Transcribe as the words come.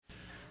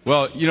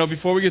Well,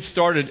 before we get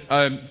started,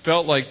 I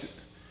felt like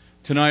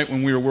tonight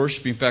when we were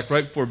worshiping, in fact,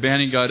 right before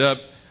Banning got up,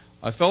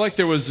 I felt like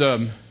there was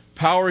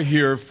power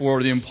here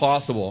for the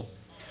impossible.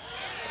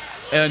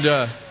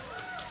 And,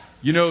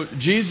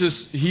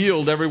 Jesus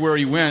healed everywhere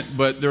he went,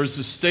 but there's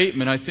a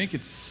statement, I think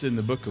it's in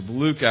the book of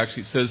Luke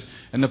actually, it says,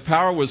 and the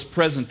power was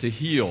present to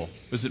heal.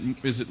 Is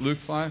it Luke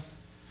 5?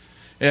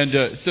 And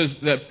it says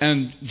that,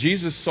 and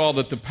Jesus saw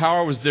that the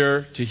power was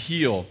there to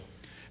heal.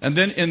 And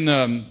then in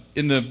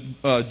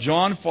the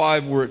John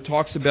 5, where it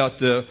talks about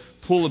the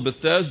pool of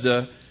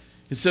Bethesda,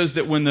 it says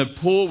that when the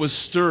pool was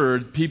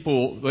stirred,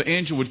 the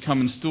angel would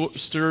come and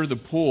stir the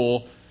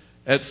pool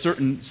at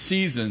certain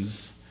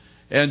seasons.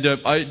 And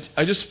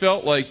I just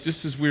felt like,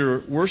 just as we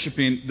were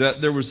worshiping,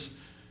 that there was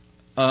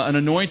an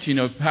anointing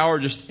of power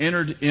just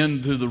entered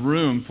into the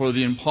room for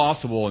the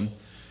impossible.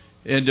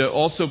 And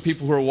also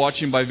people who are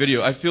watching by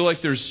video, I feel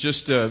like there's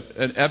just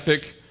an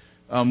epic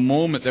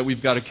moment that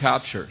we've got to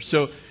capture.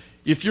 So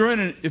if you're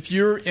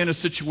in a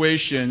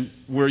situation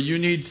where you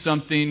need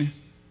something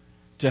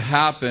to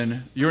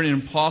happen, you're in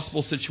an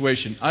impossible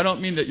situation. I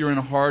don't mean that you're in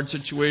a hard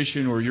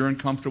situation or you're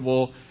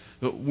uncomfortable.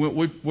 But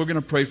we're going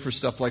to pray for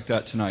stuff like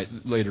that tonight,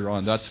 later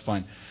on. That's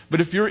fine. But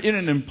if you're in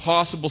an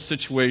impossible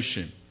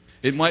situation,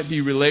 it might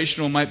be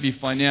relational, it might be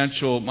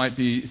financial, it might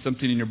be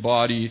something in your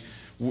body,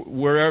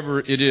 wherever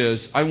it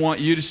is, I want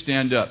you to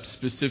stand up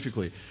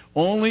specifically.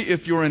 Only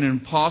if you're in an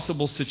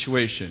impossible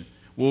situation.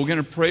 We're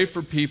going to pray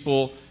for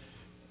people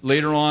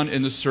later on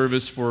in the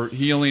service for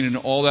healing and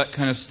all that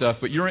kind of stuff.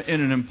 But you're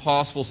in an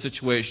impossible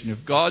situation.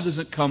 If God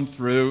doesn't come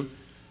through,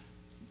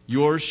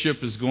 your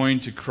ship is going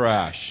to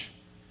crash.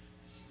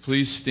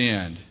 Please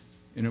stand.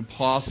 In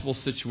impossible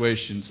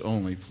situations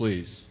only,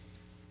 please.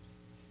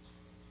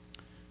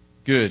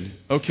 Good.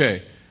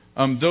 Okay.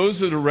 Those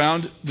that are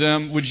around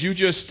them, would you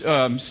just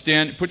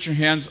stand, put your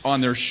hands on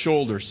their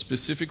shoulder,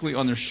 specifically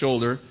on their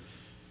shoulder.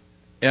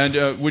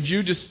 And would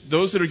you just,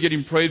 those that are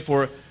getting prayed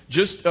for,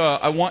 just,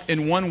 I want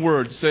in one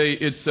word, say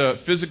it's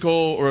physical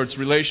or it's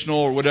relational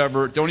or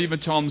whatever. Don't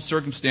even tell them the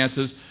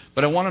circumstances,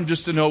 but I want them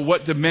just to know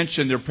what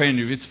dimension they're praying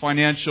to. It's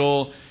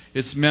financial,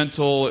 it's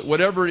mental,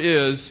 whatever it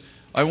is.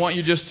 I want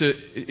you just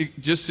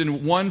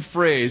in one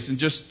phrase, in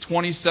just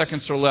 20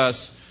 seconds or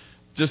less,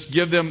 just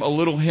give them a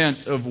little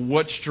hint of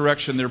which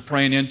direction they're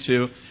praying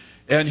into.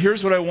 And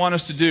here's what I want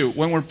us to do.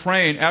 When we're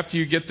praying, after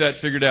you get that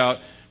figured out,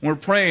 when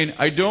we're praying,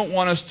 I don't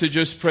want us to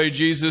just pray,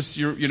 Jesus,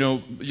 your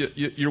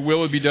will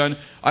would be done.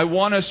 I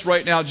want us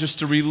right now just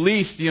to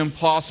release the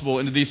impossible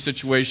into these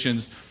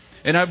situations.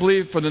 And I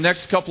believe for the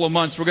next couple of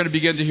months, we're going to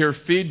begin to hear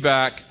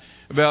feedback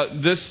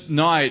about this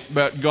night,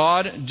 about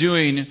God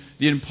doing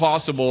the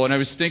impossible. And I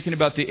was thinking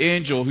about the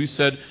angel who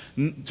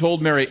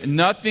told Mary,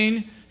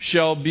 nothing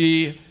shall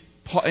be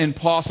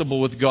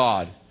impossible with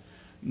God.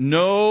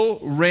 No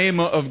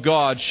rhema of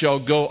God shall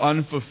go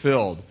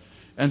unfulfilled.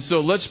 And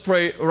so let's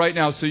pray right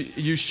now. So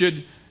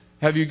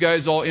have you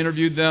guys all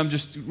interviewed them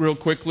just real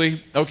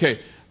quickly? Okay.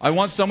 I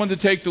want someone to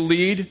take the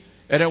lead,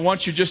 and I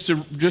want you just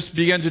to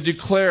begin to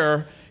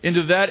declare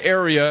into that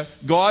area,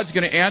 God's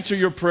going to answer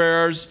your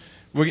prayers.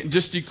 We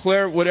just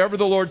declare whatever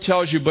the Lord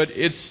tells you, but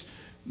it's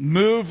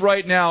move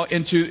right now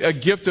into a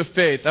gift of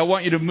faith. I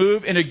want you to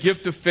move in a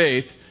gift of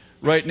faith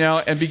right now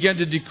and begin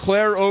to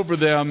declare over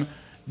them,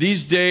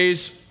 these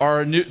days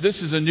are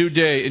this is a new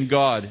day in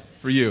God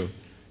for you.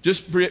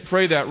 Just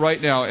pray that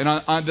right now.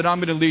 And then I'm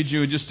going to lead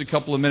you in just a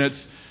couple of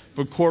minutes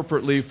for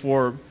corporately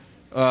for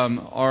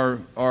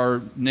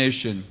our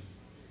nation.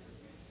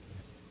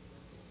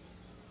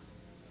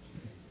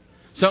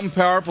 Something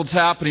powerful is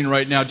happening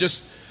right now.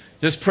 Just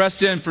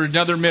press in for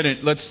another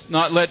minute. Let's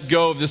not let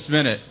go of this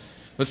minute.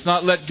 Let's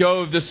not let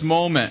go of this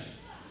moment.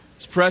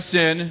 Let's press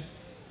in.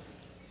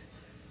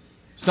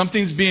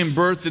 Something's being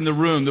birthed in the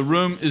room. The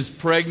room is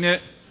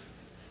pregnant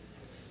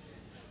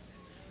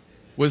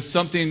with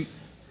something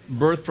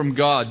birthed from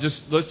God.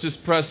 Let's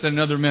just press in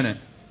another minute.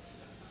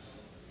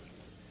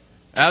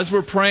 As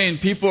we're praying,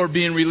 people are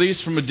being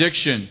released from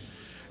addiction.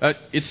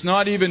 It's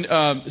not even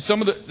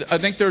I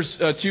think there's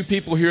two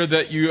people here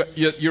that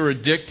you're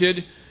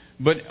addicted.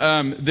 But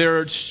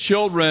their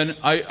children,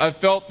 I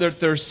felt that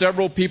there are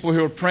several people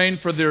who are praying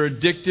for their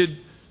addicted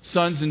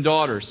sons and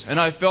daughters. And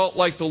I felt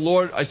like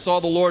I saw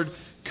the Lord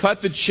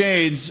cut the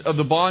chains of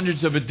the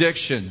bondage of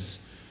addictions.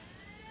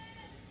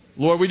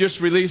 Lord, we just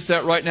release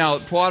that right now.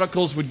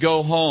 Prodigals would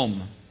go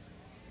home.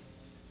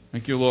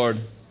 Thank you, Lord.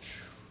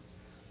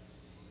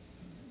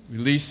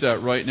 Release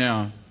that right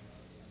now.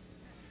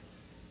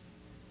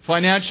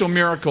 Financial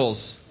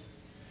miracles.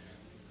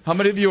 How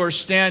many of you are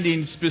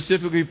standing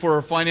specifically for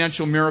a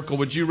financial miracle?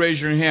 Would you raise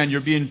your hand?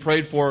 You're being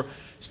prayed for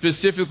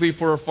specifically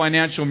for a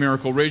financial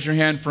miracle. Raise your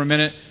hand for a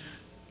minute.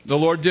 The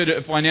Lord did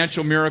a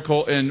financial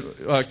miracle in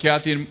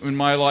Kathy and in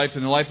my life,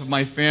 in the life of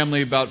my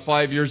family about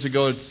 5 years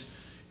ago.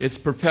 It's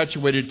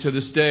perpetuated to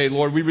this day.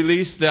 Lord, we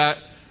release that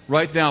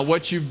right now.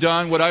 What you've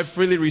done, what I've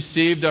freely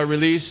received, I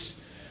release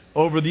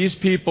over these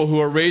people who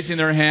are raising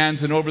their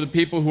hands and over the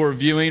people who are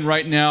viewing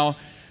right now.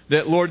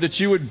 That, Lord, that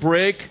you would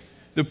break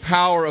the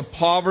power of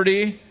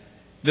poverty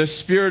the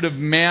spirit of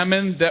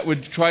mammon that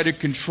would try to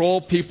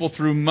control people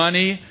through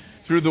money,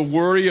 through the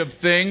worry of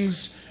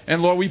things.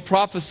 And Lord, we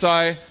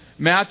prophesy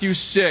Matthew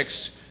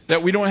 6,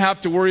 that we don't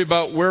have to worry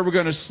about where we're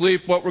going to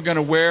sleep, what we're going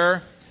to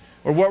wear,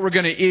 or what we're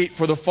going to eat.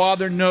 For the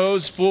Father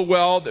knows full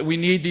well that we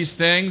need these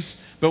things.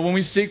 But when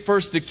we seek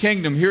first the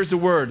kingdom, here's the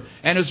word,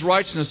 and His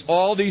righteousness,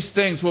 all these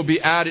things will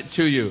be added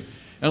to you.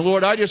 And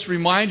Lord, I just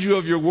remind you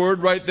of your word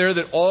right there,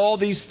 that all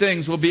these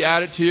things will be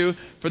added to you.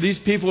 For these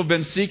people who have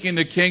been seeking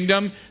the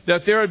kingdom,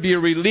 that there would be a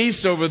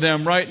release over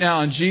them right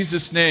now in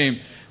Jesus' name.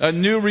 A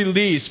new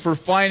release for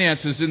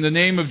finances in the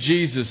name of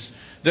Jesus.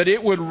 That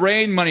it would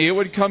rain money. It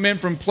would come in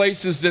from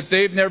places that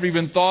they've never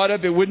even thought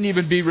of. It wouldn't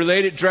even be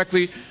related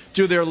directly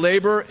to their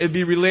labor. It'd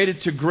be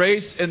related to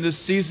grace and the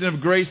season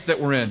of grace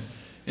that we're in.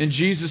 In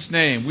Jesus'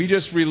 name, we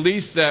just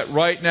release that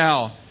right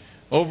now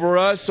over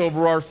us,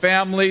 over our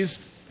families,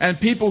 and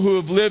people who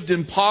have lived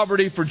in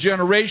poverty for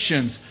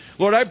generations.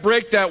 Lord, I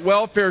break that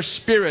welfare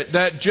spirit,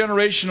 that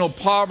generational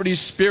poverty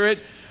spirit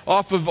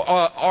off of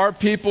our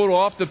people,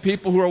 off the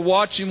people who are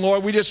watching,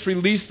 Lord. We just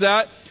release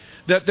that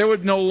there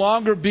would no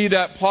longer be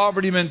that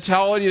poverty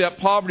mentality, that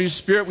poverty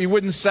spirit. We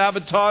wouldn't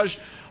sabotage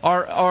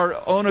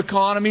our own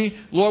economy.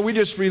 Lord, we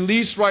just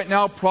release right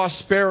now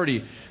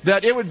prosperity.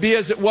 That it would be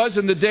as it was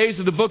in the days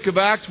of the book of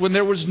Acts when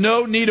there was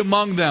no need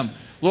among them.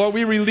 Lord,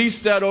 we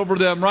release that over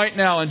them right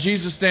now in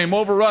Jesus' name,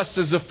 over us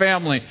as a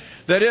family.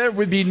 That there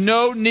would be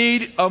no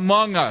need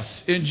among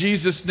us in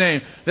Jesus'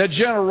 name. That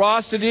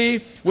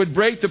generosity would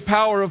break the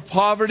power of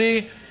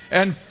poverty,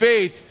 and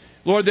faith,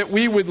 Lord, that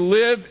we would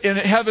live in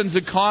heaven's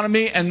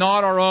economy and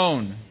not our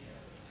own.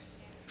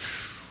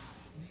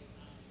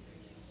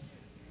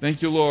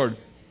 Thank you, Lord.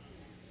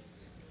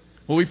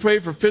 Well, we pray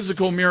for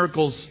physical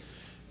miracles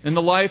in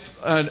the life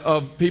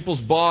of people's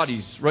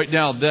bodies right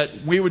now,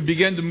 that we would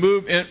begin to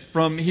move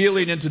from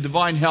healing into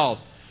divine health.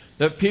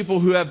 That people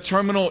who have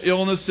terminal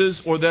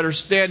illnesses, or that are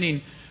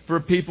standing for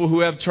people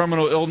who have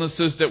terminal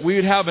illnesses, that we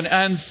would have an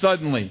end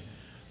suddenly.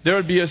 There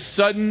would be a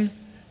sudden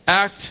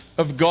act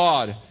of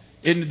God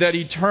in that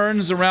He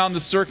turns around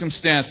the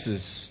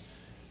circumstances.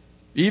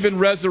 Even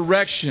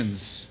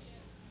resurrections.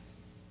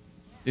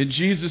 In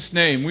Jesus'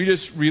 name, we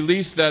just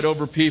release that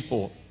over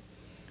people.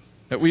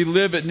 That we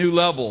live at new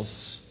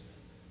levels.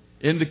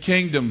 In the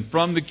kingdom,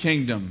 from the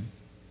kingdom.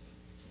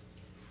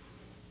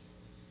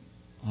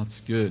 That's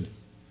good.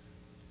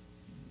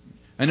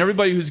 And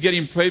everybody who's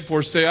getting prayed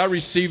for, say, I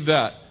receive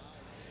that.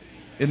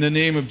 In the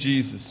name of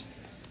Jesus.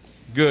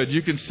 Good.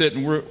 You can sit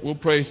and we'll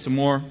pray some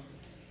more.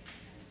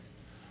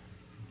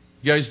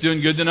 You guys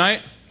doing good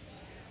tonight?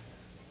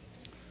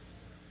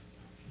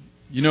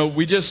 You know,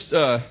 we just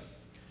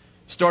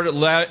started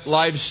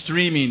live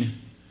streaming.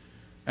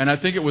 And I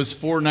think it was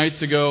 4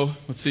 nights ago.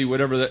 Let's see,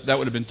 whatever that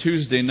would have been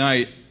Tuesday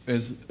night.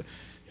 As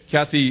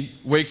Kathy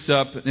wakes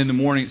up in the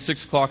morning,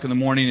 6 o'clock in the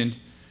morning, and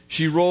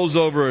she rolls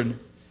over and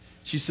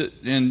she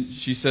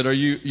said, "Are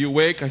you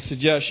awake?" I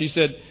said, "Yeah." She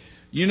said,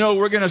 "You know,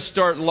 we're going to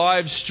start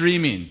live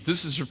streaming."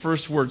 This is her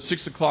first word,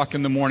 6 o'clock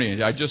in the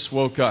morning. I just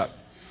woke up.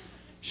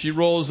 She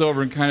rolls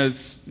over and kind of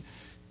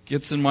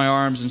gets in my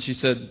arms and she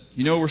said,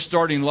 "You know, we're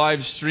starting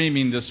live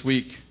streaming this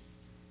week."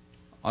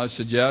 I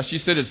said, "Yeah." She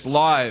said, "It's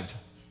live."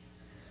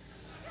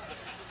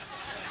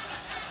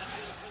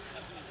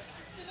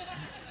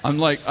 I'm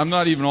like, I'm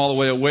not even all the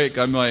way awake.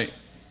 I'm like,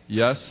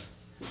 yes.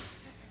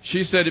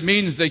 She said, "It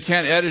means they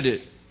can't edit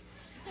it."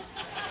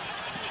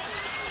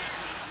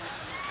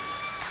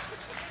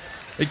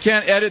 They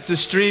can't edit the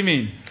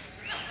streaming.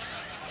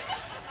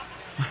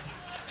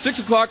 6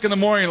 o'clock in the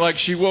morning, like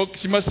she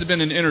must have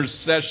been in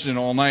intercession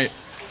all night.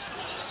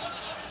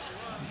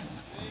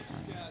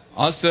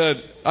 I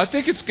said, "I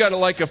think it's got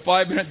like a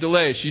 5-minute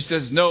delay." She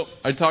says, "Nope,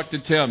 I talked to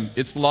Tim.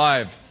 It's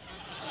live."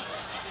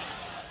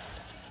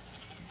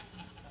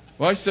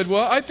 Well, I said,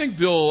 "Well, I think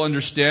Bill will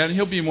understand.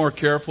 He'll be more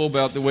careful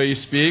about the way he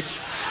speaks."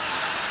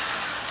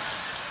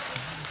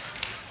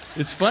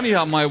 It's funny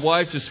how my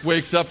wife just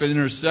wakes up in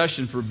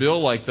intercession for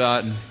Bill like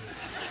that, and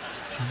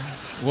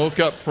woke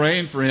up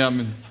praying for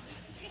him. And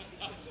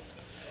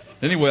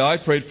anyway, I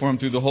prayed for him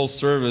through the whole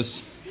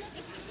service,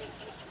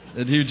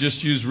 that he would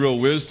just use real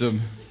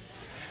wisdom.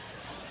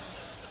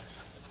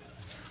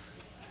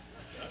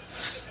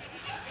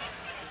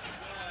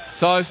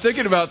 So I was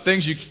thinking about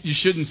things you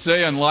shouldn't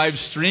say on live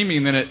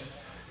streaming, and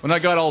when I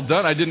got all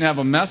done, I didn't have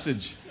a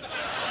message.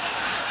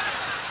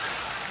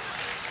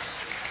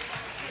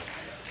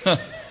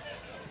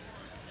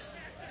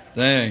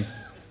 Dang.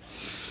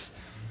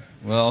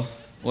 Well,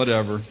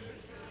 whatever.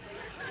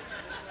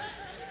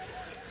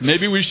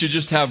 Maybe we should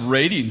just have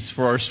ratings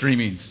for our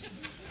streamings.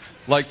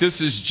 Like,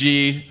 this is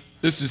G,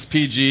 this is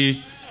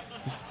PG,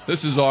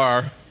 this is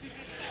R.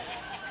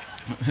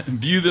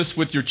 View this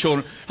with your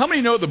children. How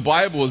many know the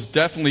Bible is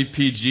definitely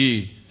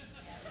PG?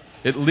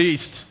 At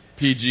least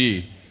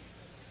PG.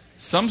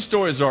 Some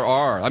stories are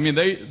R. I mean,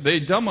 they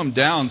dumb them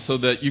down so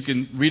that you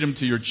can read them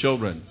to your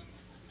children.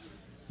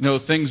 You know,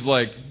 things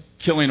like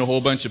killing a whole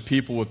bunch of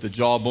people with the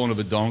jawbone of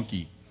a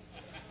donkey.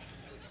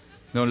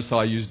 Notice how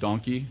I use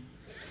donkey?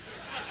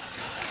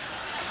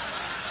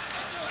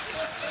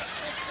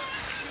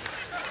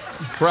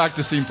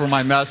 practicing for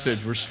my message.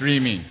 We're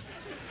streaming.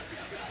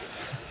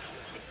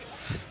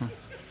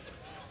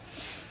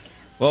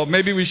 Well,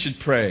 maybe we should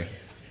pray.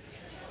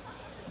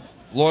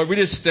 Lord, we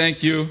just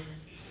thank you.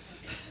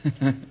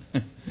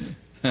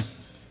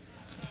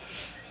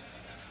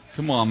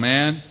 Come on,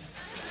 man.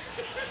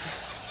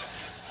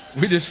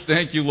 We just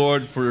thank you,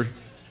 Lord, for...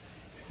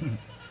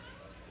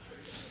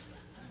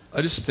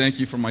 I just thank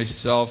you for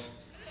myself.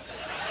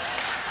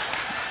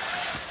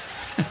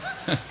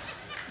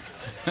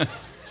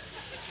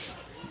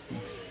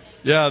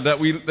 Yeah,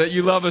 that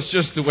you love us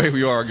just the way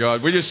we are,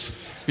 God.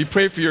 We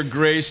pray for your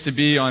grace to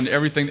be on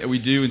everything that we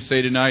do and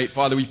say tonight.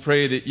 Father, we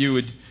pray that you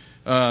would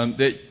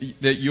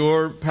that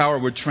your power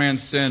would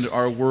transcend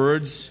our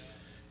words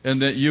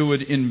and that you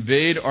would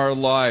invade our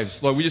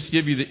lives. Lord, we just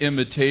give you the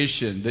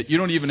invitation that you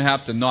don't even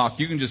have to knock.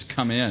 You can just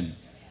come in.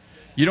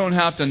 You don't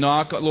have to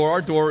knock. Lord,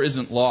 our door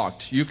isn't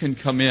locked. You can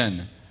come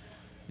in.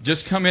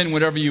 Just come in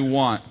whenever you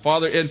want.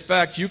 Father, in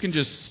fact, you can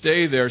just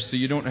stay there so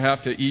you don't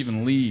have to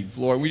even leave.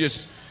 Lord, we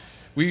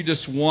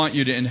just want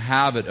you to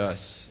inhabit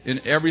us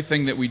in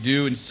everything that we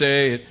do and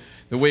say,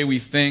 the way we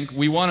think.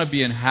 We want to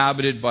be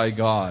inhabited by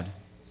God.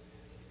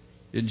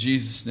 In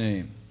Jesus'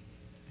 name,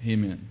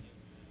 amen.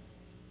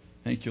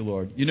 Thank you,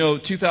 Lord.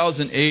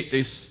 2008,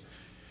 the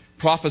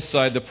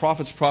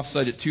prophets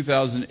prophesied that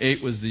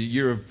 2008 was the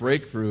year of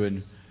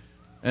breakthrough.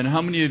 And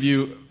how many of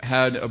you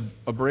had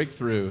a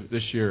breakthrough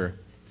this year?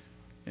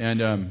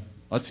 And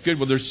that's good.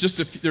 Well,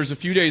 there's a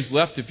few days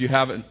left if you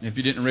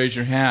didn't raise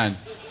your hand.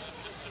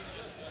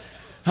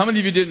 How many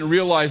of you didn't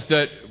realize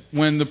that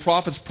when the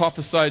prophets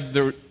prophesied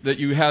that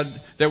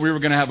we were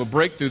going to have a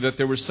breakthrough, that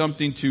there was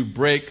something to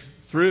break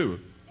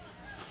through?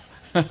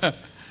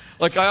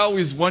 Like I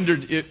always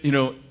wondered,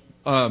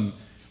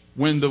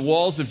 when the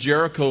walls of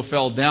Jericho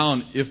fell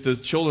down, if the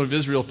children of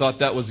Israel thought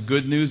that was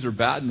good news or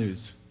bad news.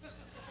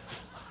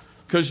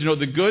 Because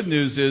the good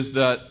news is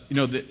that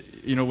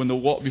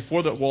when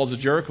before the walls of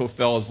Jericho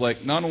fell, is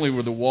like not only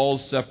were the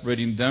walls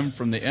separating them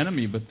from the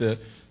enemy, but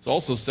it's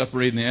also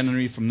separating the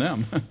enemy from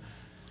them.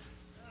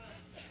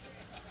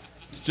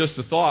 It's just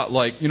a thought.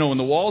 Like when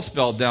the walls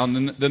fell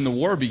down, then the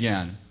war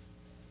began.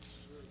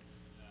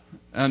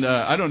 And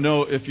I don't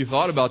know if you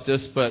thought about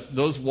this, but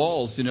those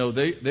walls,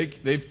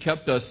 they've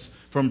kept us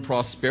from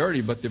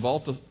prosperity, but they've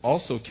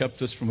also kept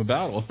us from a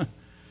battle.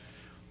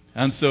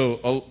 And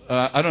so,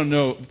 I don't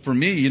know, for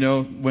me,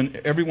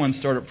 when everyone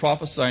started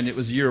prophesying it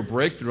was a year of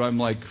breakthrough, I'm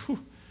like,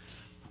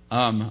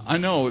 I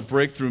know what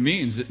breakthrough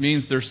means. It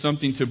means there's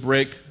something to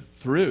break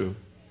through.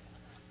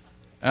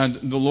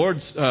 And the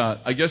Lord's,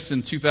 I guess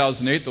in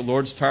 2008, the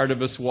Lord's tired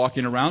of us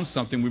walking around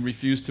something we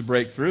refused to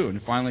break through. And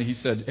finally he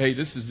said, hey,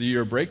 this is the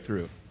year of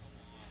breakthrough.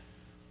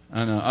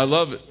 And I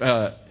love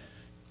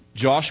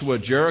Joshua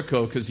at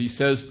Jericho, because he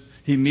says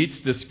he meets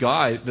this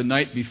guy the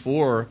night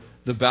before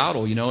the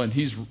battle, and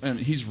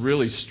he's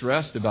really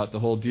stressed about the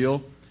whole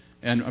deal,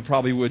 and I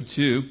probably would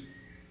too.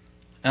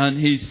 And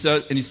he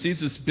sees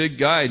this big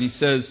guy, and he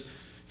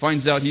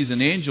finds out he's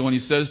an angel, and he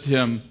says to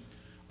him,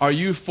 "Are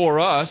you for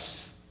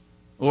us,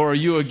 or are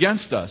you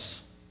against us?"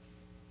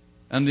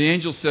 And the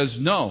angel says,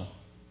 "No."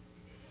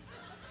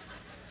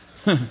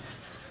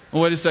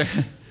 Wait a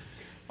second.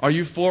 Are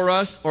you for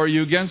us or are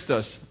you against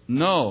us?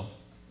 No.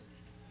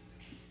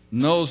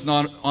 No's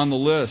not on the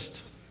list.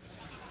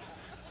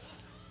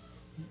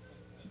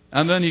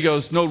 And then he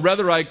goes, "No,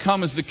 rather I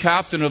come as the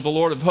captain of the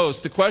Lord of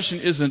hosts." The question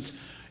isn't,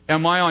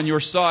 am I on your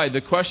side?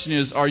 The question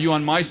is, are you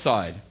on my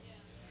side?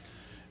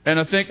 And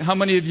I think how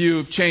many of you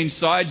have changed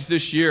sides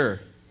this year?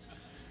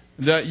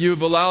 That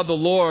you've allowed the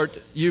Lord,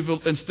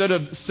 instead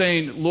of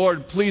saying,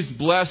 "Lord, please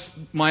bless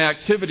my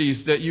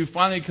activities," that you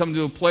finally come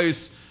to a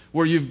place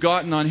where you've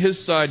gotten on His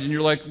side and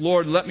you're like,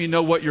 "Lord, let me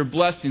know what you're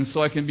blessing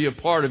so I can be a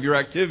part of your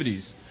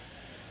activities."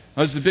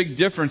 There's a big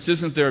difference,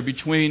 isn't there,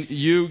 between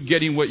you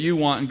getting what you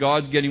want and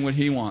God getting what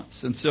He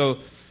wants. And so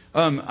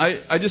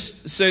I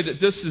just say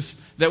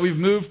that we've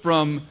moved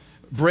from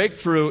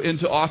breakthrough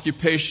into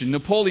occupation.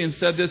 Napoleon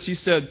said this. He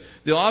said,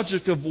 "The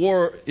object of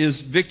war is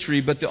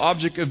victory, but the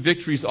object of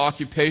victory is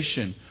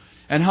occupation."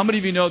 And how many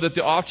of you know that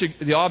the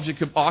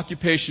object of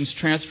occupation is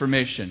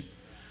transformation?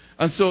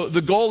 And so the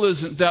goal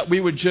isn't that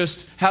we would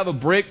just have a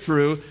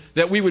breakthrough,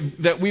 that we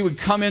would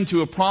come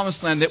into a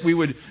promised land, that we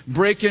would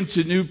break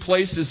into new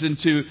places, and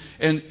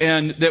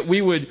that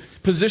we would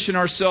position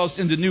ourselves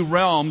into new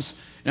realms.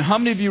 And how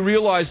many of you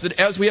realize that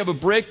as we have a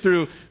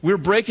breakthrough, we're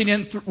breaking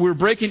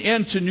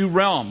into new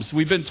realms?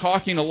 We've been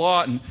talking a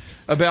lot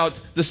about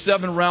the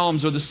 7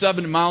 realms, or the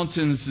 7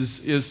 mountains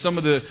is some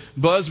of the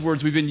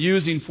buzzwords we've been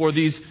using for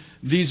these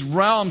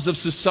realms of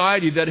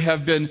society that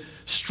have been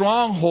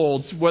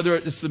strongholds, whether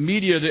it's the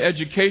media, the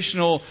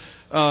educational,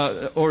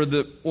 or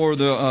the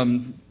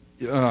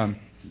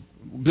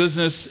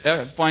business,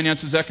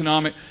 finances,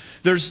 economic.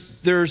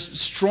 There's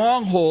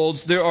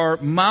strongholds. There are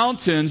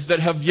mountains that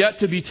have yet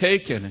to be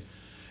taken.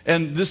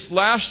 And this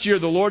last year,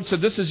 the Lord said,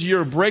 this is a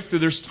year of breakthrough.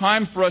 There's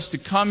time for us to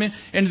come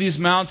into these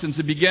mountains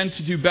and begin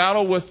to do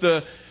battle with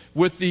the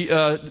with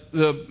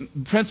the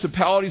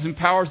principalities and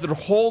powers that are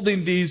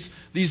holding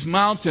these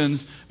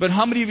mountains. But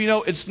how many of you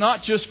know it's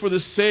not just for the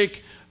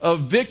sake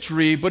of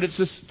victory, but it's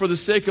just for the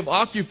sake of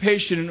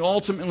occupation and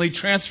ultimately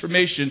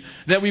transformation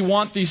that we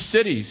want these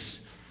cities?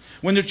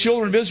 When the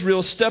children of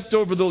Israel stepped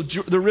over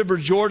the river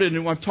Jordan,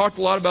 and I've talked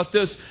a lot about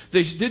this,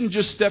 they didn't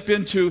just step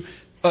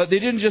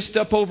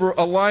over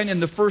a line in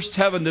the first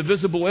heaven, the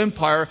visible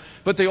empire,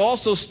 but they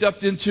also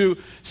stepped into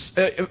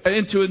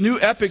a new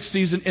epic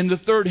season in the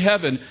third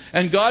heaven.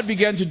 And God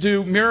began to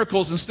do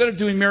miracles. Instead of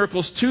doing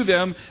miracles to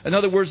them, in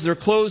other words, their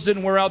clothes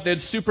didn't wear out, they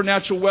had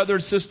supernatural weather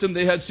system,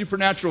 they had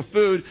supernatural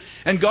food,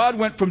 and God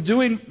went from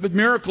doing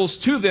miracles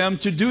to them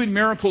to doing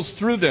miracles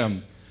through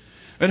them.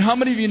 And how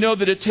many of you know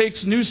that it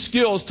takes new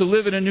skills to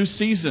live in a new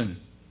season?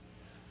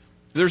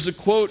 There's a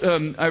quote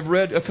I've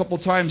read a couple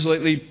times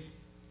lately.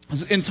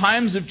 In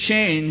times of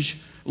change,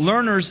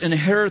 learners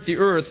inherit the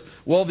earth,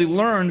 while the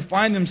learned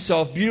find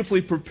themselves beautifully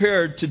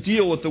prepared to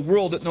deal with the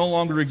world that no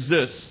longer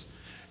exists.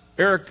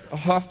 Eric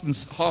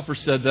Hoffer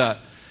said that.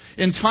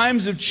 In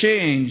times of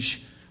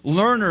change,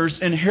 learners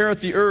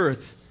inherit the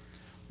earth,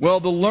 while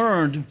the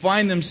learned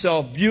find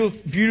themselves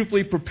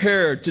beautifully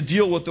prepared to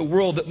deal with the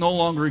world that no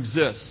longer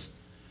exists.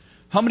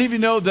 How many of you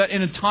know that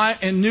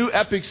in new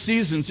epic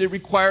seasons, it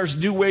requires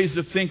new ways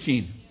of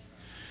thinking?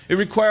 It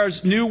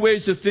requires new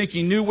ways of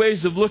thinking, new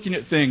ways of looking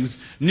at things,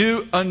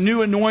 a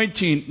new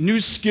anointing, new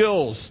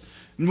skills.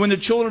 And when the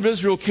children of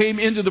Israel came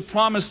into the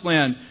promised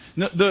land,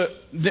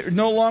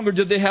 no longer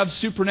did they have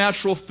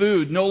supernatural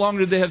food, no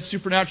longer did they have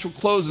supernatural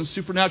clothes and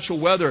supernatural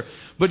weather,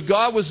 but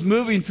God was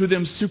moving through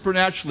them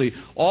supernaturally.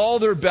 All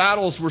their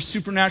battles were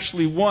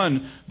supernaturally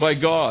won by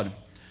God.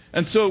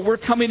 And so we're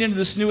coming into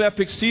this new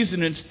epic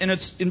season, and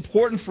it's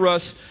important for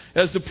us,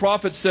 as the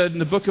prophet said in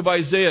the book of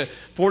Isaiah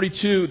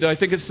 42, I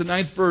think it's the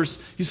 9th verse,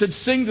 he said,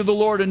 "Sing to the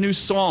Lord a new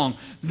song.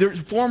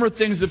 The former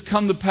things have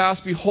come to pass.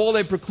 Behold,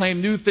 I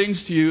proclaim new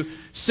things to you.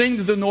 Sing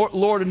to the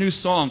Lord a new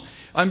song."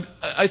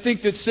 I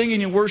think that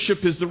singing and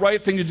worship is the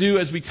right thing to do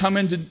as we come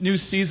into new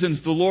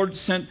seasons. The Lord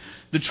sent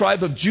the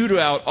tribe of Judah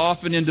out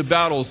often into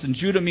battles, and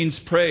Judah means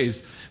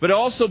praise. But I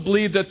also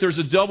believe that there's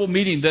a double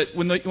meaning, that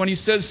when he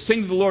says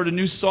sing to the Lord a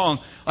new song,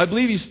 I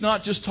believe he's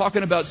not just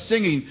talking about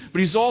singing, but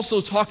he's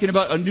also talking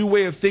about a new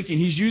way of thinking.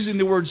 He's using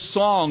the word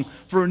song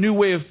for a new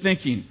way of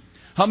thinking.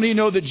 How many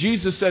know that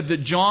Jesus said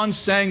that John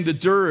sang the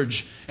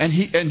dirge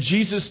and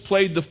Jesus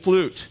played the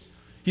flute?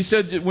 He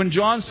said that when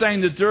John sang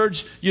the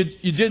dirge, you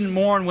didn't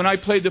mourn. When I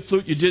played the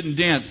flute, you didn't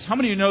dance. How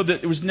many of you know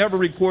that it was never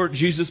recorded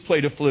Jesus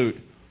played a flute?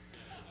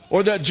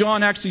 Or that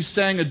John actually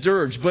sang a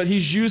dirge? But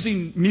he's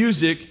using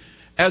music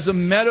as a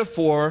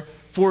metaphor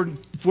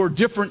for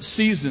different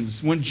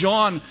seasons. When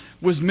John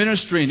was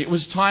ministering, it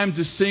was time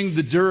to sing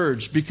the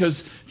dirge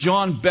because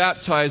John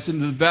baptized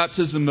into the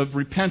baptism of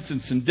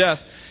repentance and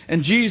death.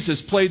 And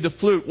Jesus played the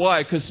flute.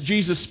 Why? Because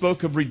Jesus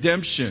spoke of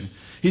redemption.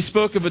 He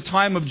spoke of a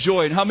time of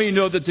joy. And how many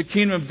know that the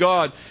kingdom of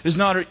God is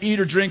not to eat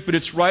or drink, but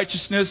it's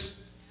righteousness,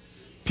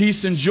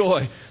 peace, and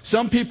joy?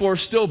 Some people are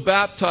still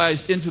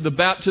baptized into the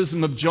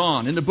baptism of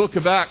John. In the book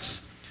of Acts,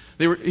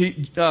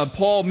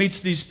 Paul meets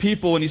these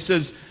people and he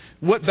says,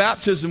 "What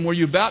baptism were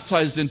you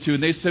baptized into?"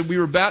 And they said, "We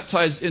were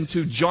baptized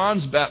into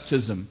John's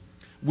baptism.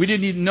 We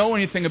didn't even know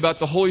anything about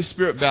the Holy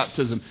Spirit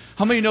baptism."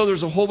 How many know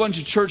there's a whole bunch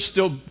of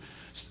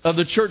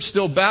the church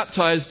still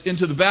baptized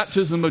into the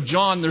baptism of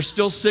John? They're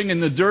still singing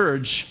the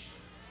dirge.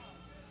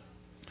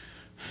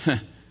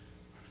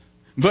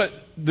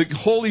 But the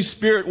Holy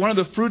Spirit, one of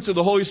the fruits of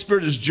the Holy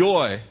Spirit is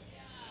joy,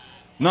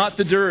 not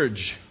the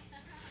dirge.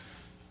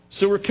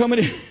 So we're coming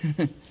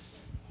in.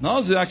 That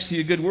was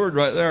actually a good word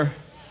right there.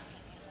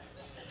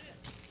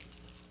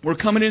 We're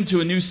coming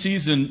into a new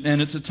season,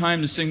 and it's a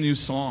time to sing a new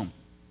song.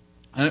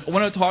 I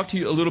want to talk to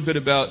you a little bit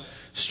about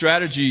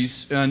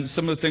strategies and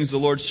some of the things the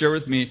Lord shared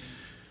with me.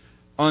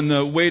 On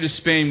the way to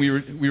Spain,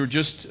 we were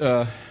just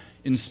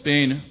in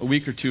Spain a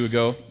week or two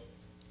ago.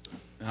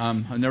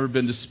 I've never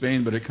been to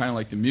Spain, but I kind of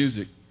like the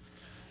music.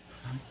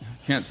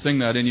 I can't sing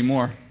that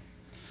anymore.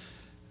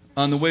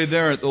 On the way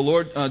there, the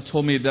Lord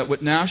told me that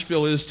what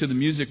Nashville is to the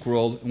music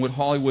world and what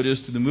Hollywood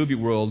is to the movie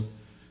world,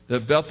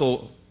 that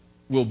Bethel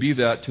will be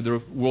that to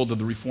the world of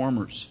the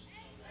reformers.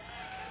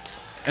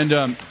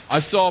 And I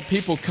saw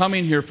people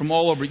coming here from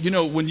all over. You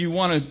know, when you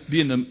want to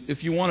be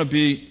if you want to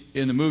be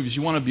in the movies,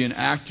 you want to be an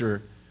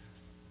actor.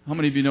 How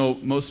many of you know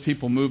most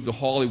people move to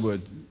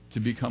Hollywood to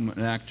become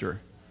an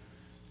actor?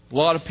 A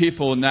lot of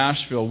people in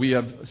Nashville, we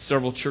have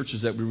several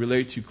churches that we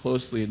relate to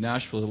closely in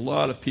Nashville. A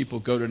lot of people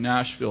go to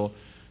Nashville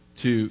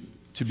to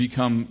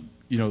become,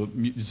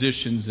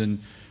 musicians and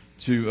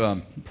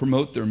to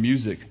promote their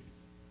music.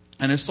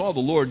 And I saw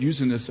the Lord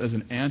using this as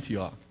an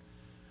Antioch,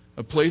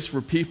 a place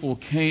where people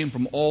came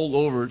from all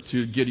over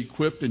to get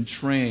equipped and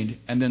trained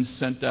and then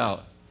sent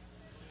out.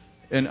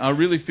 And I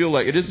really feel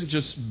like it isn't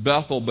just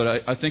Bethel,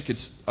 but I think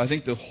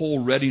the whole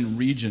Redding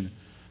region.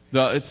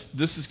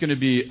 This is going to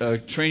be a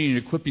training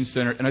and equipping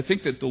center, and I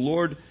think that the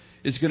Lord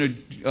is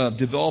going to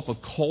develop a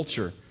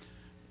culture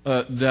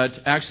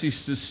that actually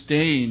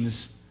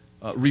sustains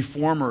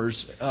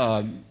reformers,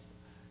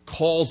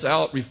 calls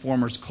out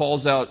reformers,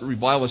 calls out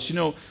revivalists. You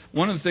know,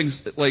 one of the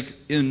things, like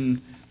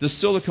in the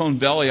Silicon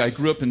Valley, I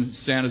grew up in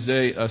San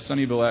Jose,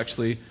 Sunnyvale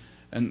actually,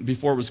 and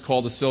before it was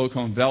called the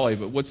Silicon Valley.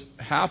 But what's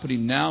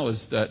happening now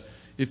is that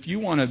if you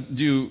want to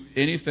do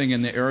anything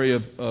in the area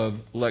of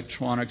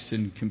electronics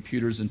and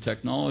computers and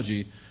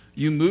technology,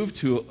 you move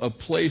to a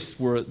place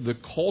where the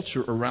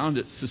culture around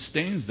it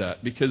sustains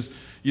that. Because,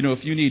 you know,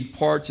 if you need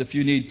parts, if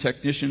you need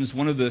technicians,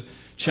 one of the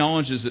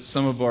challenges that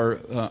some of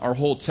our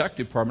whole tech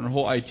department, our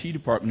whole IT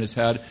department has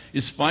had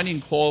is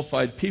finding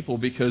qualified people,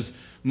 because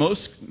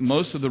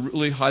most of the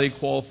really highly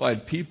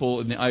qualified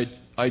people in the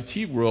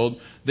IT world,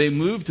 they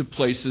move to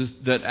places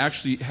that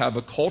actually have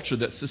a culture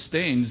that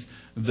sustains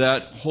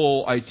that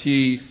whole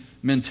IT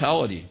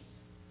mentality.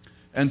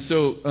 And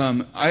so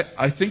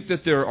I think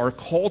that there are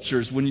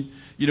cultures when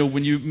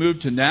you move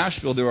to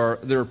Nashville, there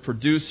are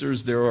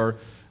producers, there are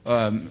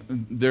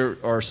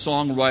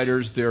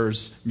songwriters,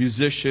 there's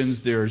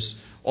musicians, there's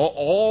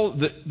all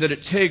that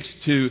it takes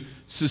to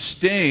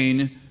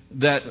sustain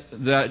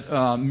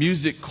that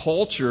music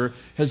culture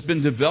has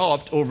been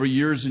developed over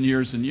years and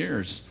years and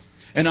years.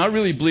 And I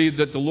really believe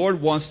that the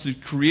Lord wants to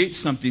create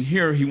something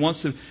here. He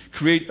wants to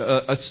create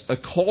a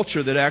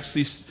culture that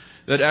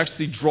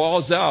actually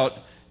draws out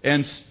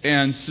and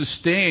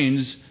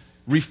sustains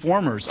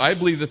reformers. I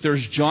believe that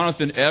there's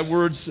Jonathan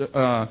Edwards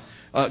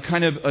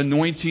kind of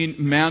anointing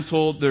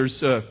mantle.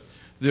 There's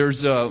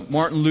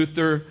Martin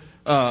Luther,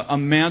 a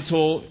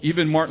mantle,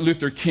 even Martin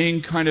Luther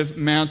King kind of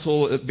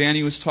mantle that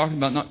Banny was talking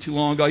about not too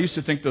long ago. I used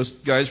to think those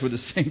guys were the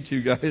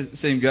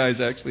same guys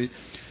actually.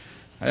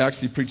 I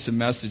actually preached a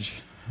message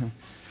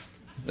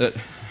that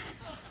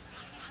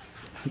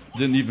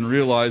didn't even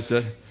realize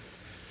that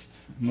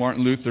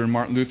Martin Luther and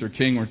Martin Luther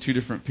King were two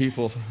different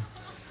people.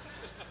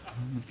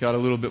 Got a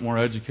little bit more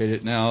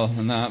educated now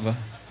than that, but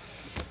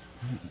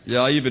yeah,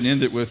 I even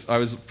end it with, I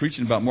was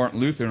preaching about Martin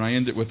Luther and I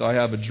end it with, I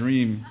have a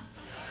dream.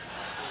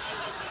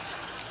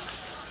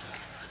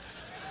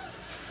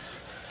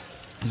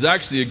 It was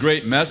actually a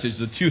great message.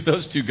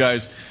 Those two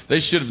guys,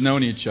 they should have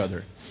known each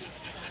other.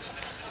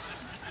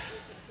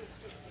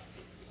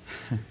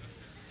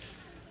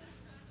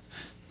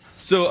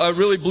 So I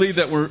really believe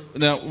that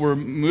we're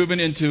moving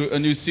into a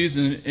new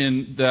season,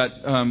 in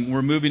that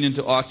we're moving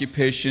into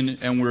occupation,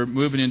 and we're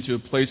moving into a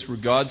place where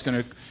God's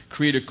going to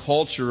create a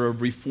culture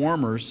of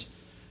reformers.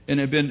 And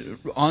I've been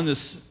on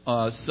this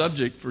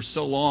subject for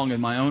so long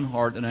in my own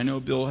heart, and I know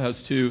Bill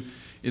has too.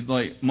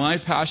 My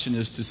passion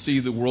is to see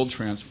the world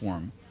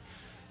transform.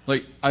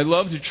 I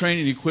love to train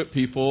and equip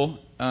people.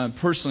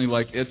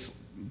 Personally, it's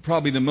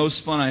probably the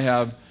most fun I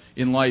have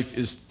in life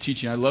is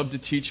teaching. I love to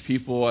teach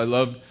people. I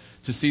love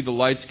to see the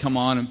lights come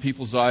on in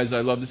people's eyes.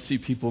 I love to see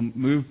people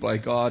moved by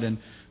God, and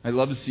I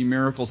love to see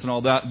miracles and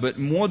all that. But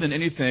more than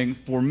anything,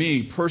 for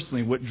me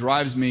personally, what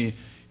drives me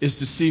is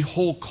to see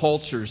whole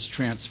cultures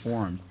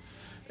transformed.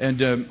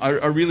 And I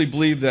really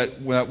believe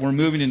that we're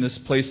moving in this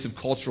place of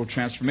cultural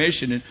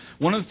transformation. And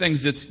one of the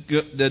things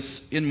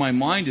that's in my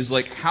mind is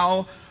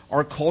how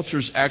our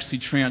cultures actually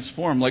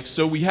transform.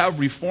 So we have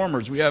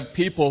reformers. We have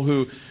people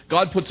who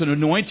God puts an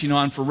anointing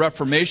on for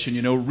reformation,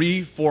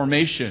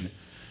 reformation.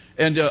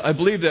 And I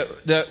believe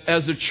that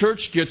as the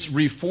church gets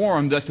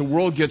reformed, that the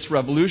world gets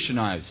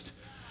revolutionized.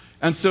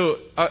 And so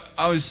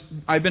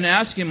I've been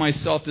asking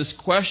myself this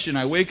question.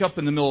 I wake up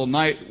in the middle of the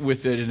night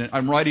with it, and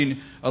I'm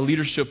writing a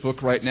leadership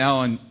book right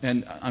now,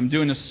 and I'm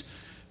doing this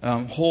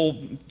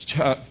whole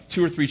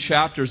 2 or 3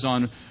 chapters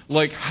on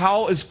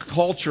how is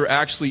culture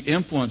actually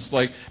influenced?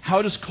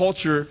 How does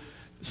culture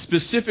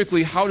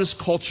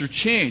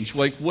change?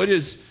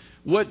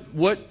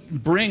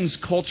 What brings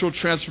cultural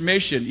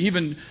transformation,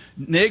 even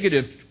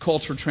negative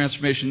cultural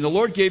transformation? The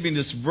Lord gave me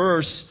this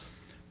verse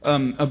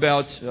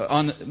about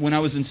when I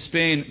was in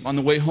Spain on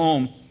the way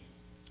home.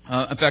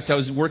 In fact, I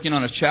was working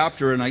on a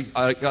chapter and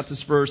I got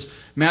this verse,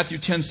 Matthew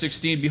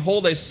 10:16.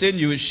 Behold, I send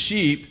you as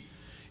sheep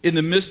in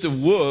the midst of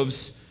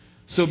wolves,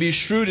 so be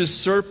shrewd as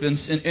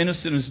serpents and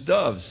innocent as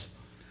doves.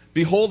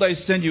 Behold, I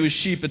send you as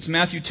sheep. It's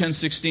Matthew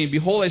 10:16.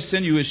 Behold, I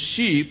send you as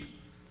sheep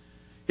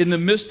in the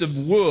midst of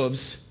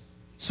wolves,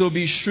 so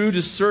be shrewd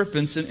as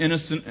serpents and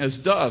innocent as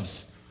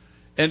doves.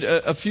 And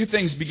a few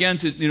things began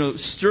to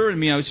stir in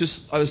me. I was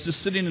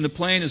just sitting in the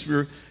plane as we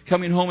were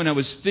coming home, and I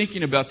was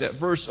thinking about that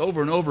verse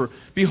over and over.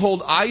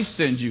 Behold, I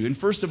send you. And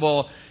first of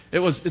all,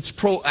 it's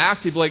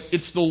proactive,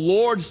 it's the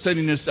Lord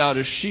sending us out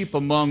as sheep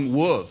among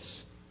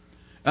wolves.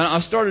 And I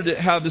started to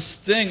have this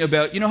thing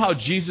about, how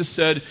Jesus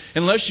said,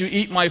 unless you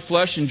eat my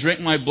flesh and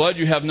drink my blood,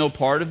 you have no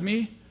part of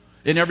me.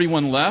 And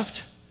everyone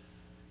left.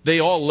 They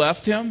all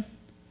left him.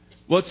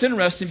 Well, it's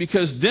interesting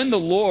because then the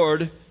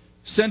Lord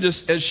sent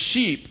us as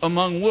sheep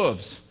among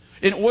wolves.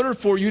 In order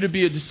for you to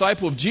be a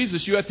disciple of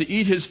Jesus, you have to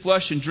eat his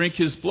flesh and drink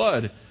his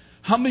blood.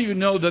 How many of you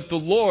know that the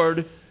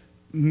Lord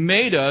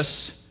made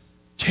us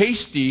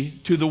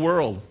tasty to the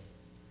world?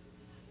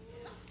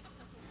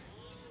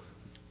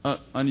 You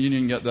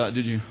didn't get that,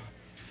 did you?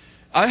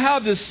 I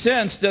have this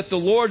sense that the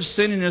Lord's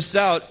sending us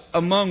out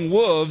among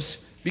wolves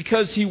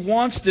because he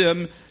wants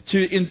them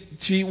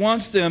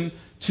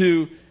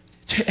to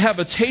have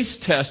a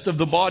taste test of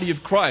the body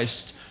of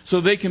Christ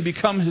so they can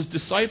become His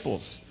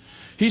disciples.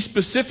 He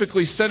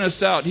specifically sent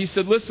us out. He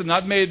said, listen,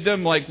 I've made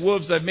them like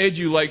wolves. I've made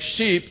you like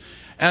sheep.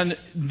 And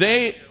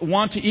they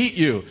want to eat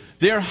you.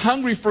 They are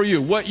hungry for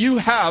you. What you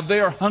have, they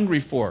are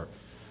hungry for.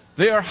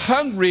 They are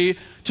hungry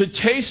to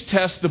taste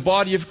test the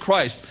body of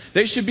Christ.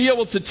 They should be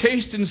able to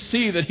taste and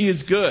see that He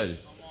is good.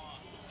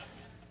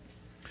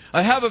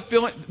 I have a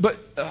feeling, but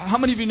how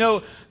many of you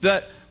know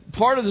that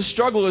part of the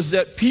struggle is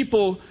that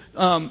people,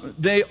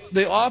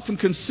 they often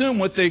consume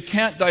what they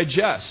can't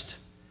digest.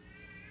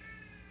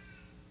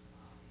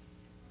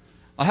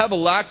 I have a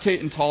lactate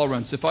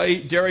intolerance. If I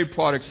eat dairy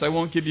products, I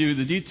won't give you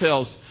the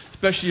details,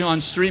 especially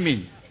on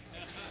streaming.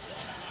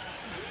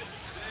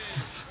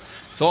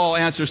 It's all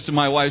answers to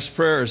my wife's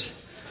prayers.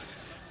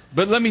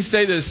 But let me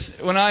say this.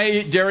 When I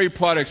eat dairy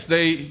products,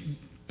 they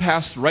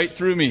pass right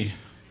through me.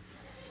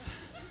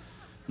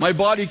 My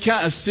body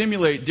can't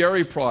assimilate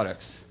dairy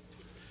products.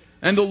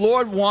 And the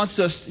Lord wants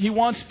us, He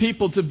wants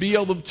people to be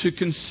able to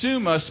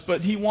consume us,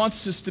 but He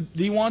wants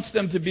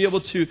them to be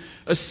able to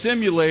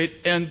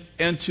assimilate and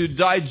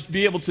to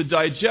be able to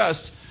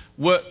digest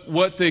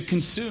what they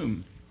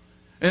consume.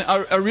 And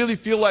I really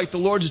feel like the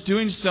Lord's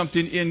doing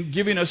something in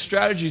giving us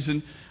strategies.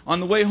 And on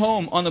the way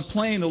home, on the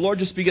plane, the Lord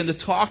just began to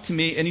talk to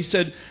me, and He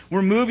said,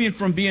 we're moving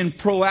from being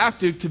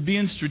proactive to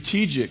being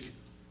strategic.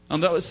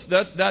 And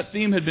that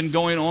theme had been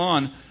going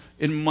on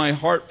in my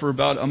heart for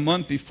about a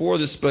month before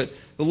this, but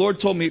the Lord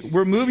told me,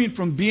 we're moving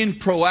from being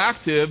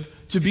proactive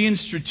to being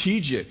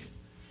strategic.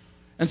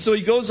 And so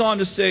He goes on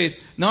to say,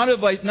 not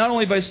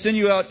only have I sent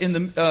you out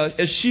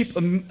as sheep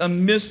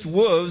amidst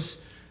wolves,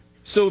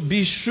 so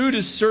be shrewd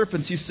as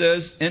serpents, He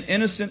says, and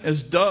innocent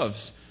as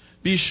doves.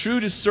 Be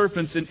shrewd as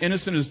serpents and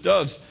innocent as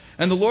doves.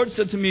 And the Lord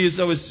said to me as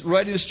I was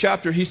writing this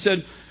chapter, He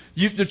said,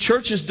 the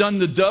church has done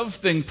the dove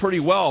thing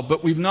pretty well,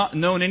 but we've not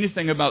known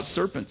anything about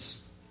serpents.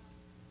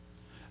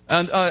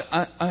 And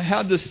I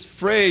had this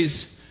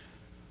phrase,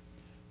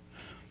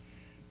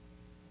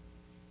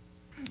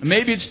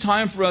 maybe it's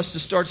time for us to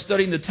start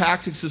studying the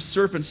tactics of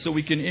serpents so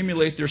we can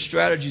emulate their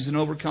strategies and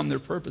overcome their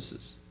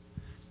purposes.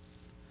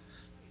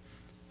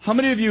 How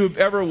many of you have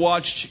ever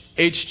watched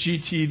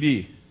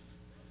HGTV?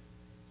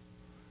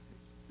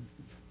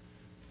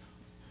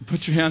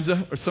 Put your hands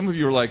up. Or some of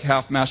you are like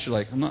half-master,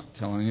 like, I'm not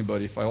telling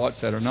anybody if I watch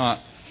that or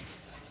not.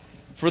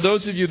 For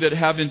those of you that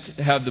haven't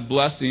had the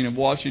blessing of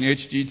watching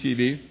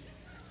HGTV,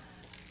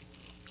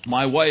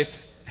 my wife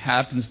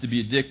happens to be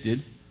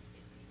addicted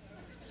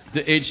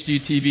to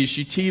HGTV.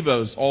 She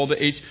TiVos all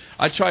the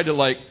I tried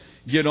to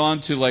get on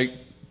to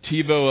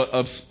TiVo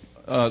of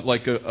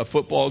a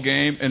football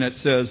game, and it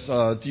says,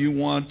 do you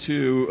want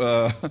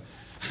to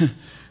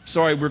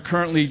sorry, we're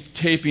currently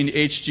taping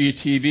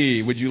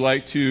HGTV. Would you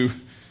like to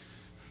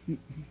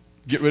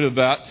get rid of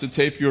that to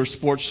tape your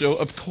sports show?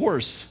 Of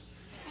course.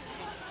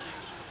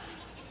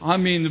 I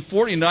mean, the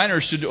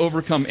 49ers should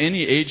overcome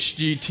any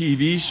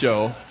HGTV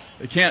show.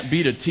 They can't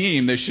beat a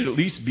team. They should at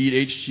least beat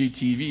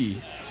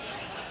HGTV.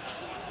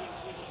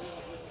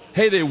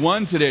 Hey, they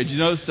won today. Did you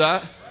notice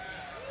that?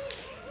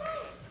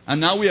 And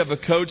now we have a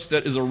coach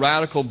that is a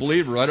radical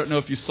believer. I don't know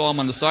if you saw him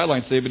on the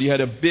sidelines today, but he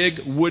had a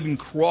big wooden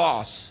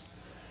cross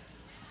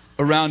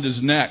around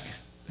his neck,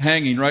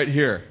 hanging right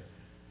here.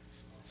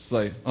 It's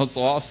like, oh, that's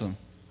awesome.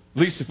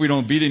 At least if we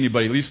don't beat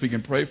anybody, at least we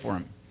can pray for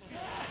him.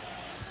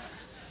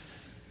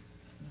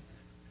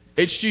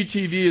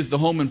 HGTV is the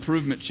home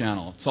improvement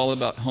channel. It's all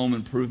about home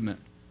improvement.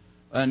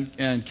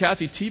 And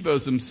Kathy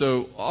TiVos them,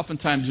 so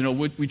oftentimes,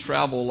 we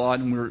travel a lot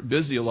and we're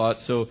busy a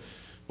lot. So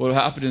what will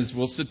happen is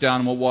we'll sit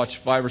down and we'll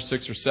watch 5 or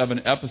 6 or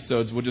 7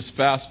 episodes. We'll just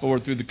fast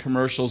forward through the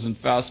commercials and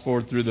fast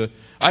forward through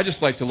I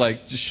just like to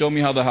just show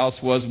me how the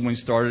house was when we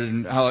started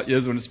and how it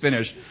is when it's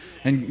finished.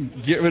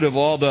 And get rid of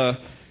all the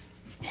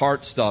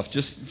heart stuff.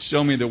 Just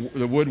show me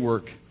the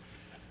woodwork.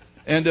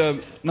 And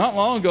not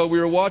long ago, we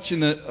were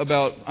watching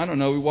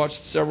we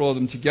watched several of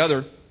them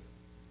together.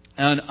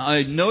 And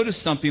I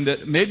noticed something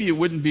that maybe it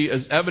wouldn't be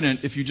as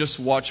evident if you just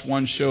watch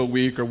one show a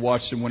week or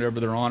watch them whenever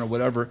they're on or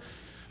whatever.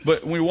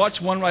 But when we watch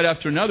one right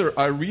after another,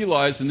 I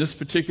realized in this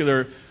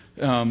particular,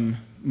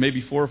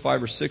 maybe 4 or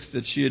 5 or 6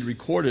 that she had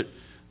recorded,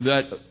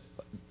 that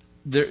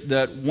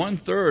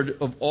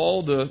 1/3 of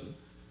all the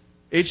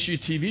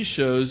HGTV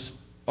shows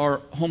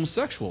are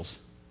homosexuals.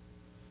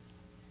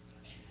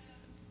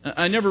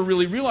 I never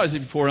really realized it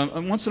before.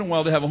 And once in a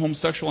while they have a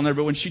homosexual on there,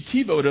 but when she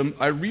TiVo'd them,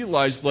 I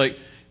realized, wait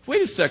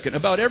a second,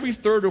 about every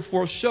 3rd or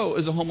 4th show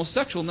is a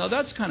homosexual. Now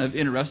that's kind of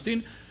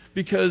interesting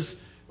because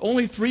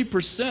only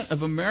 3%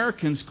 of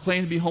Americans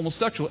claim to be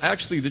homosexual.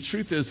 Actually, the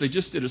truth is they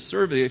just did a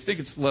survey. I think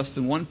it's less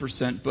than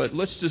 1%, but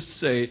let's just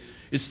say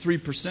it's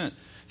 3%.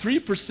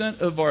 3%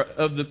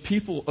 of the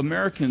people,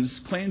 Americans,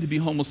 claim to be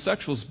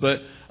homosexuals,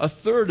 but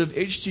 1/3 of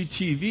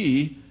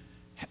HGTV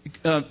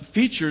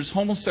features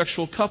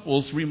homosexual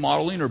couples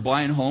remodeling or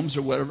buying homes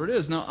or whatever it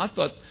is. Now, I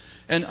thought,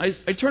 and I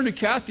turned to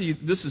Kathy,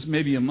 this is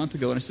maybe a month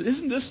ago, and I said,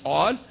 isn't this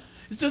odd?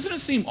 Doesn't it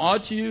seem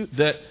odd to you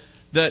that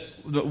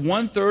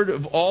 1/3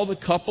 of all the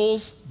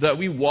couples that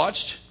we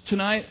watched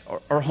tonight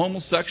are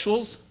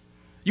homosexuals?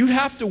 You'd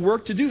have to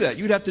work to do that.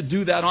 You'd have to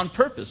do that on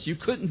purpose. You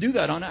couldn't do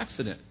that on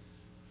accident.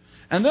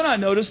 And then I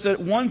noticed that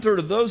 1/3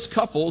 of those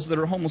couples that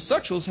are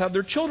homosexuals have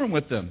their children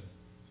with them.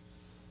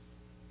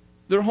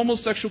 They're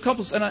homosexual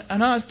couples. And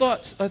I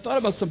thought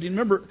about something.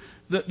 Remember,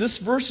 that this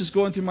verse is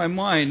going through my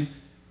mind.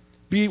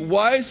 Be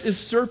wise as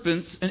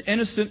serpents and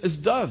innocent as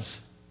doves.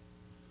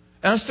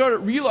 And I started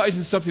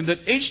realizing something,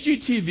 that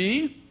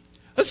HGTV,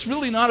 that's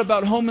really not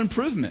about home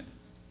improvement.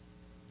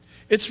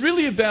 It's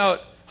really about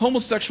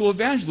homosexual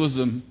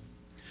evangelism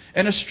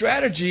and a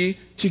strategy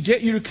to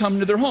get you to come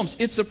into their homes.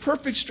 It's a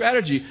perfect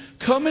strategy.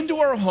 Come into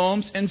our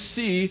homes and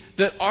see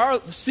that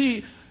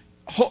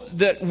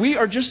we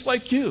are just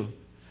like you.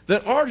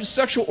 That our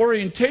sexual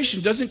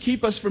orientation doesn't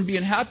keep us from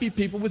being happy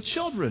people with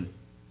children.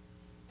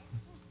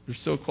 You're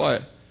so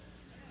quiet.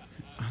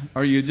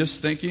 Are you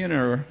just thinking,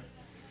 or?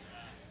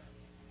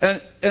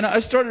 And I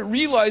started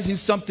realizing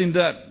something,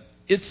 that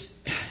it's,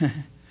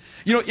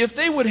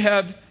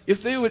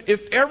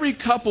 if every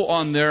couple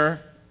on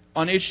there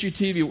on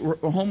HGTV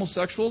were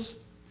homosexuals,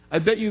 I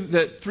bet you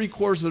that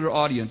 3/4 of their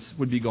audience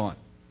would be gone.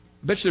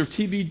 I bet you their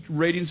TV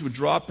ratings would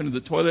drop into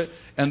the toilet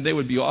and they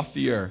would be off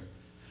the air.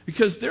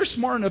 Because they're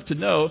smart enough to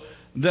know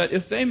that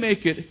if they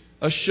make it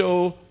a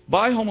show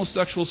by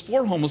homosexuals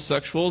for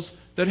homosexuals,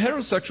 that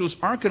heterosexuals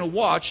aren't going to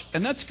watch,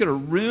 and that's going to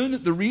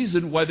ruin the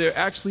reason why they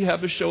actually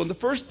have a show in the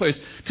first place.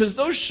 Because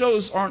those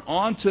shows aren't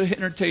on to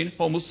entertain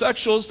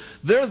homosexuals.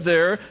 They're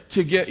there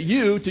to get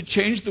you to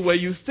change the way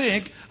you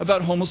think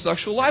about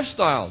homosexual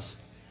lifestyles.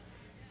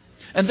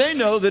 And they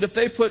know that if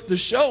they put the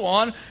show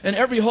on, and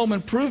every home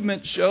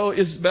improvement show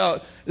is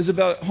about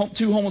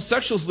two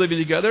homosexuals living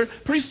together,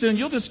 pretty soon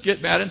you'll just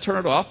get mad and turn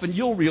it off, and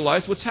you'll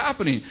realize what's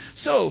happening.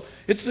 So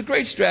it's a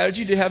great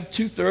strategy to have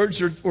 2/3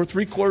 or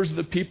 3/4 of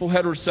the people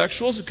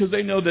heterosexuals, because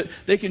they know that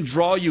they can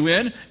draw you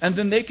in, and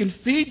then they can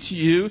feed to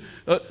you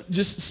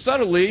just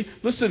subtly.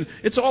 Listen,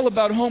 it's all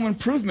about home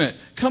improvement.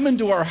 Come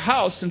into our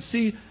house and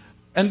see.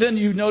 And then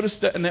you notice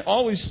that, and they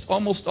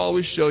almost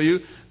always show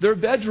you their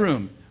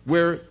bedroom,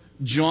 where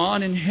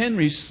John and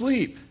Henry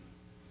sleep,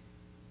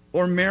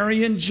 or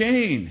Mary and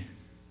Jane.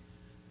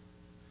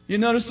 You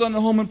notice on the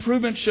home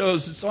improvement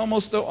shows,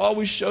 they'll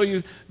always show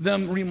you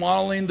them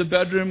remodeling the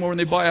bedroom, or when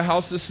they buy a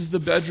house, this is the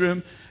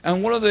bedroom.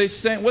 And what are they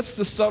saying? What's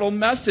the subtle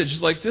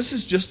message? Like, this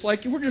is just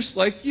like you. We're just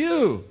like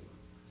you.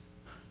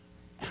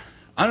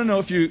 I don't know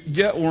if you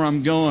get where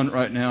I'm going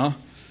right now,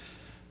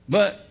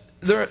 but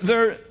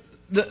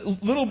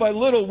little by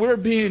little, we're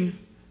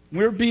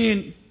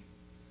being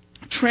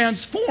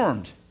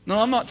transformed. No,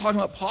 I'm not talking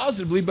about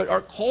positively, but our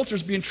culture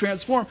is being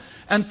transformed.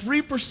 And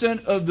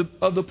 3% of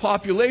the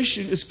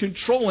population is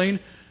controlling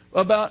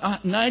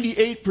about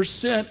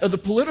 98% of the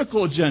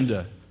political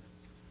agenda.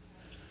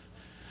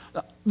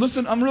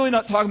 Listen, I'm really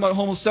not talking about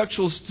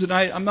homosexuals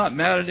tonight. I'm not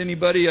mad at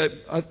anybody.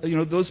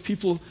 Those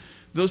people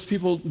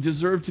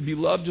deserve to be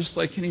loved just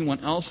like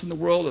anyone else in the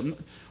world.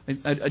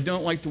 I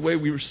don't like the way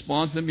we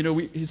respond to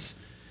them.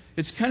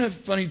 It's kind of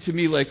funny to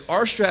me. Like,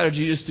 our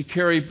strategy is to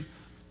carry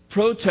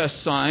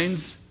protest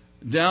signs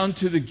down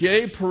to the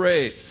gay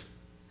parades.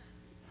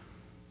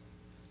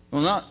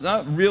 Well,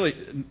 not really.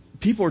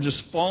 People are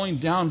just falling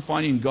down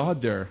finding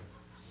God there.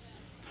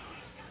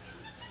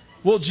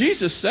 Well,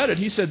 Jesus said it.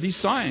 He said these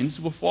signs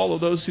will follow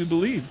those who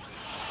believe.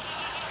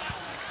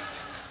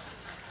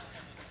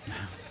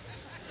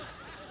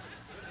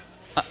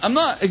 I'm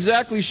not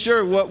exactly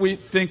sure what we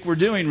think we're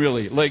doing,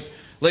 really. Like,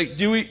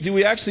 do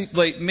we actually,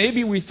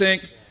 maybe we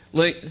think,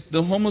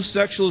 the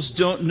homosexuals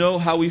don't know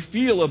how we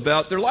feel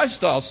about their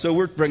lifestyle, so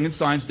we're bringing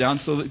signs down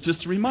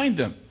just to remind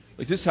them.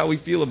 This is how we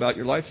feel about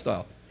your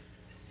lifestyle.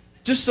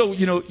 Just so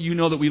you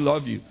know that we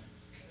love you.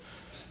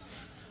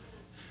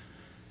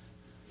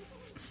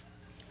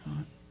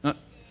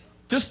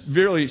 Just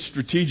very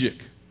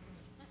strategic.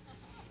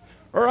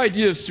 Our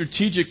idea of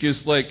strategic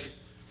is like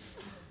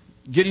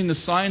getting the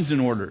signs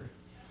in order.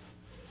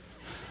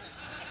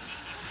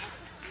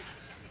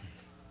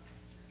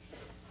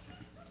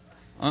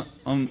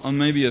 I'm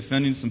maybe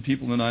offending some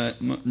people, and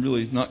I'm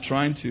really not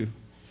trying to.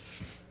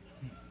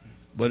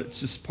 But it's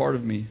just part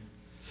of me.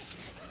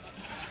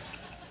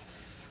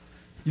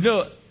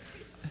 This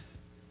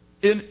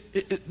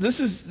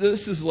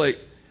is like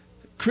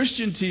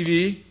Christian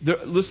TV.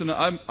 Listen,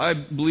 I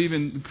believe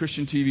in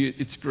Christian TV.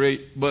 It's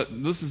great, but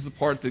this is the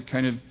part that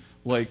kind of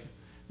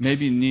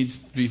maybe needs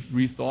to be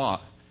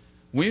rethought.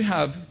 We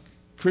have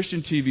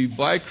Christian TV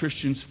by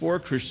Christians for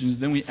Christians,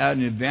 then we add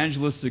an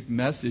evangelistic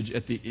message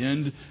at the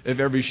end of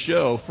every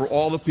show for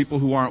all the people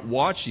who aren't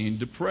watching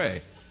to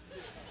pray.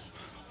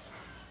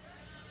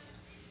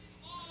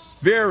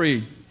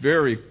 Very,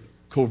 very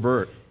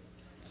covert.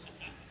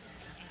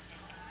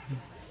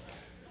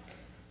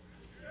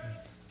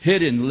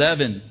 Hidden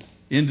leaven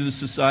into the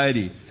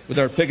society with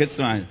our picket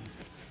sign.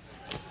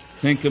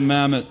 10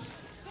 Commandments.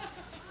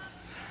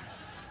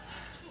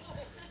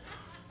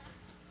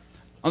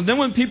 And then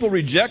when people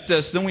reject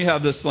us, then we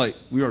have this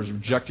we are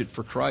rejected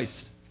for Christ.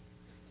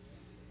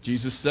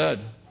 Jesus said,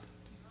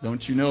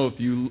 don't you know if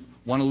you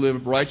want to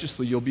live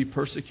righteously, you'll be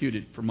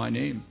persecuted for my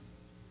name.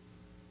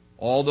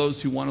 All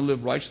those who want to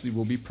live righteously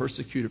will be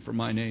persecuted for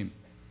my name.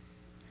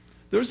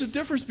 There's a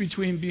difference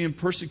between being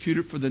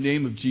persecuted for the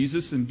name of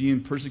Jesus and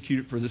being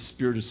persecuted for the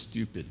spirit of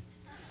stupid.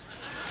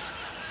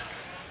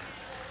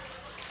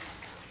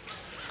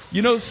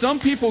 You know, some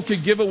people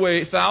could give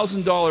away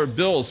 $1,000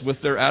 bills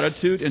with their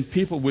attitude and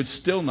people would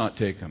still not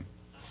take them.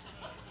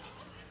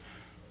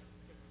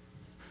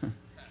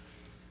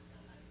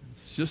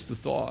 It's just a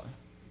thought.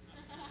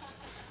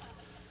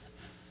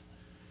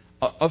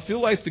 I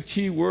feel like the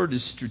key word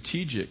is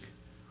strategic.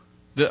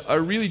 I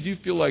really do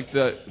feel like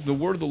that the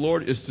word of the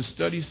Lord is to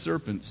study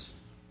serpents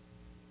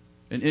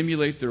and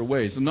emulate their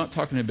ways. I'm not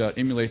talking about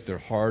emulate their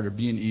heart or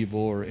being evil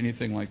or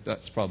anything like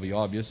that. It's probably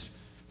obvious,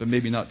 but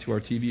maybe not to our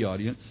TV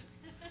audience.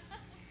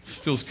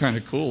 It feels kind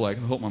of cool. Like,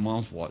 I hope my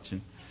mom's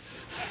watching.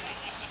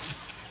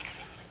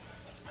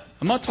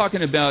 I'm not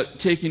talking about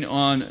taking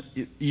on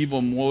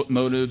evil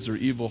motives or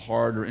evil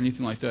heart or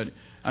anything like that.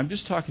 I'm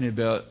just talking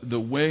about the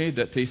way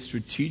that they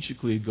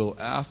strategically go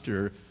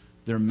after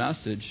their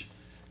message.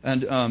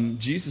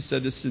 And Jesus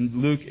said this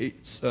in Luke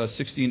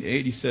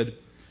 16:8. He said,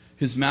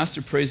 his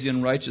master praised the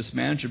unrighteous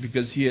manager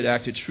because he had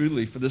acted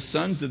shrewdly. For the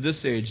sons of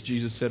this age,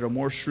 Jesus said, are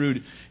more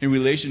shrewd in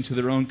relation to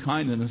their own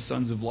kind than the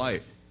sons of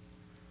light.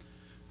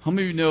 How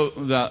many of you know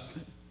that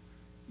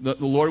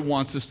the Lord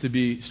wants us to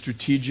be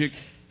strategic,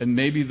 and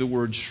maybe the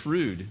word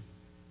shrewd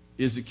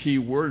is a key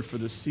word for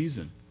this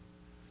season?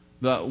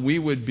 That we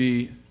would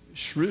be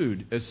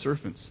shrewd as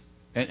serpents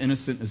and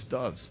innocent as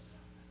doves.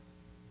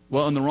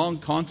 Well, in the wrong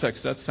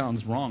context, that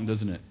sounds wrong,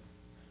 doesn't it?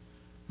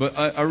 But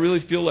I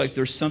really feel like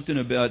there's something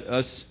about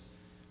us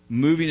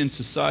moving in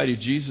society.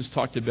 Jesus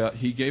talked about,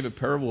 he gave a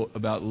parable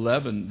about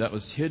leaven that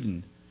was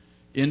hidden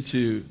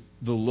into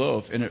the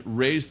loaf, and it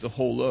raised the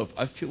whole loaf.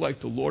 I feel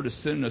like the Lord is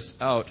sending us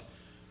out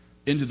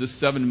into the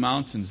 7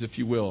 mountains, if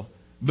you will,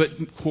 but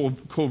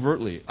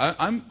covertly.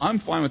 I'm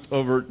fine with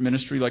overt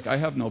ministry. Like, I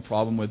have no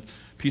problem with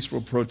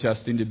peaceful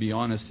protesting, to be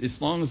honest, as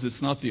long as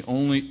it's not the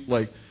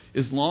only,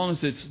 as long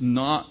as it's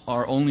not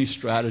our only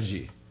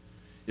strategy.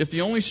 If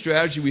the only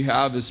strategy we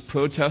have is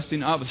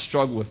protesting, I have a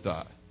struggle with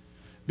that.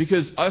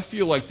 Because I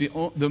feel like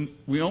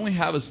we only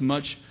have as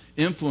much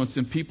influence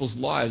in people's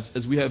lives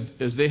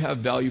as they have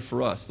value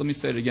for us. Let me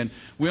say it again.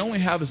 We only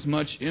have as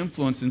much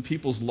influence in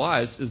people's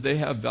lives as they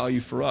have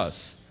value for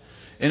us.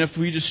 And if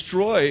we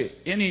destroy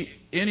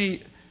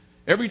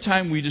every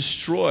time we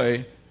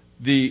destroy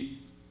the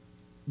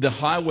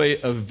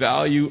highway of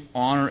value,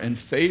 honor, and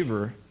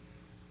favor,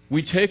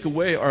 we take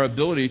away our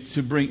ability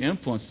to bring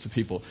influence to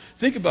people.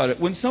 Think about it.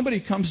 When somebody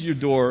comes to your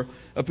door,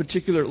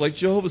 like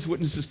Jehovah's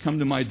Witnesses come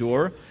to my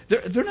door,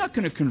 they're not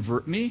going to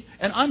convert me,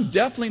 and I'm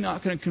definitely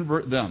not going to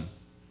convert them.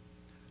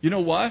 You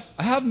know why?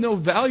 I have no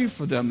value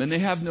for them, and they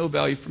have no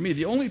value for me.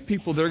 The only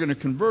people they're going to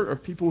convert are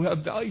people who have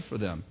value for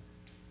them.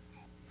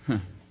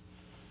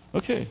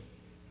 Okay.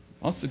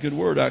 That's a good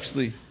word,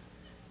 actually.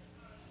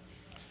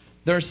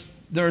 There's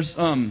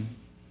a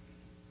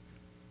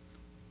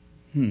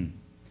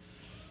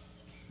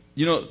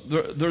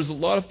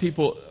lot of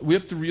people. We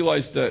have to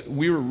realize that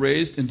we were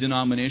raised in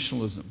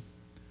denominationalism.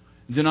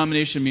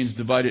 Denomination means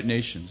divided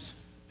nations.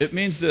 It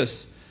means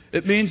this.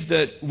 It means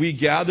that we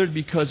gathered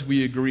because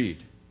we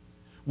agreed.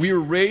 We were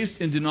raised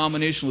in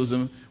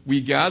denominationalism. We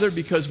gather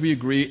because we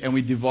agree, and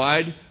we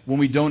divide when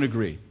we don't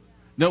agree.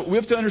 Now, we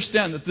have to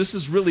understand that this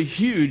is really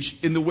huge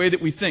in the way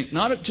that we think.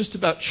 Not just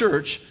about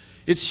church.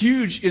 It's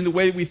huge in the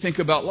way we think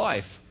about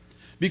life.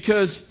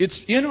 Because it's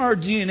in our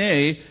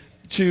DNA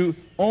to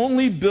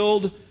only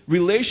build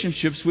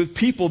relationships with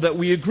people that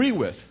we agree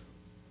with.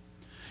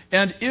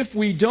 And if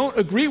we don't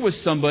agree with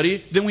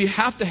somebody, then we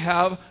have to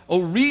have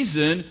a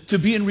reason to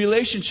be in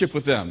relationship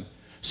with them.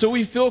 So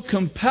we feel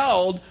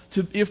compelled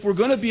to, if we're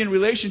going to be in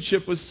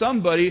relationship with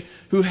somebody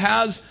who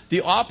has the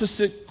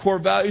opposite core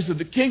values of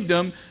the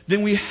kingdom,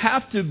 then we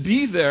have to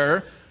be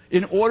there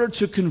in order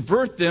to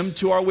convert them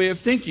to our way of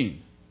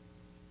thinking.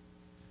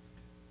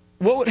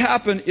 What would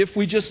happen if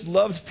we just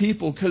loved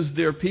people because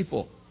they're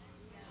people?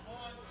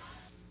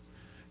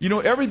 You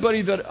know,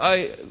 everybody that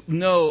I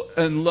know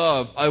and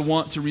love, I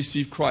want to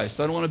receive Christ.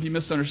 I don't want to be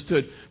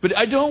misunderstood. But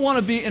I don't want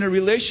to be in a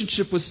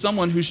relationship with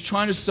someone who's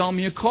trying to sell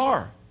me a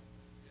car.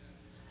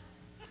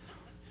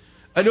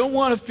 I don't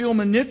want to feel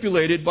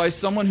manipulated by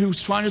someone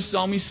who's trying to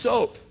sell me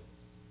soap.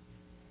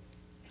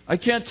 I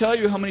can't tell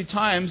you how many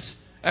times,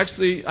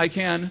 actually I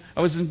can.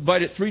 I was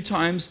invited 3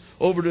 times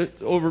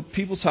over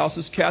people's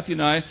houses. Kathy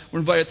and I were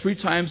invited 3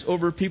 times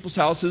over people's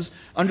houses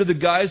under the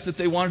guise that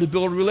they wanted to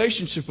build a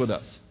relationship with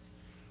us.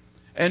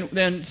 And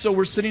then, so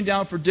we're sitting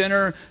down for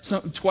dinner.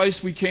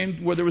 Twice we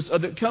came where there was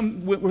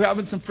we're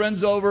having some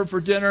friends over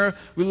for dinner.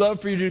 We love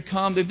for you to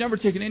come. They've never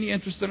taken any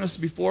interest in us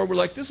before. We're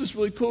like, this is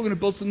really cool. We're going to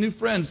build some new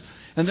friends.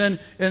 And then,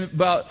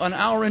 about an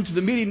hour into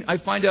the meeting, I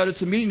find out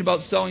it's a meeting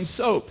about selling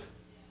soap.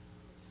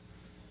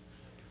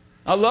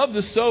 I love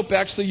the soap.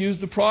 Actually, use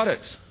the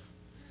products.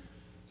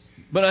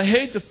 But I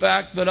hate the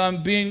fact that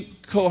I'm being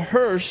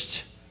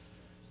coerced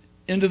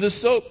into the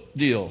soap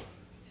deal.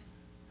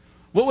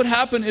 What would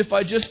happen if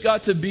I just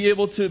got to be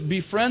able to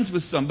be friends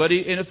with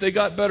somebody, and if they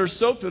got better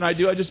soap than I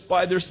do, I just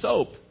buy their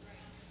soap?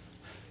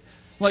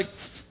 Like,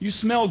 you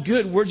smell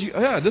good.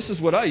 Yeah, this is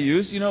what I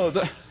use.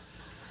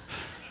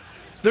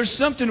 There's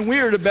something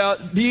weird about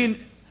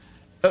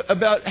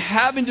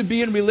having to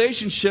be in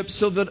relationships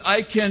so that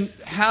I can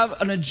have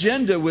an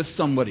agenda with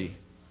somebody.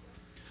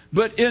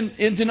 But in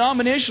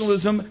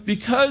denominationalism,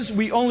 because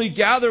we only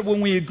gather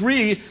when we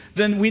agree,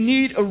 then we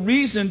need a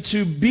reason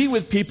to be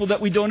with people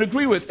that we don't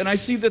agree with. And I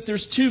see that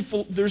there's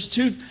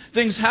two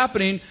things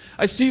happening.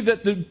 I see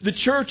that the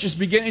church is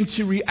beginning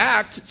to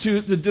react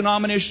to the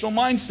denominational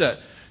mindset.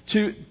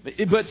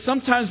 But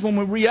sometimes when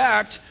we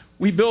react,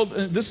 we build,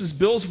 this is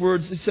Bill's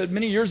words, he said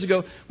many years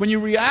ago, when you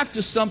react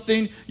to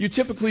something, you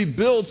typically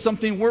build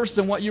something worse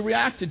than what you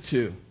reacted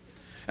to.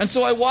 And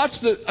so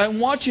I'm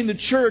watching the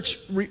church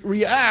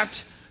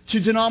react to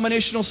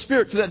denominational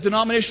spirit, to that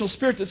denominational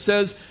spirit that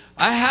says,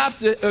 I have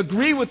to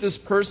agree with this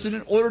person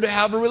in order to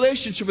have a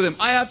relationship with them.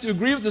 I have to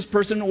agree with this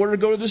person in order to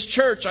go to this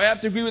church. I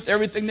have to agree with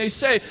everything they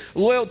say.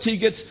 Loyalty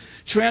gets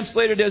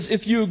translated as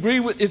if you're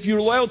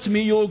loyal to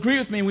me, you'll agree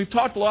with me. And we've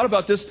talked a lot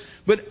about this,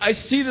 but I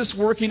see this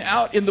working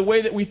out in the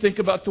way that we think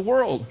about the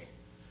world.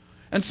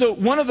 And so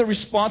one of the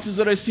responses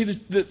that I see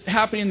that's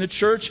happening in the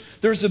church,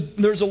 there's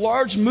a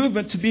large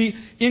movement to be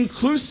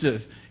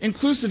inclusive.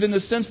 Inclusive in the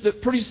sense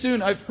that pretty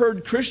soon I've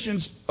heard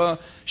Christians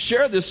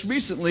share this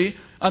recently.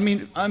 I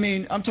mean,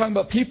 I'm talking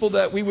about people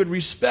that we would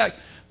respect,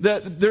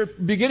 that they're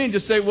beginning to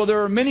say, well,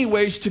 there are many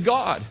ways to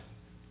God.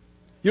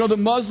 The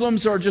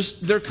Muslims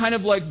they're kind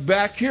of like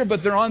back here,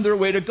 but they're on their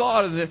way to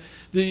God. And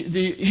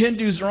the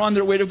Hindus are on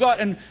their way to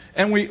God.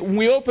 And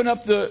we open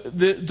up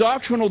the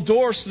doctrinal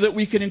door so that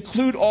we can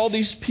include all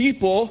these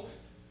people.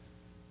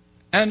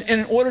 And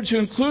in order to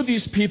include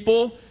these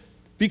people,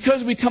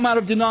 because we come out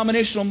of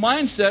denominational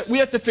mindset, we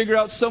have to figure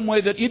out some way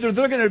that either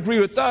they're going to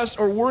agree with us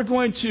or we're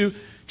going to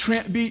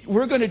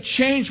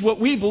change what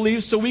we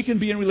believe so we can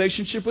be in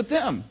relationship with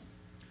them.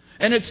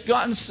 And it's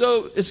gotten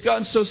so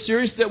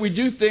serious that we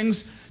do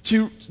things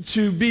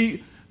to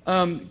be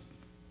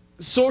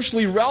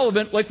socially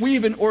relevant. Like we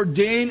even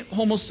ordain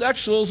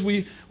homosexuals.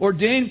 We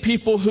ordain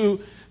people who,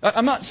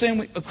 I'm not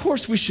saying, of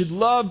course we should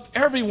love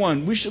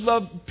everyone. We should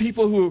love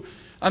people who,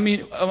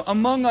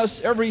 among us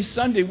every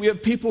Sunday we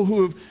have people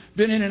who have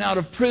been in and out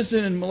of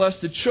prison and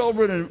molested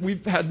children, and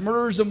we've had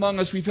murders among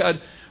us. We've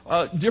had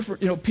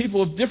different,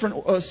 people of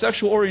different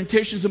sexual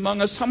orientations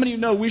among us. How many of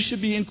you know we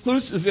should be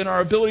inclusive in our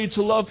ability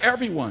to love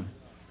everyone?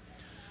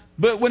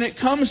 But when it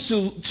comes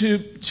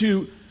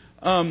to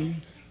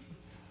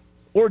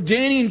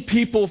ordaining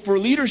people for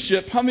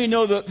leadership, how many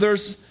know that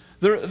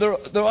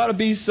there ought to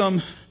be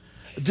some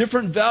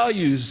different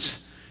values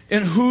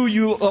in who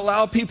you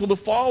allow people to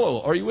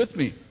follow? Are you with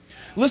me?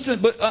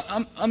 Listen, but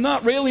I'm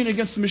not railing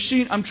against the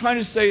machine. I'm trying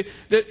to say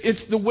that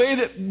it's the way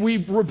that we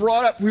were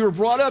brought up. We were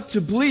brought up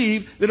to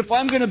believe that if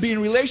I'm going to be in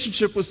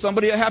relationship with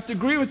somebody, I have to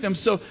agree with them.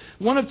 So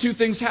one of two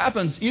things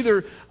happens.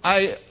 Either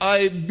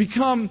I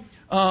become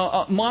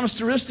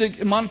monetaristic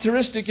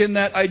in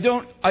that I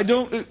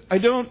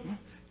don't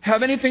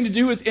have anything to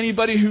do with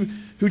anybody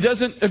who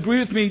doesn't agree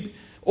with me,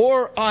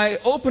 or I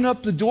open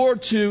up the door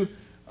to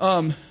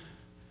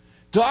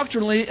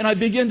doctrinally, and I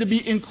begin to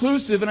be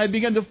inclusive, and I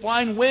begin to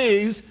find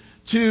ways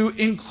to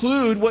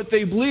include what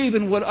they believe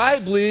and what I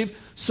believe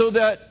so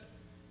that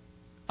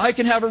I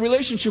can have a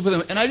relationship with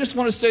them. And I just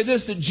want to say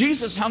this, that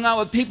Jesus hung out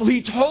with people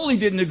he totally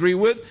didn't agree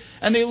with,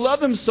 and they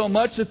loved him so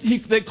much that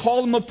they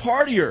called him a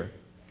partier.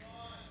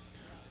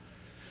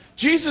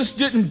 Jesus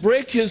didn't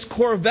break his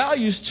core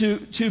values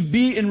to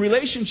be in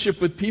relationship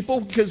with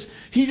people because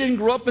he didn't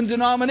grow up in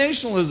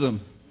denominationalism.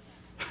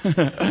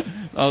 That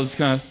was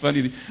kind of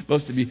funny,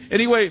 supposed to be.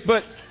 Anyway,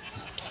 but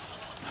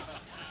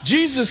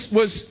Jesus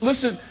was,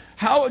 listen,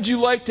 how would you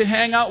like to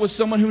hang out with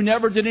someone who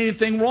never did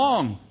anything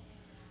wrong?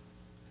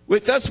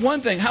 Wait, that's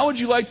one thing. How would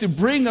you like to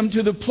bring them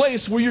to the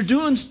place where you're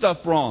doing stuff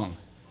wrong?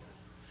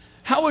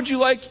 How would you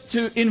like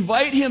to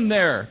invite him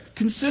there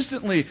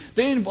consistently?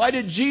 They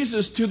invited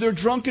Jesus to their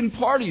drunken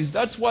parties.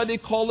 That's why they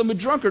called him a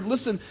drunkard.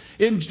 Listen,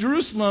 in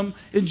Jerusalem,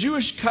 in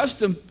Jewish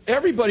custom,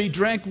 everybody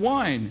drank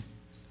wine.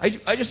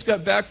 I just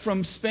got back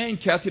from Spain,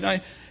 Kathy and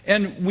I,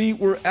 and we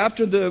were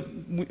after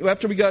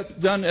we got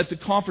done at the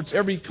conference,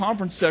 every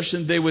conference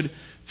session, they would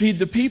feed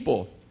the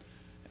people.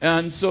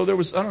 And so there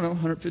was,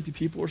 150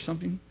 people or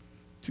something,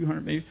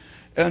 200 maybe.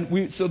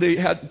 And so they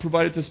had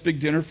provided this big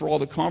dinner for all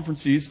the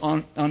conferencees.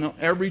 On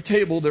every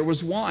table there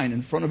was wine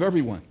in front of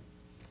everyone.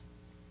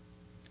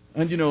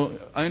 And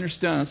I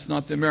understand it's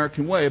not the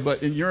American way,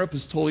 but in Europe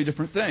it's a totally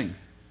different thing.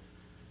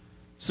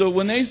 So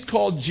when they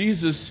called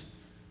Jesus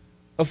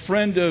a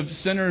friend of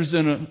sinners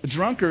and a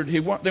drunkard, they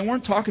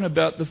weren't talking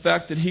about the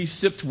fact that he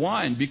sipped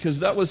wine, because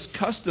that was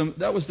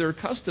their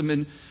custom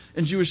in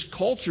Jewish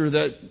culture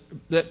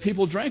that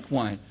people drank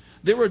wine.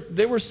 They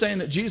were saying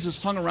that Jesus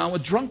hung around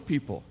with drunk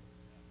people.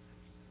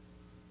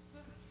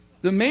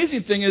 The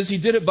amazing thing is he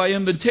did it by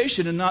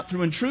invitation and not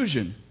through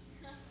intrusion.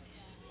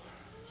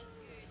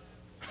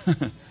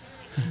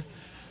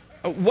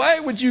 Why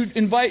would you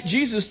invite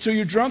Jesus to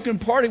your drunken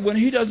party when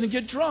he doesn't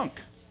get drunk?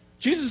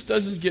 Jesus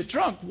doesn't get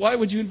drunk. Why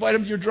would you invite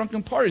him to your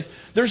drunken parties?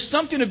 There's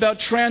something about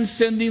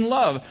transcending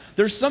love.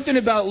 There's something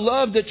about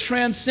love that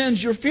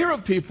transcends your fear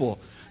of people.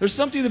 There's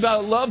something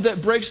about love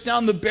that breaks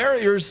down the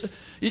barriers.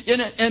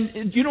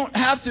 And you don't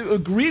have to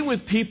agree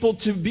with people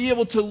to be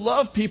able to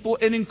love people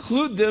and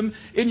include them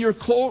in your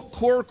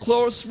core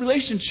close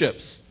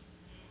relationships.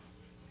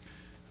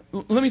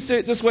 Let me say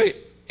it this way.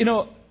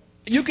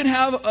 You can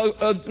have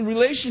a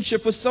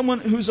relationship with someone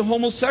who's a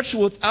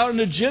homosexual without an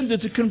agenda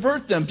to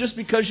convert them just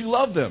because you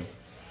love them.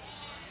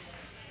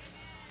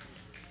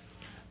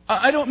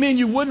 I don't mean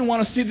you wouldn't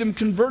want to see them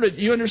converted.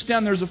 You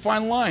understand there's a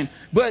fine line.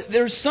 But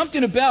there's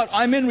something about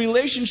I'm in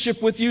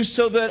relationship with you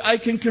so that I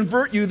can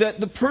convert you, that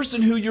the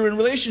person who you're in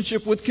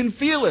relationship with can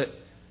feel it.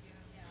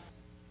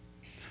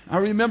 I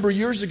remember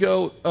years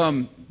ago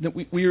that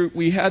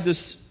we had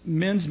this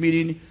men's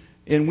meeting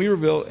in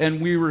Weaverville, and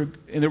we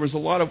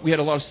had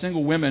a lot of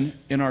single women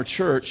in our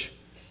church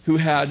who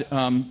had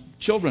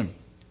children,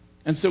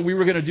 and so we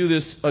were going to do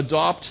this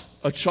adopt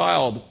a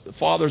child,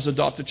 fathers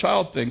adopt a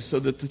child thing, so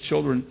that the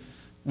children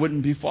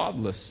wouldn't be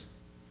fatherless.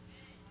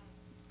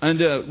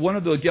 And one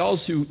of the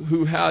gals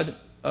who had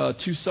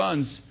 2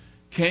 sons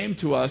came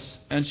to us,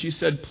 and she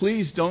said,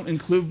 "Please don't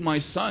include my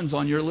sons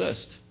on your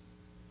list."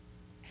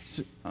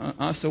 So,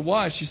 I said,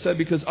 "Why?" She said,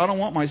 "Because I don't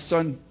want my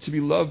son to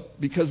be loved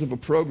because of a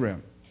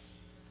program.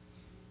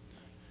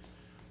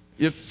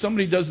 If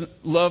somebody doesn't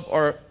love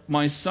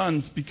my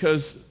sons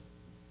because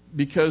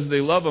they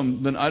love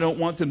them, then I don't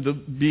want them to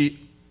be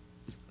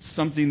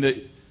something that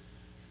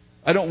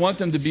I don't want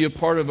them to be a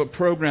part of a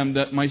program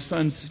that my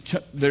sons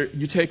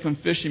you take them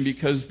fishing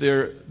because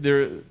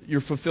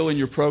you're fulfilling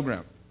your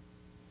program.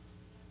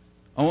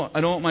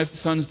 I don't want my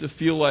sons to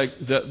feel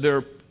like that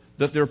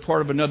they're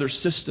part of another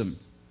system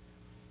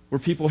where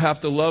people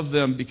have to love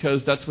them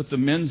because that's what the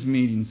men's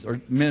meetings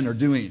or men are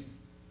doing."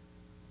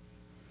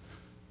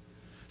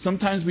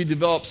 Sometimes we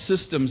develop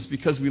systems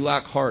because we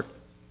lack heart.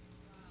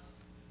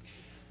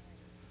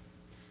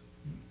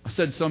 I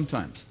said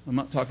sometimes. I'm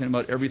not talking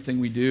about everything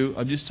we do.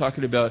 I'm just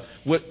talking about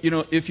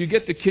if you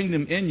get the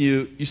kingdom in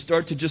you, you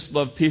start to just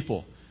love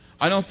people.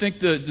 I don't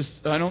think that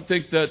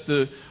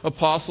the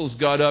apostles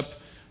got up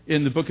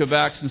in the book of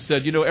Acts and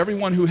said,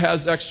 everyone who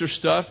has extra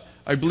stuff,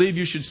 I believe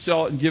you should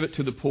sell it and give it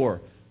to the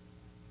poor.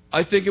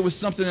 I think it was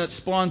something that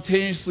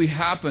spontaneously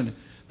happened.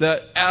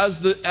 That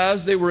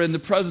as they were in the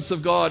presence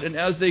of God and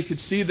as they could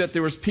see that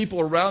there was people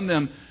around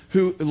them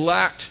who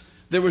lacked,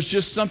 there was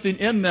just something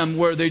in them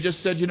where they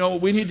just said,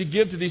 we need to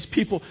give to these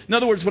people. In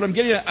other words, what I'm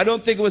getting at, I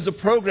don't think it was a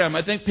program.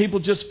 I think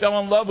people just fell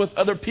in love with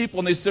other people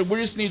and they said,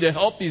 we just need to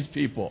help these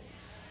people.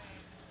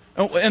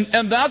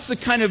 And that's the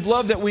kind of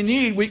love that we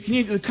need. We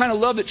need the kind of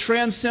love that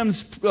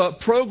transcends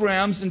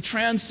programs and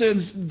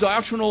transcends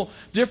doctrinal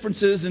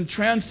differences and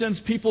transcends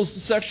people's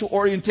sexual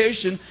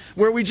orientation,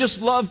 where we just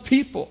love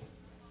people.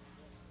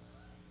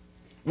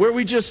 Where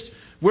we just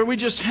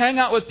hang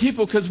out with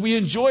people because we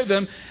enjoy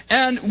them,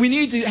 and we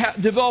need to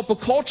develop a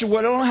culture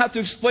where I don't have to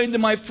explain to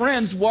my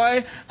friends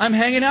why I'm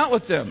hanging out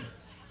with them.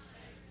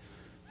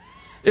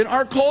 In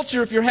our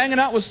culture, if you're hanging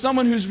out with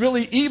someone who's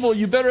really evil,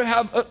 you better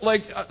have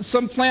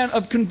some plan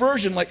of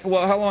conversion.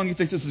 How long do you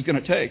think this is going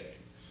to take?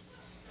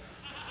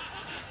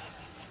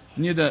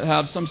 You need to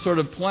have some sort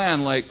of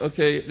plan.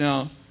 Okay,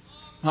 now,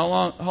 how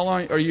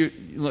long are you?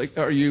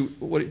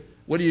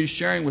 What are you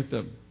sharing with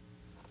them?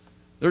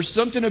 There's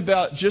something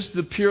about just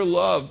the pure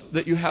love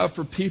that you have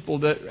for people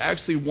that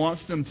actually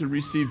wants them to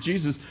receive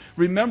Jesus.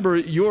 Remember,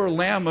 you're a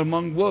lamb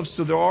among wolves,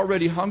 so they're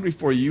already hungry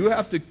for you. You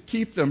have to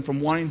keep them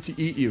from wanting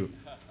to eat you.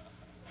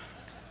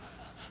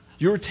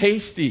 You're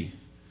tasty.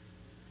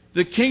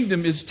 The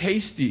kingdom is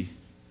tasty.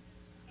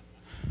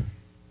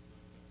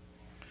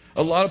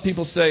 A lot of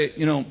people say,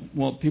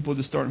 people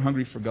just aren't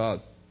hungry for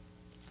God.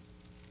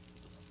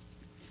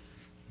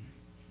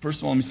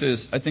 First of all, let me say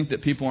this. I think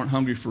that people aren't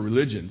hungry for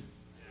religion.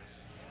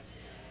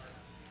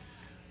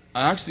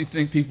 I actually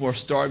think people are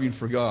starving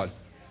for God.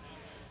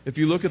 If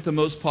you look at the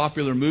most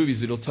popular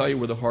movies, it'll tell you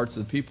where the hearts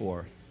of the people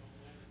are.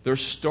 They're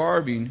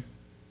starving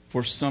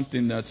for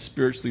something that's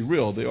spiritually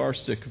real. They are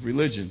sick of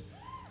religion.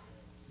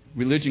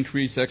 Religion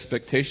creates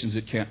expectations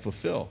it can't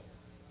fulfill.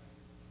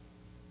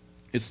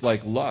 It's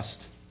like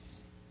lust.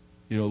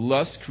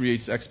 Lust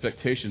creates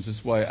expectations.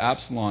 That's why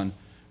Absalom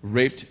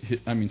raped,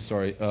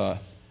 the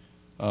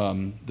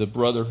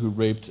brother who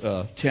raped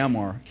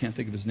Tamar. Can't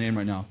think of his name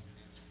right now.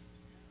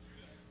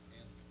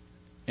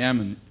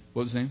 Ammon,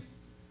 what was his name?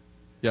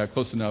 Yeah,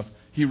 close enough.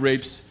 He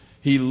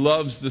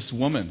loves this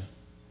woman.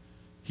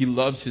 He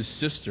loves his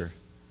sister.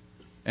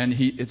 And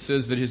it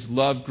says that his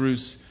love grew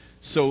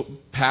so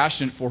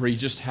passionate for her, he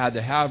just had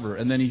to have her.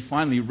 And then he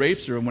finally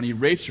rapes her, and when he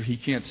rapes her, he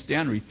can't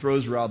stand her. He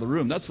throws her out of the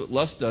room. That's what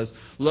lust does.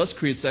 Lust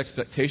creates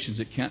expectations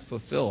it can't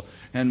fulfill.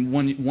 And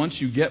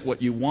once you get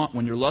what you want,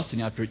 when you're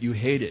lusting after it, you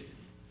hate it.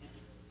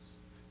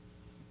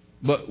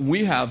 But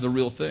we have the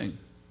real thing.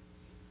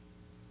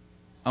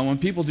 And when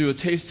people do a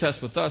taste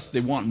test with us, they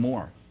want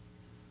more.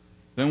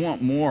 They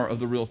want more of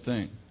the real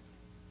thing.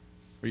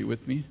 Are you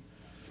with me?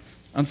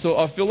 And so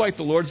I feel like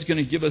the Lord's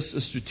going to give us a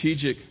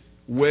strategic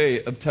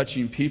way of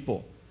touching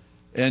people.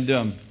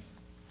 And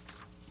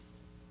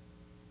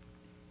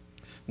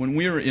when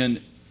we were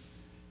in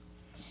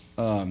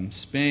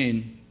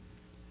Spain,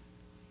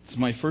 it's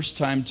my first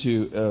time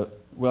to,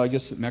 well, I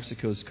guess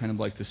Mexico is kind of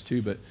like this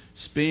too, but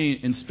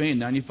in Spain,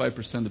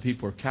 95% of the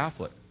people are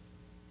Catholic.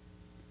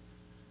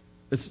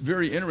 It's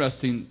very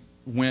interesting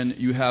when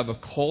you have a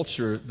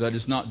culture that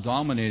is not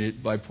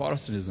dominated by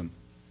Protestantism.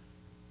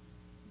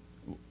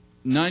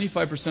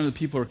 95% of the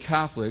people are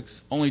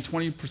Catholics, only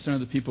 20% of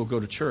the people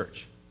go to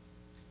church.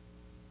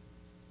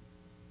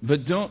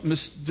 But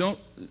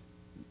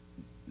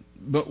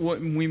but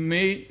what we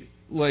may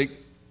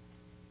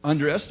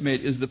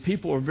underestimate is that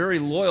people are very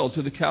loyal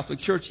to the Catholic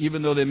Church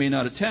even though they may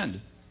not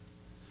attend.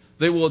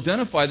 They will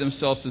identify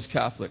themselves as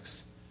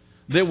Catholics.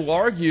 They will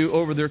argue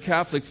over their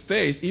Catholic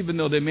faith even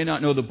though they may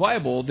not know the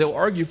Bible. They'll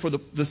argue for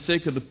the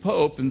sake of the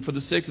Pope and for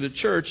the sake of the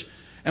Church.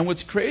 And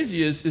what's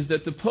crazy is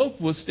that the Pope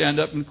will stand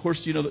up, and of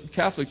course, the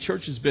Catholic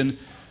Church has been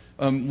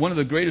one of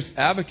the greatest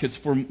advocates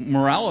for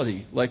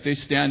morality. Like, they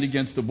stand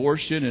against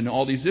abortion and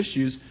all these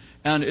issues.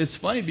 And it's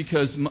funny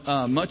because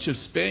much of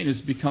Spain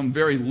has become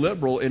very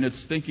liberal in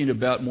its thinking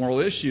about moral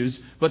issues,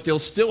 but they'll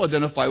still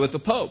identify with the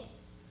Pope.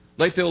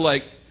 Like,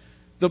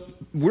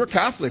 we're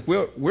Catholic.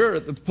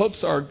 The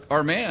Pope's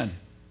our man.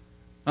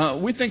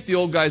 We think the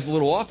old guy's a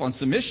little off on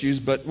some issues,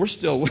 but we're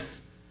still...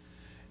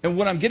 And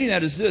what I'm getting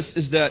at is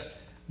that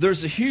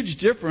there's a huge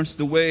difference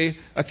the way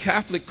a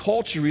Catholic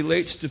culture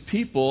relates to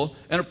people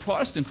and a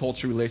Protestant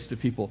culture relates to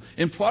people.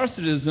 In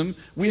Protestantism,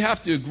 we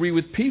have to agree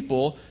with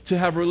people to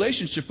have a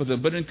relationship with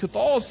them. But in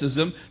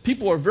Catholicism,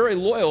 people are very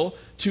loyal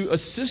to a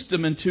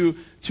system and to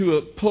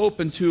a pope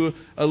and to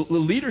a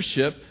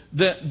leadership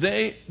that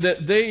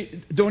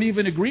they don't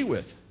even agree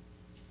with.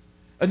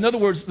 In other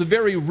words, the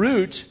very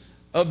root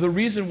of the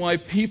reason why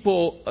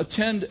people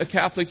attend a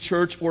Catholic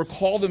church or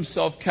call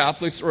themselves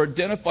Catholics or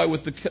identify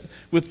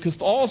with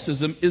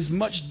Catholicism is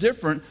much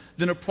different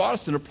than a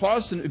Protestant. A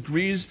Protestant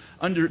agrees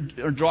under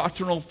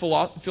doctrinal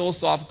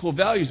philosophical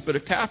values, but a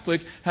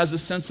Catholic has a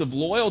sense of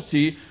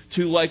loyalty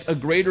to a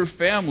greater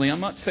family. I'm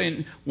not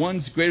saying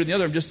one's greater than the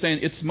other. I'm just saying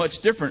it's much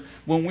different.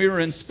 When we were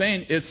in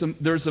Spain,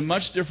 there's a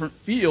much different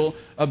feel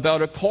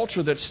about a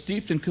culture that's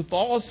steeped in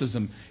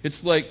Catholicism.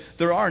 It's like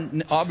there are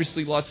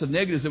obviously lots of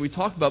negatives that we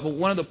talk about, but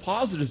one of the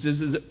positives is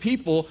that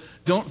people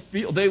don't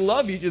feel, they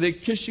love you, they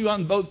kiss you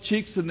on both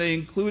cheeks, and they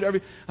include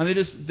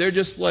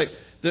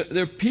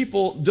their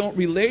people don't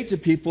relate to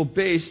people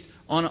based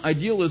on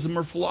idealism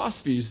or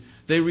philosophies.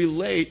 They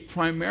relate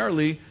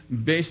primarily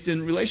based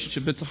in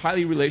relationship. It's a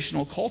highly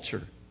relational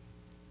culture.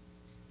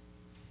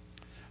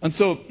 And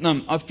so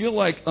I feel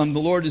like the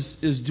Lord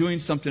is doing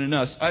something in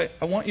us. I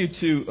want you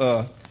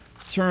to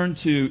turn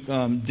to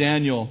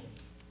Daniel.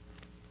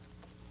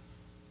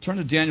 Turn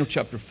to Daniel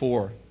chapter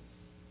 4,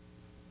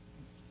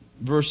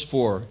 verse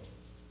 4.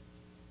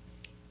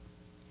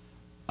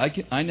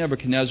 I,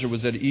 Nebuchadnezzar,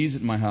 was at ease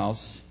at my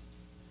house,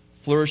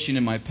 flourishing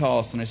in my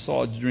palace, and I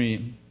saw a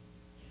dream,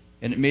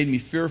 and it made me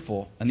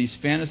fearful. And these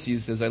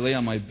fantasies, as I lay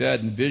on my bed,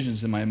 and the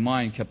visions in my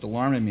mind kept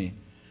alarming me.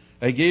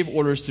 I gave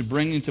orders to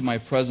bring into my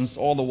presence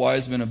all the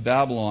wise men of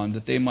Babylon,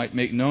 that they might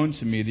make known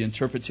to me the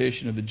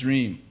interpretation of the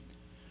dream.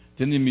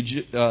 Then the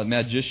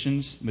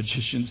magicians,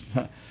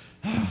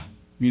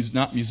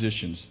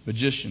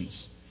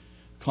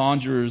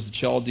 conjurers, the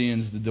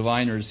Chaldeans, the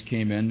diviners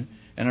came in,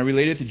 and I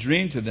related the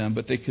dream to them,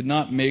 but they could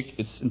not make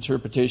its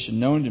interpretation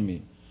known to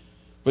me.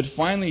 But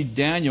finally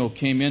Daniel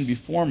came in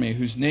before me,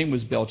 whose name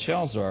was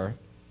Belshazzar,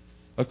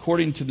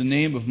 according to the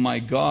name of my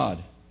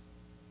God,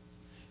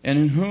 and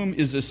in whom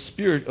is a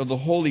spirit of the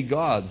holy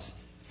gods.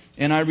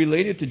 And I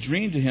related the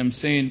dream to him,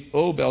 saying,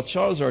 O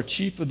Belshazzar,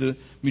 chief of the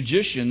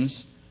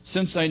magicians,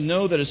 since I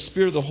know that a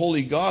spirit of the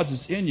holy gods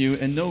is in you,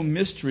 and no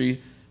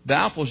mystery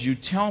baffles you,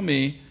 tell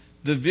me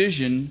the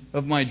vision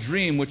of my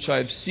dream which I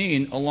have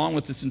seen, along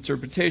with its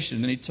interpretation.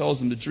 And then he tells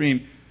him the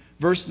dream.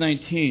 Verse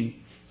 19,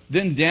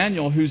 Then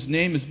Daniel, whose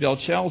name is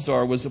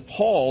Belshazzar, was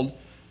appalled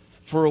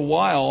for a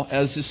while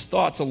as his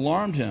thoughts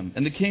alarmed him.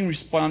 And the king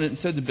responded and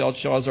said to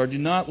Belshazzar, Do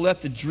not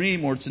let the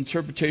dream or its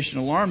interpretation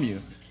alarm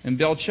you. And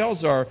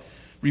Belshazzar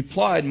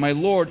replied, My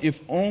lord, if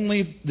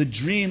only the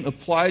dream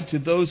applied to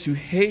those who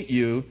hate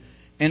you,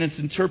 and its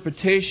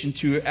interpretation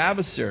to your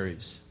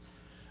adversaries.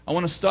 I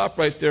want to stop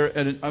right there,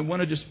 and I want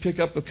to just pick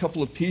up a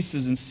couple of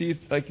pieces and see if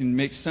I can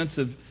make sense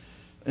of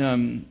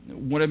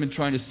what I've been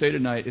trying to say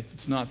tonight, if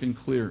it's not been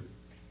clear.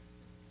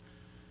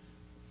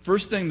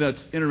 First thing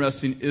that's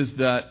interesting is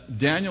that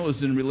Daniel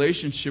is in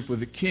relationship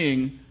with a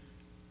king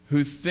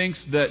who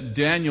thinks that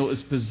Daniel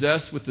is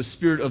possessed with the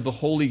spirit of the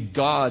holy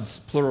gods,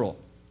 plural.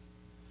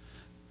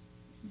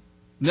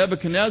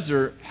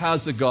 Nebuchadnezzar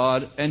has a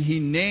god, and he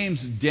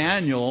names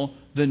Daniel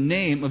the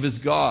name of his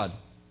god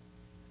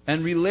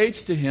and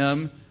relates to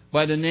him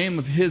by the name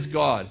of his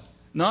God.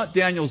 Not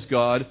Daniel's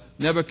God,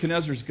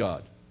 Nebuchadnezzar's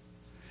God.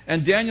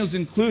 And Daniel's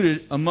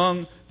included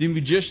among the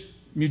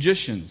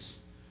magicians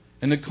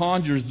and the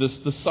conjurers,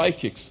 the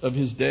psychics of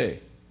his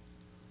day.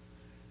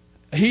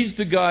 He's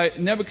the guy,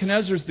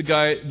 Nebuchadnezzar's the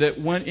guy that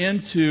went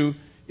into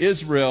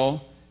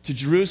Israel, to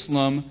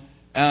Jerusalem,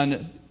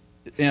 and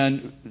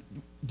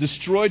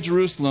destroyed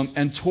Jerusalem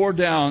and tore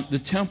down the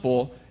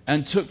temple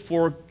and took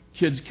 4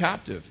 kids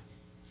captive.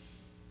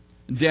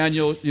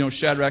 Daniel,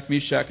 Shadrach,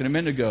 Meshach, and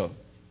Abednego.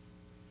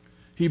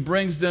 He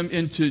brings them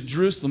into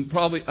Jerusalem,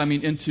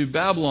 into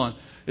Babylon.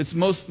 It's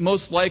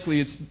most likely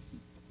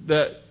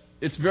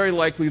it's very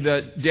likely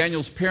that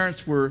Daniel's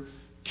parents were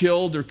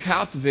killed or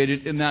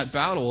captivated in that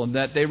battle, and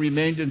that they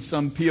remained in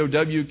some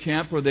POW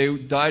camp where they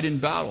died in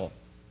battle.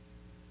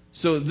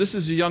 So this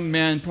is a young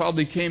man,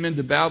 probably came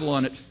into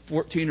Babylon at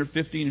 14 or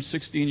 15 or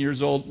 16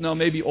 years old. No,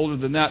 maybe older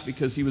than that,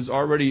 because he was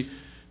already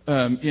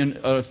an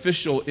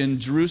official in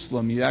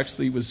Jerusalem. He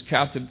actually was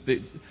captive.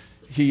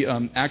 He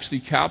actually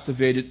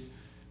captivated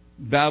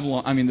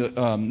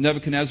Babylon.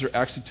 Nebuchadnezzar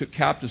actually took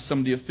captive some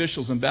of the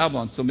officials in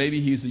Babylon. So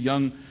maybe he's a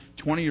young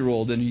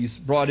 20-year-old and he's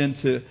brought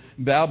into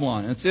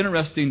Babylon. And it's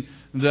interesting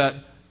that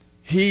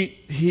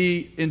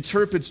he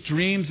interprets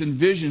dreams and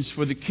visions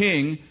for the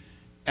king,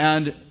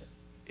 and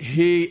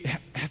he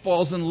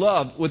falls in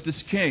love with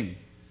this king.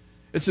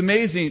 It's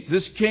amazing.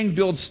 This king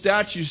builds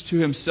statues to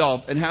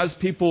himself and has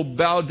people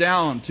bow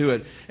down to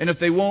it. And if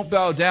they won't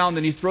bow down,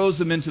 then he throws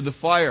them into the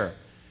fire.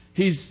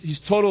 He's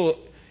total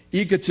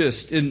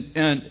egotist. And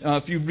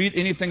if you read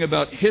anything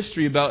about the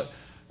history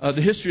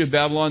of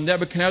Babylon,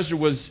 Nebuchadnezzar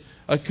was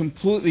a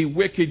completely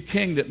wicked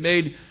king that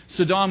made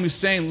Saddam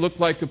Hussein look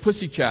like a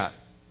pussycat.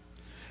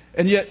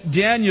 And yet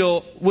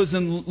Daniel was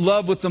in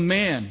love with a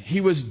man.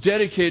 He was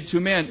dedicated to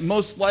a man.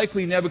 Most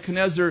likely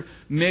Nebuchadnezzar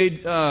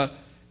made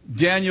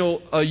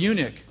Daniel a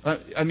eunuch.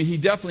 He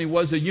definitely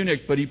was a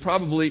eunuch, but he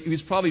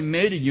was probably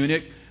made a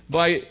eunuch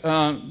by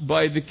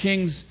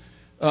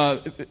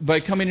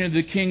coming into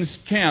the king's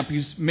camp.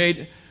 He's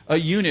made a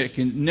eunuch,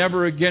 and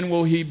never again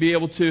will he be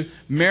able to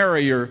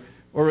marry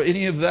or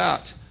any of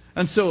that.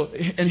 And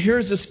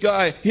here's this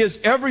guy. He has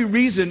every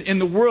reason in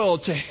the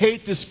world to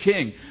hate this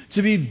king,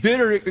 to be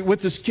bitter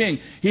with this king.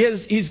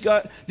 He's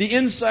got the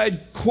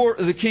inside court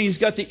of the king. He's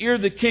got the ear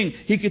of the king.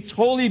 He could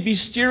totally be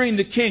steering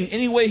the king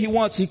any way he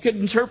wants. He could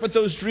interpret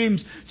those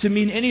dreams to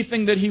mean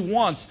anything that he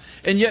wants.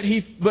 And yet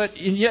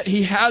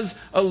he has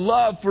a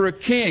love for a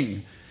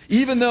king.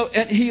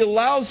 And he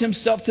allows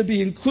himself to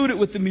be included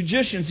with the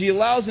magicians. He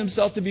allows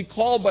himself to be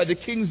called by the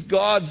king's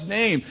God's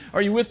name.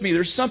 Are you with me?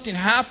 There's something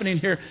happening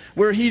here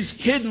where he's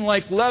hidden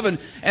like leaven.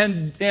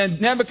 And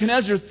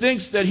Nebuchadnezzar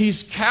thinks that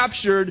he's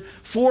captured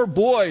 4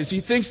 boys.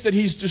 He thinks that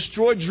he's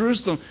destroyed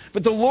Jerusalem.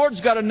 But the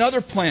Lord's got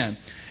another plan.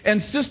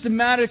 And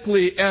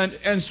systematically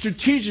and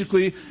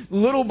strategically,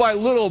 little by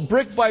little,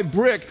 brick by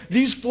brick,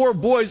 these 4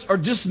 boys are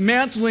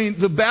dismantling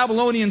the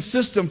Babylonian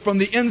system from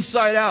the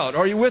inside out.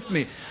 Are you with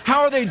me?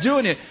 How are they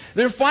doing it?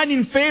 They're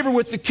finding favor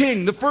with the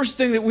king. The first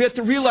thing that we have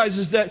to realize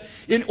is that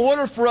in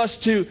order for us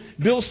to,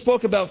 Bill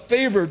spoke about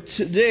favor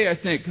today, I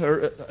think,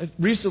 or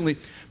recently,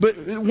 but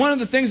one of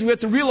the things we have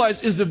to realize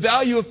is the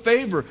value of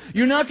favor.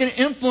 You're not going to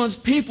influence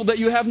people that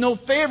you have no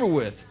favor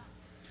with.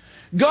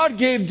 God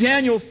gave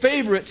Daniel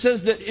favor. It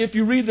says that if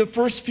you read the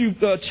first few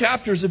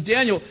chapters of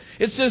Daniel,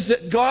 it says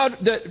that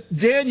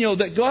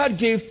God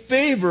gave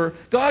favor.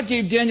 God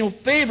gave Daniel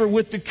favor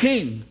with the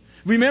king.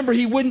 Remember,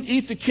 he wouldn't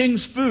eat the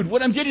king's food.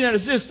 What I'm getting at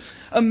is this: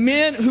 a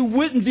man who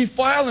wouldn't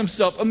defile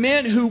himself, a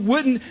man who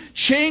wouldn't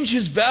change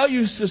his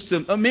value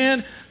system, a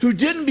man who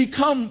didn't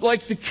become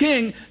like the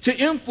king to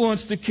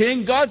influence the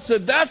king. God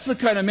said, that's the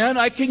kind of man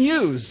I can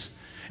use.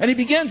 And he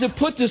began to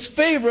put this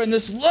favor and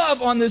this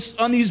love on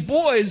these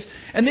boys,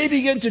 and they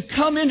began to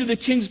come into the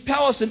king's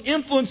palace and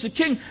influence the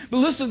king. But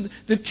listen,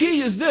 the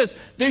key is this: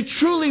 they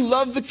truly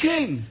love the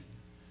king.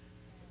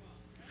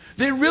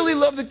 They really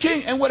love the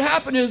king. And what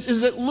happened is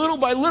that little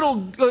by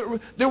little,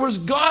 there was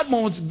God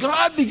moments.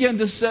 God began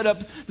to set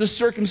up the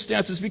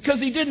circumstances,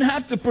 because he didn't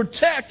have to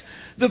protect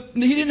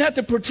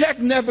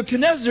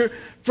Nebuchadnezzar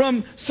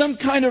from some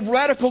kind of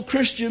radical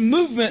Christian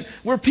movement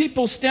where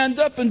people stand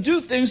up and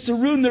do things to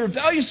ruin their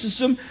value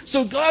system.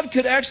 So God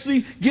could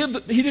actually he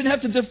didn't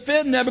have to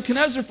defend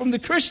Nebuchadnezzar from the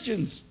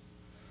Christians.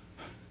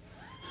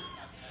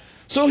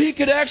 So he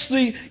could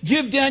actually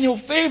give Daniel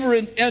favor.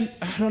 And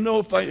I don't know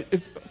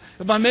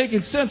if I'm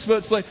making sense, but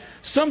it's like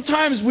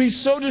sometimes we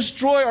so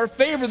destroy our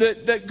favor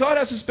that God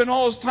has to spend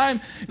all his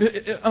time,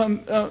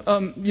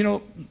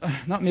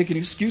 not making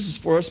excuses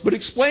for us, but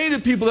explaining to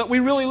people that we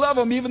really love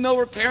them, even though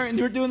we're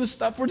parenting, we're doing the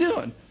stuff we're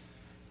doing.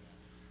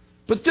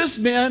 But this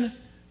man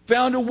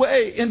found a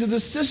way into the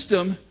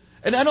system,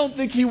 and I don't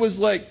think he was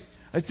like,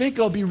 I think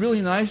I'll be really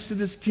nice to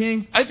this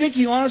king. I think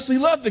he honestly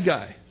loved the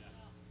guy.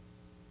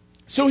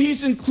 So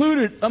he's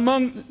included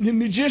among the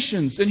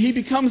magicians, and he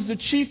becomes the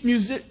chief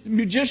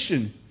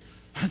magician.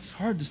 It's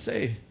hard to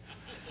say.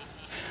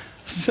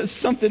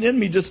 Something in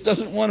me just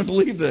doesn't want to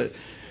believe that.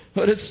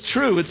 But it's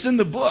true. It's in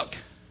the book.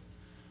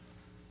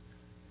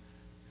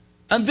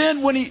 And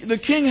then when the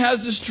king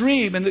has this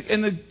dream, and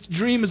the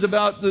dream is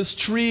about this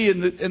tree,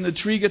 and the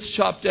tree gets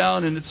chopped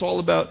down, and it's all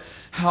about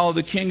how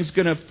the king's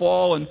going to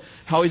fall and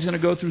how he's going to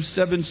go through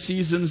 7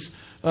 seasons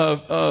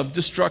of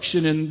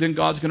destruction, and then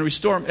God's going to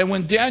restore him. And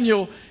when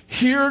Daniel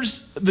hears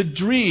the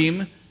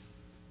dream,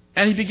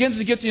 and he begins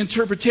to get the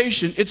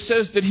interpretation, it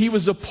says that he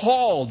was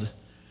appalled.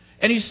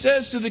 And he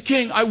says to the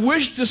king, I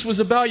wish this was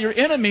about your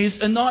enemies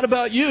and not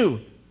about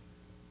you.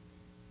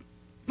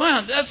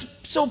 Man, that's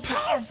so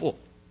powerful.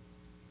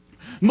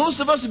 Most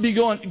of us would be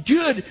going,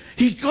 good,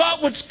 he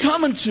got what's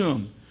coming to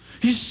him.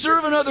 He's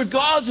serving other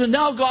gods, and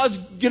now God's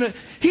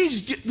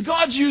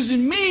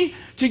using me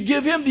to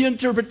give him the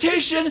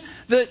interpretation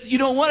that, you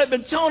know what, I've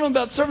been telling him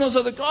about serving those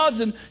other gods,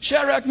 and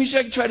Shadrach,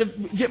 Meshach tried to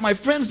get my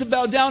friends to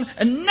bow down,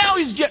 and now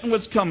he's getting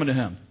what's coming to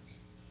him.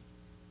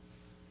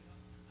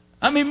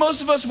 I mean,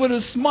 most of us would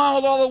have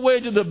smiled all the way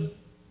to the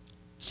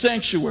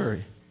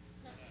sanctuary.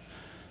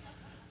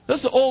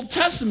 That's the Old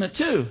Testament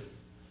too.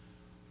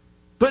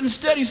 But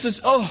instead he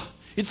says,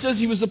 it says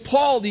he was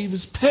appalled, he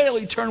was pale,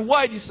 he turned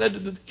white. He said to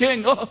the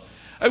king,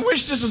 I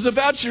wish this was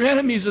about your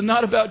enemies and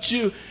not about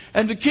you.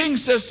 And the king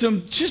says to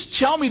him, just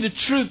tell me the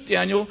truth,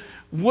 Daniel.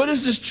 What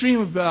is this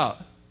dream about?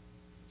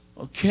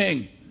 Well,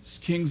 king, this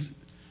king's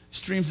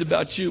dream's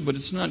about you, but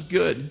it's not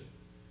good.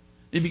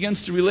 He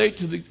begins to relate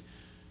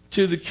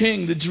to the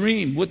king the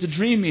dream, what the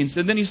dream means.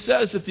 And then he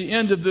says at the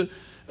end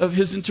of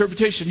his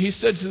interpretation, he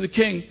said to the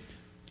king,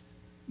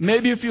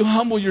 maybe if you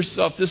humble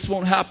yourself, this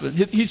won't happen.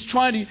 He's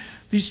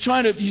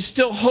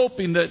still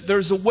hoping that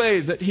there's a way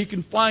that he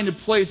can find a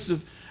place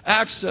of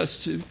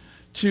access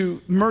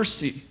to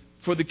mercy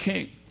for the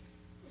king.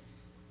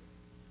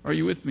 Are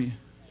you with me?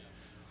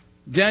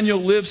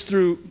 Daniel lives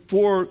through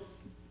 4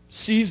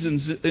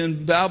 seasons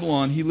in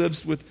Babylon. He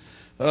lives with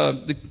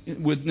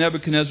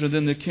Nebuchadnezzar,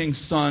 then the king's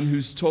son,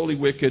 who's totally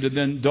wicked, and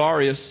then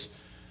Darius,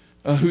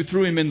 who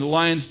threw him in the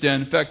lion's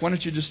den. In fact, why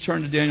don't you just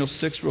turn to Daniel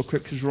 6 real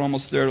quick, because we're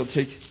almost there. It'll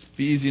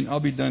be easy, and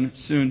I'll be done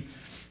soon.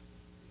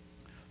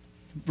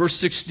 Verse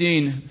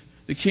 16,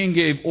 the king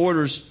gave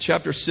orders,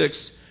 chapter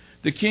 6.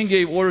 The king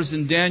gave orders,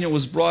 and Daniel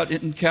was brought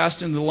in and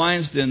cast into the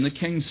lion's den. The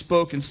king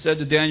spoke and said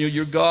to Daniel,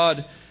 your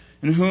God,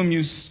 in whom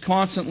you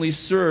constantly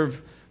serve,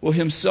 will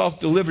himself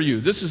deliver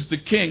you. This is the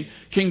king.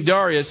 King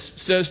Darius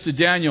says to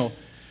Daniel,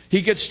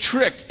 he gets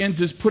tricked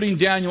into putting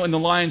Daniel in the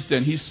lion's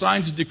den. He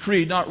signs a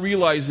decree, not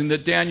realizing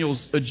that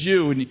Daniel's a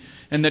Jew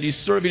and that he's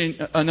serving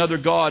another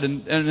god.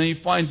 And then he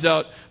finds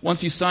out,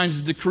 once he signs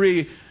the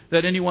decree,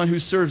 that anyone who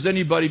serves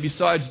anybody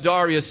besides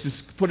Darius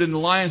is put in the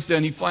lion's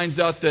den. He finds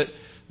out that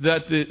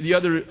the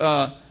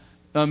other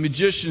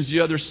magicians, the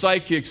other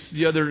psychics,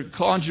 the other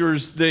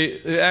conjurers,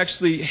 they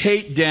actually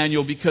hate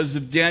Daniel because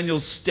of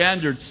Daniel's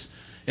standards.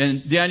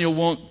 And Daniel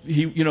won't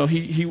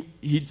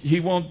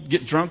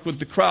get drunk with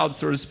the crowd,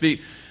 so to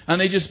speak. And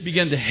they just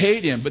begin to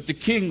hate him. But the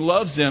king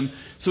loves him,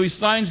 so he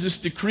signs this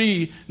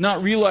decree,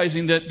 not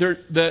realizing that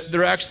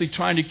they're actually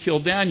trying to kill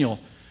Daniel.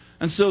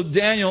 And so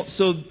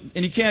and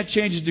he can't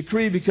change his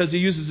decree because he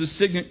uses his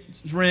signet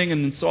ring,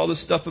 and it's all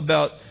this stuff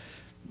about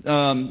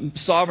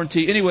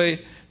sovereignty. Anyway,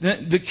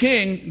 the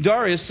king,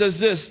 Darius, says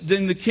this,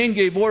 then the king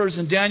gave orders,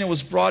 and Daniel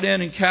was brought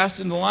in and cast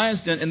in the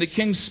lion's den. And the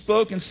king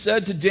spoke and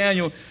said to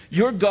Daniel,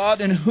 your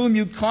God in whom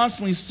you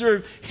constantly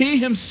serve, he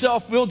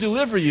himself will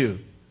deliver you.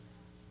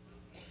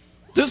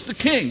 This is the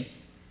king.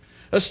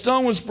 A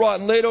stone was brought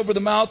and laid over the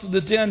mouth of the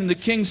den, and the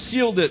king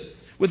sealed it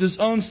with his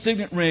own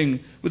signet ring,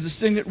 with the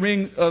signet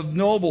ring of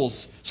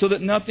nobles, so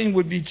that nothing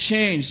would be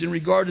changed in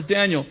regard to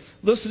Daniel.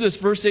 Listen to this,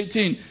 verse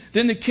 18.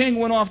 Then the king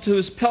went off to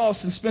his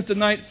palace and spent the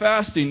night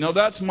fasting. Now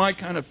that's my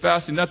kind of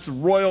fasting. That's a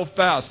royal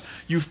fast.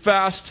 You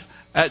fast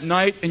at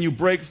night and you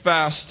break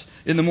fast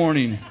in the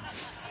morning.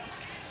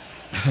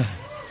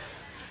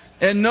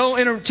 And no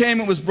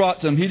entertainment was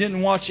brought to him. He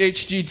didn't watch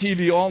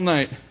HGTV all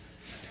night.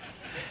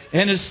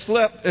 And his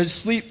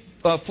sleep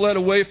fled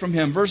away from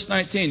him. Verse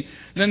 19.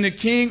 Then the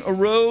king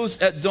arose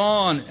at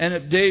dawn and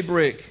at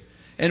daybreak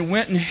and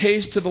went in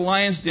haste to the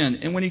lion's den.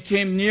 And when he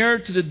came near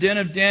to the den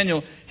of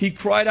Daniel, he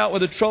cried out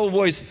with a troubled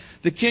voice.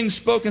 The king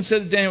spoke and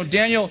said to Daniel,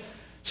 Daniel,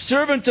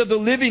 servant of the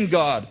living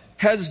God,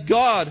 has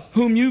God,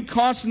 whom you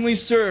constantly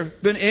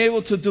serve, been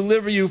able to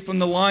deliver you from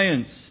the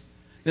lions?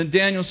 Then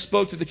Daniel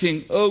spoke to the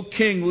king, O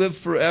king, live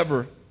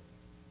forever.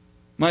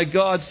 My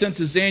God sent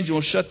his angel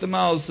and shut the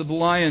mouths of the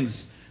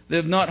lions. They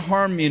have not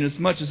harmed me,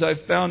 inasmuch as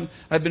I've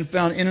been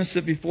found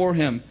innocent before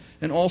him.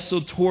 And also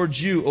towards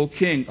you, O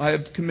king, I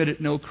have committed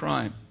no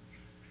crime.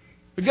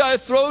 The guy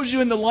throws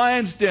you in the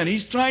lion's den.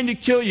 He's trying to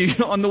kill you.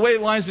 On the way to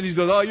the lion's den, he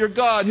goes, oh, your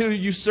God, who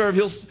you serve,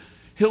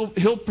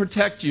 he'll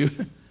protect you.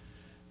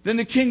 Then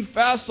the king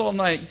fasts all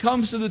night,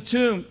 comes to the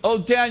tomb. Oh,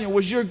 Daniel,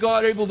 was your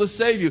God able to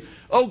save you?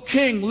 Oh,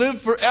 king,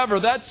 live forever.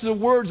 That's the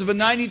words of a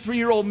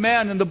 93-year-old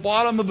man in the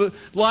bottom of a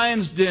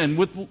lion's den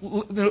with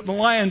the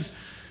lions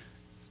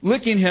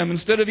licking him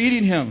instead of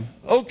eating him.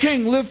 Oh,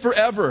 king, live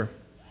forever.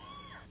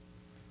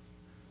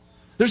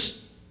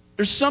 There's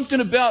something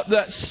about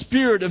that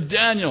spirit of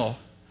Daniel,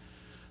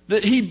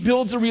 that he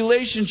builds a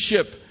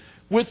relationship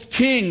with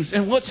kings.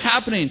 And what's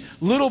happening?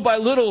 Little by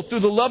little, through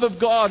the love of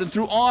God and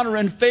through honor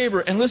and favor,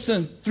 and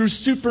listen, through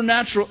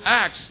supernatural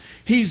acts,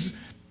 he's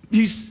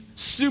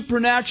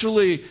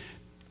supernaturally,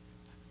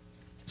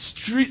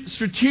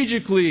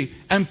 strategically,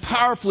 and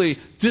powerfully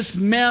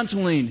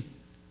dismantling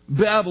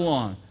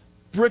Babylon,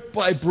 brick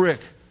by brick,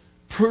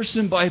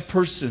 person by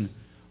person,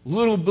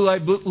 little by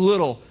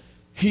little.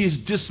 He is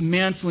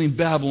dismantling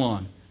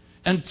Babylon.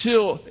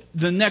 until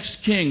the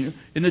next king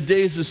in the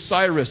days of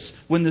Cyrus,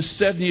 when the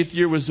 70th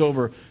year was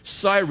over.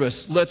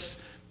 Cyrus lets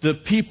the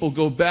people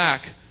go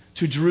back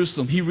to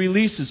Jerusalem. He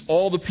releases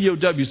all the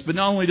POWs, but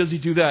not only does he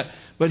do that,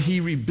 but he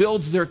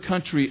rebuilds their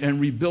country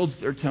and rebuilds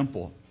their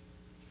temple.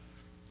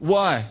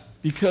 Why?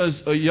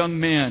 Because a young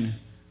man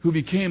who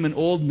became an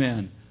old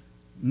man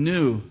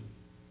knew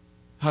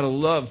how to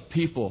love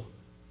people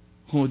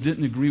who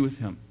didn't agree with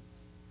him.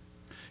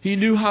 He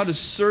knew how to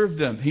serve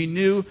them. He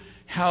knew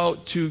how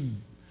to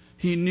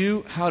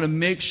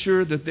make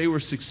sure that they were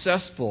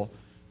successful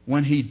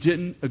when he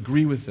didn't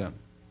agree with them.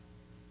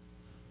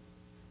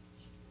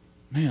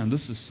 Man,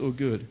 this is so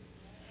good.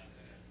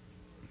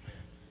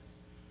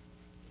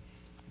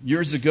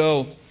 Years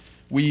ago,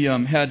 we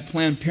had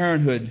Planned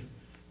Parenthood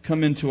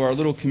come into our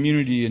little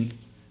community in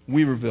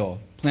Weaverville.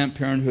 Planned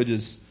Parenthood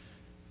is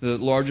the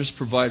largest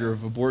provider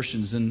of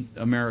abortions in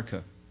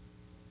America.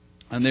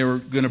 And they were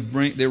going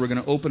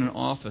to open an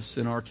office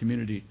in our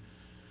community.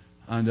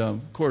 And of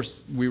course,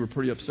 we were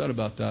pretty upset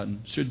about that,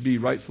 and should be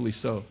rightfully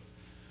so.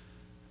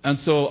 And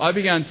so I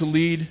began to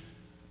lead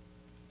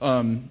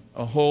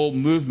a whole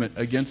movement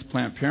against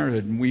Planned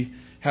Parenthood. And we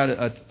had,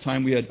 at the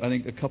time, I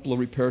think, a couple of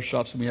repair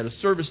shops, and we had a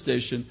service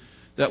station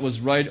that was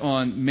right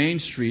on Main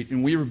Street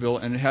in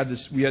Weaverville, and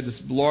we had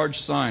this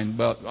large sign,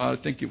 I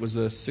think it was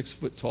 6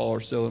 foot tall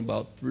or so, and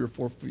about 3 or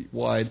 4 feet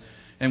wide.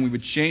 And we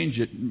would change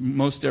it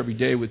most every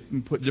day.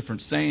 We'd put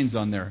different sayings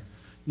on there.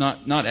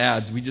 Not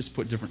ads, we just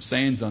put different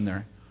sayings on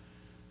there.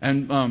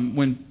 And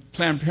when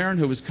Planned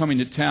Parenthood was coming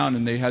to town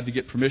and they had to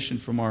get permission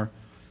from our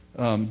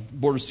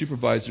Board of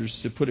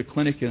Supervisors to put a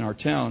clinic in our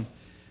town,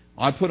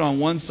 I put on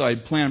one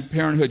side, Planned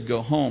Parenthood,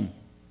 go home.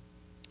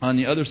 On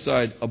the other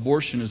side,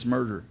 abortion is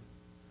murder.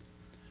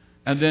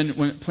 And then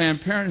when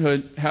Planned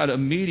Parenthood had a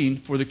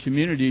meeting for the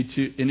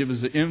community, and it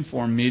was an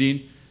inform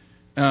meeting,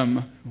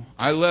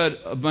 I led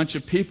a bunch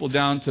of people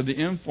down to the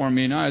inform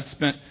meeting. I had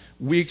spent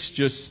weeks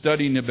just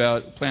studying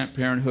about Planned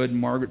Parenthood and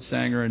Margaret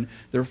Sanger and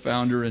their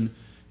founder and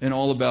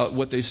all about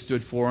what they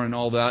stood for and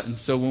all that. And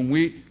so when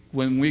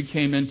we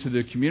came into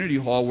the community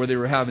hall where they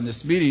were having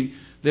this meeting,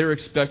 they were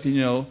expecting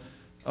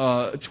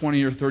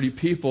 20 or 30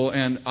 people,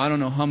 and I don't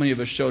know how many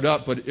of us showed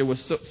up, but it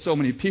was so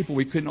many people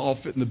we couldn't all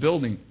fit in the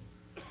building.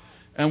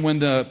 And when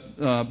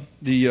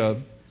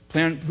the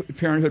Planned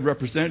Parenthood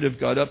representative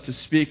got up to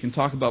speak and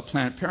talk about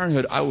Planned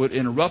Parenthood, I would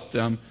interrupt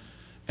them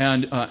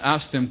and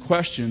ask them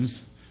questions,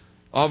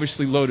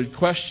 obviously loaded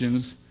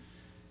questions.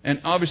 And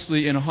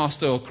obviously in a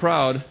hostile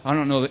crowd, I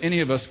don't know that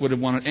any of us would have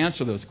wanted to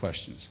answer those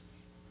questions.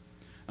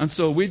 And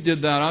so we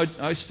did that.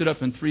 I stood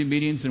up in 3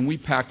 meetings, and we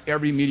packed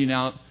every meeting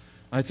out.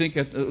 I think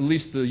at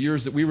least the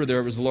years that we were there,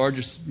 it was the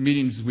largest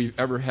meetings we've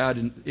ever had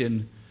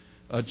in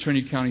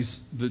Trinity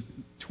County's the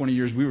 20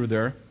 years we were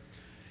there.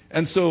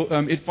 And so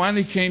it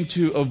finally came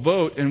to a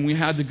vote, and we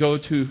had to go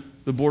to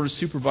the Board of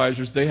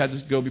Supervisors. They had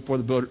to go before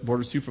the Board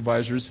of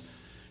Supervisors,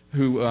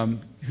 who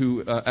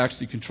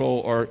actually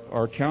control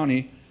our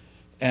county,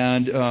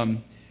 and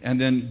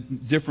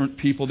then different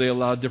people. They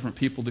allowed different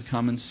people to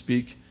come and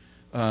speak,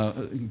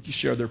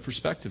 share their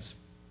perspectives.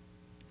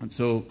 And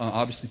so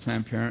obviously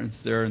Planned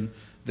Parenthood's there, and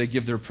they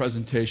give their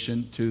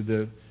presentation to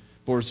the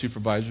Board of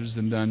Supervisors,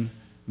 and then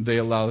they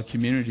allow the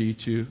community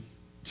to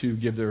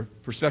give their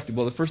perspective.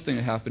 Well, the first thing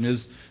that happened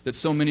is that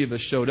so many of us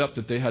showed up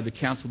that they had to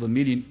cancel the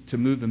meeting to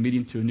move the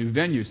meeting to a new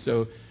venue.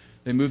 So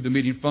they moved the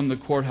meeting from the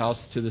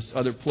courthouse to this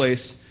other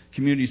place,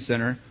 community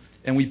center,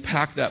 and we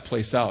packed that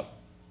place out.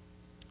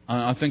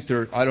 I think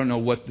I don't know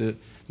what the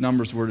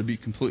numbers were, to be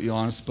completely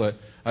honest, but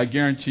I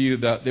guarantee you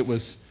that it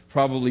was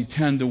probably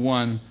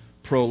 10-to-1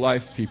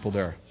 pro-life people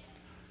there.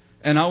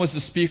 And I was the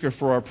speaker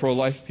for our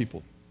pro-life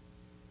people.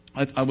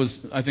 I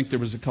think there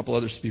was a couple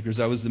other speakers.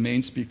 I was the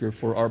main speaker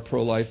for our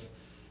pro-life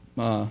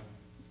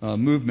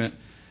movement.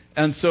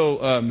 And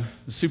so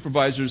the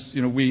supervisors,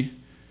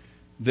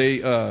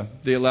 they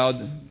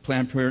allowed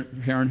Planned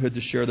Parenthood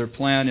to share their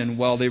plan, and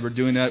while they were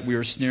doing that, we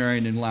were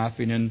sneering and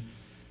laughing and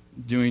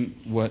doing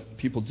what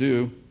people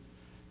do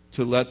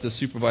to let the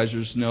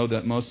supervisors know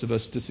that most of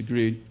us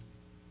disagreed.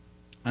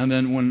 And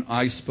then when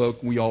I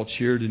spoke, we all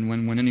cheered, and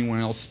when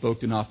anyone else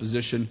spoke in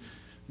opposition,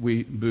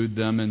 we booed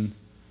them and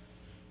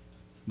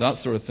that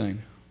sort of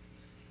thing.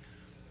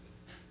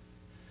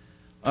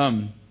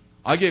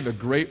 I gave a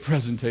great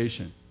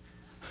presentation.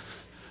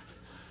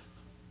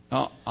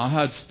 I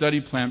had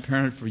studied Planned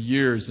Parenthood for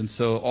years, and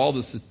so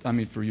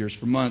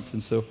for months,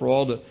 and so for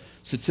all the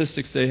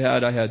statistics they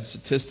had, I had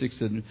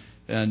statistics, and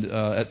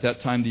at that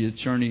time the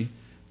Attorney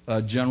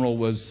General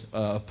was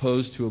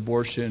opposed to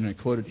abortion, and I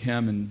quoted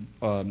him,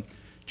 and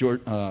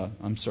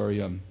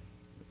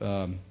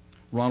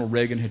Ronald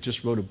Reagan had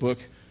just wrote a book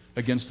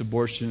against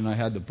abortion, and I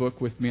had the book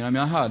with me. I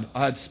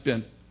had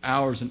spent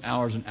hours and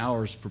hours and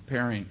hours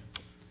preparing.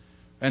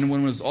 And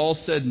when it was all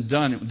said and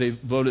done, they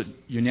voted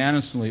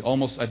unanimously.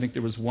 Almost, I think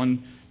there was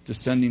one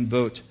dissenting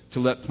vote to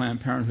let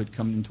Planned Parenthood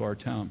come into our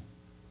town.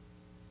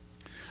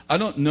 I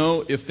don't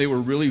know if they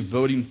were really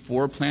voting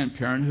for Planned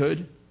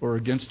Parenthood or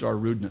against our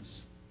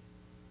rudeness,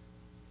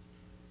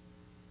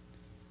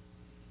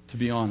 to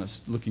be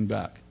honest, looking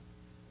back.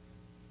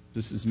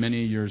 This is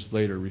many years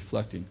later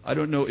reflecting. I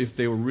don't know if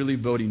they were really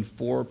voting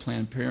for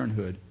Planned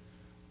Parenthood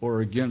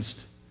or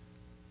against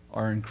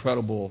our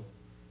incredible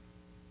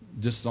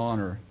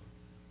dishonor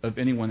of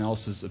anyone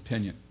else's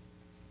opinion.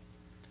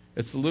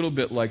 It's a little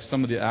bit like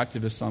some of the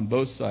activists on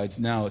both sides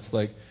now. It's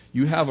like,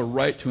 you have a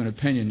right to an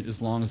opinion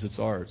as long as it's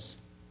ours.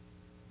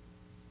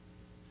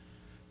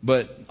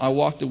 But I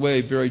walked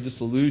away very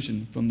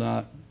disillusioned from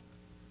that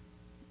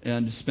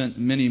and spent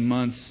many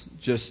months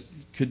just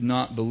could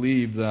not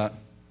believe that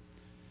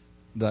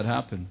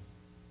happened.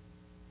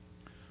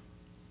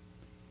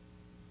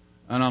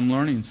 And I'm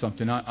learning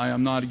something. I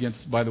am not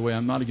against, by the way,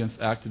 I'm not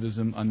against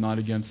activism. I'm not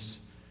against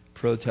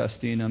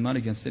protesting. I'm not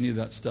against any of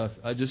that stuff.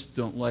 I just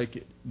don't like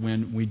it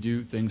when we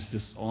do things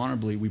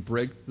dishonorably. We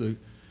break the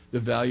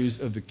values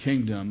of the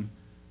kingdom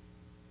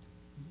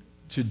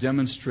to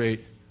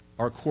demonstrate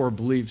our core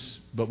beliefs,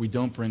 but we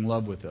don't bring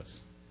love with us.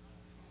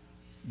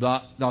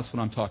 That's what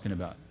I'm talking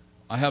about.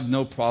 I have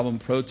no problem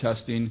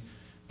protesting,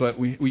 but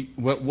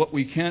what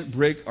we can't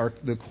break are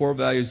the core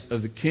values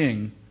of the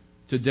king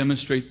to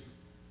demonstrate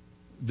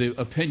the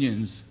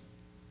opinions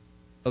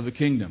of the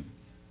kingdom.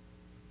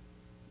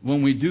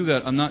 When we do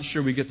that, I'm not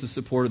sure we get the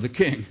support of the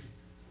king.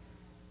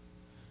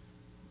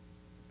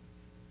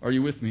 Are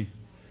you with me?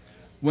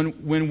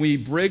 When we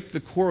break the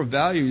core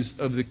values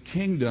of the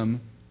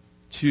kingdom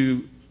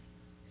to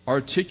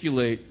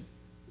articulate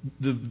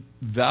the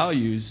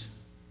values,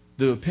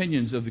 the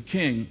opinions of the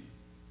king,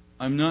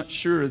 I'm not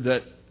sure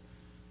that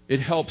it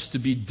helps to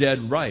be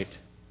dead right.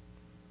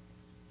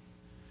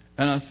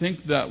 And I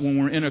think that when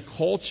we're in a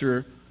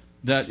culture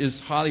that is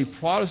highly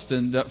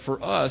Protestant, that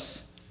for us,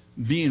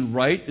 being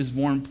right is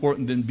more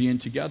important than being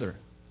together.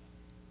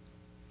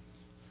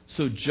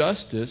 So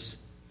justice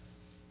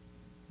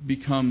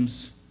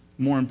becomes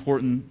more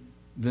important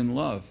than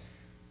love.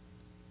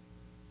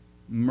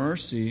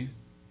 Mercy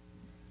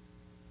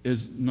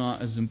is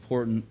not as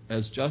important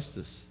as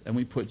justice. And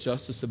we put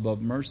justice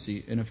above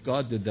mercy. And if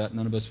God did that,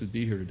 none of us would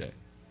be here today.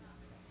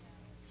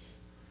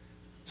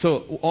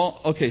 So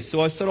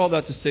I said all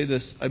that to say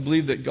this. I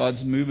believe that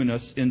God's moving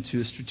us into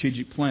a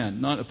strategic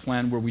plan. Not a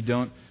plan where we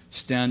don't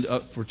stand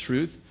up for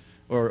truth,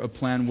 or a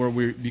plan where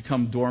we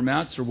become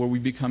doormats, or where we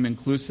become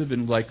inclusive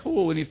and like,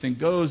 oh, anything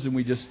goes, and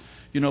we just,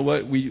 you know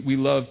what, we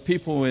love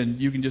people, and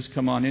you can just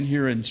come on in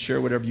here and share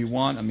whatever you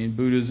want. I mean,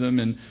 Buddhism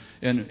and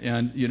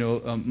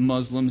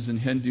Muslims and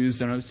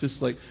Hindus, and it's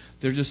just like,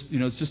 they're just,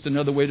 it's just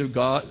another way to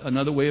God,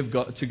 another way of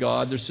God to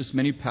God. There's just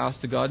many paths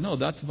to God. No,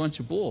 that's a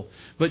bunch of bull.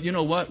 But you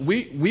know what?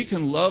 We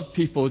can love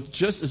people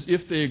just as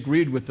if they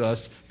agreed with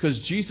us, because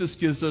Jesus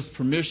gives us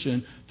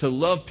permission to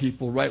love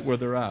people right where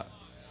they're at.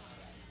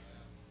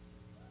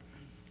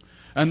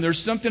 And there's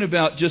something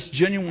about just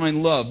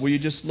genuine love, where you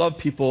just love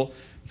people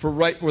for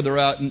right where they're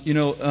at,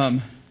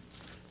 and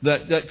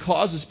that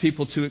causes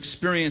people to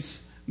experience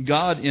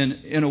God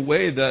in a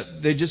way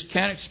that they just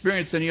can't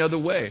experience any other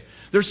way.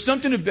 There's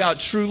something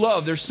about true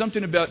love. There's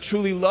something about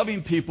truly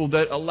loving people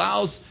that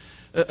allows,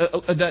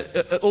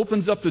 that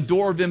opens up the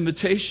door of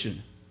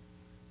invitation.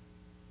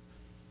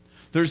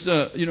 There's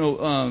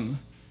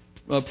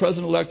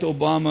President-elect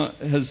Obama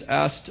has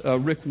asked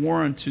Rick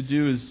Warren to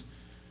do his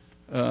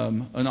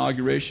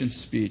inauguration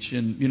speech,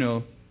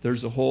 and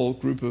there's a whole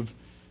group of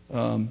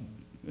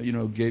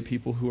gay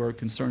people who are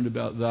concerned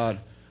about that.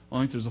 I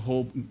think there's a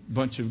whole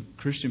bunch of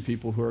Christian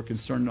people who are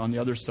concerned on the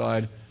other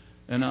side,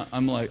 and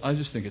I'm like, I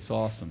just think it's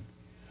awesome.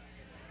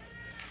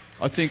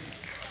 I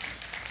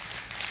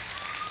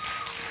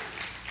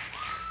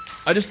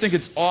just think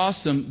it's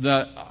awesome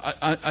that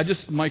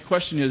my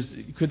question is,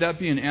 could that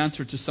be an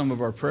answer to some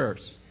of our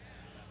prayers?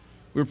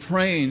 We're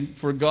praying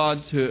for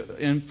God to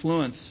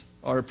influence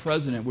our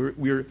president.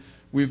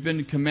 We've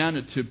been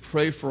commanded to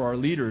pray for our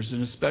leaders,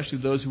 and especially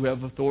those who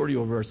have authority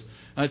over us.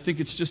 And I think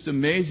it's just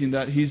amazing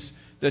that he's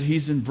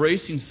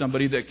embracing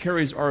somebody that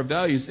carries our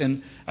values.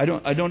 And I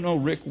don't know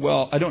Rick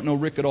well. I don't know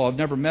Rick at all. I've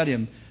never met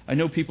him. I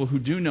know people who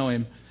do know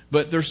him.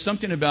 But there's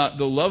something about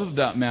the love of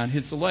that man.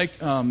 It's like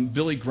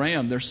Billy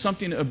Graham. There's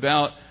something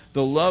about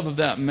the love of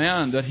that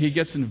man that he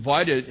gets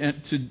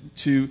invited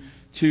to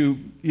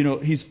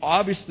he's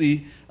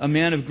obviously a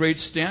man of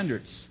great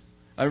standards.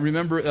 I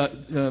remember,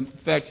 in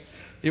fact,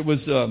 it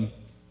was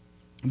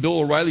Bill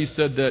O'Reilly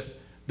said that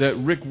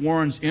Rick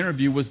Warren's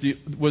interview was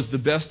the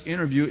best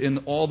interview in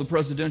all the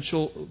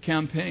presidential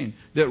campaign.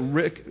 That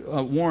Rick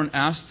Warren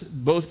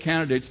asked both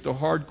candidates the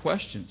hard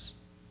questions.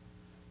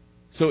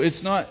 So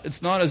it's not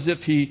as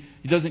if he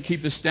doesn't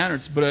keep his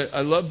standards, but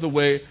I love the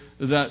way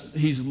that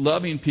he's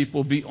loving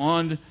people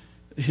beyond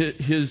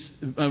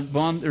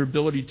beyond their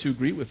ability to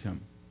agree with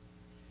him.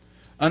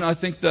 And I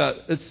think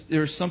that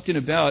there's something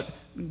about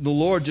the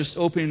Lord just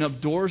opening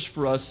up doors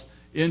for us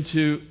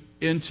into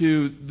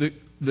the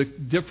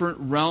different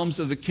realms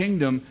of the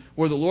kingdom,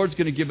 where the Lord's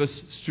going to give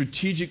us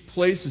strategic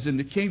places in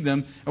the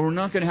kingdom, and we're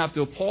not going to have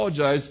to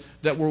apologize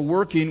that we're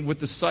working with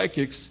the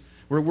psychics.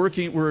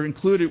 We're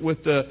included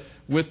with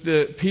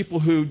the people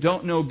who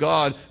don't know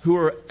God, who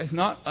are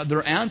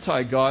they're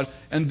anti-God,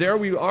 and there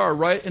we are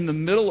right in the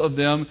middle of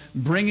them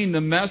bringing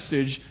the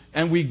message,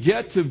 and we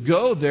get to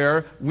go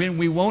there when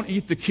we won't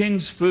eat the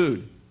king's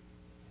food.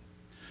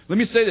 Let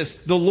me say this.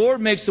 The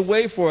Lord makes a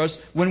way for us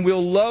when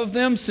we'll love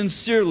them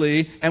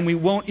sincerely and we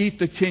won't eat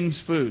the king's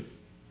food.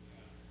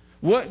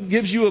 What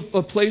gives you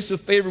a place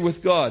of favor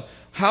with God?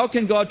 How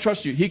can God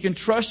trust you? He can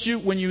trust you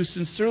when you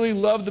sincerely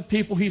love the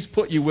people He's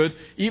put you with,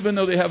 even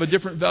though they have a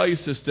different value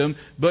system,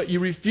 but you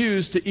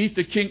refuse to eat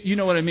the king. You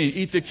know what I mean?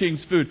 Eat the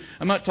king's food.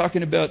 I'm not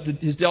talking about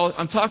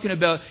I'm talking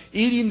about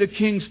eating the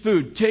king's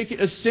food.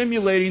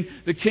 Assimilating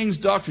the king's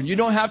doctrine. You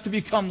don't have to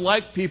become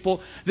like people.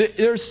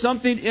 There's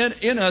something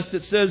in us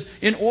that says,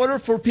 in order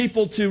for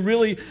people to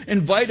really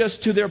invite us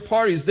to their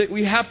parties, that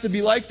we have to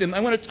be like them. I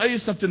want to tell you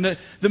something, that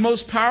the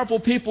most powerful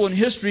people in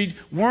history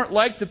weren't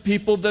like the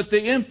people that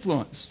they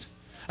influenced.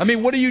 I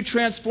mean, what are you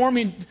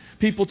transforming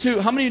people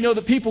to? How many know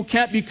that people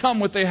can't become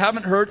what they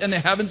haven't heard and they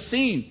haven't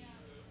seen?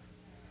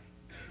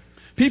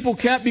 People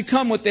can't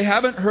become what they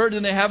haven't heard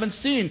and they haven't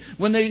seen.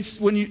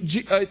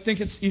 I think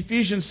it's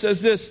Ephesians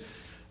says this,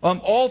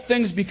 all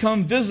things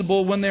become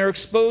visible when they're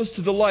exposed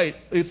to the light.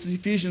 It's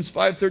Ephesians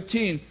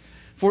 5:13.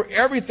 For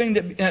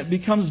everything that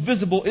becomes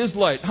visible is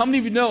light. How many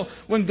of you know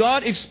when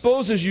God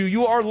exposes you,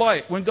 you are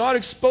light? When God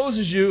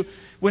exposes you,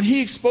 when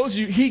He exposes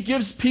you, He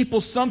gives people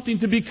something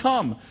to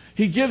become.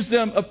 He gives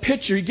them a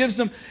picture. He gives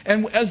them,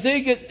 and as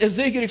they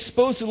get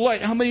exposed to the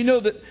light, how many know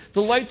that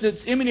the light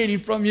that's emanating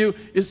from you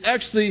is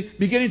actually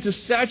beginning to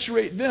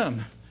saturate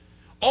them?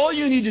 All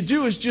you need to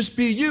do is just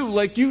be you.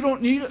 Like, you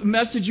don't need a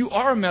message, you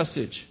are a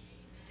message.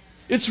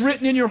 It's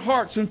written in your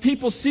hearts. When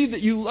people see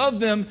that you love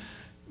them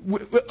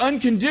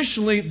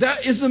unconditionally,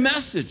 that is a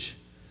message.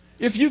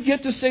 If you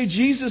get to say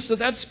Jesus, so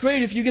that's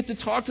great. If you get to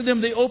talk to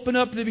them, they open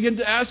up, they begin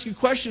to ask you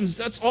questions.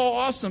 That's all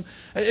awesome.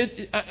 I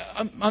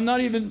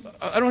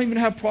don't even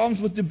have problems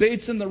with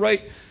debates in the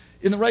right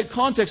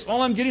context.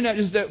 All I'm getting at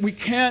is that we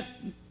can't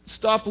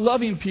stop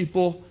loving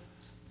people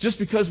just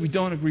because we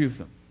don't agree with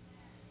them.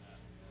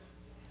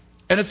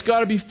 And it's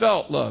got to be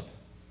felt, love.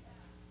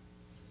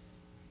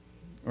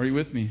 Are you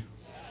with me?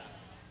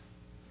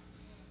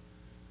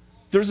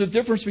 There's a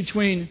difference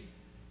between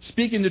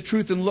speaking the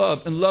truth in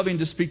love and loving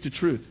to speak the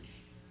truth.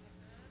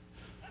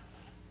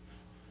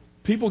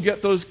 People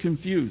get those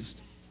confused.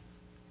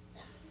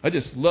 I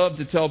just love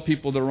to tell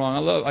people they're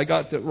wrong. I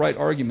got the right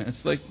argument.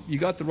 It's like, you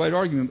got the right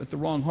argument, but the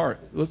wrong heart.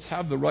 Let's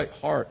have the right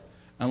heart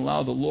and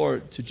allow the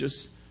Lord to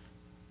just,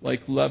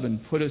 like leaven,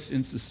 put us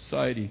into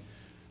society.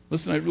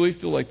 Listen, I really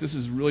feel like this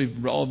is a really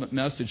relevant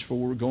message for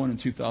where we're going in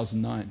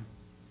 2009.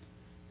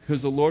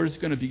 Because the Lord is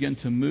going to begin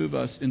to move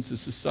us into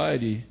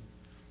society.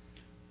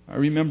 I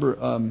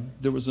remember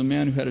there was a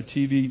man who had a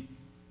TV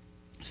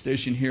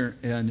station here,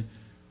 and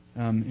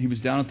he was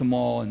down at the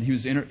mall, and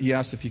he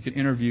asked if he could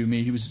interview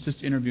me. He was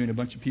just interviewing a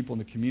bunch of people in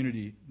the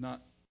community,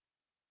 not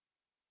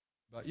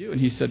about you. And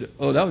he said,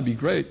 "Oh, that would be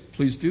great.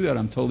 Please do that.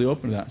 I'm totally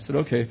open to that." I said,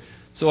 "Okay."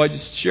 So I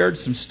just shared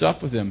some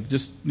stuff with him.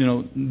 Just,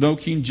 no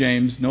King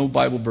James, no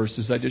Bible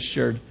verses. I just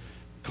shared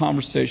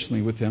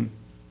conversationally with him.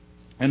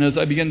 And as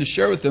I began to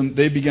share with them,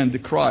 they began to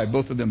cry.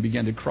 Both of them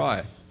began to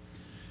cry.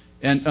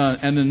 And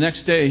the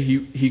next day,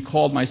 he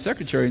called my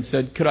secretary and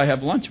said, "Could I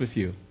have lunch with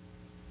you?"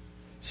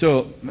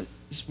 So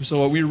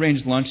we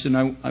arranged lunch, and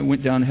I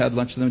went down and had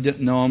lunch with them.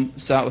 Didn't know them,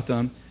 sat with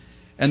them,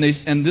 and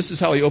this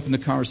is how he opened the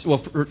conversation.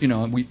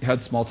 Well, we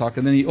had small talk,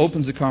 and then he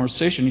opens the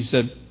conversation. He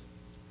said,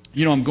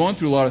 "I'm going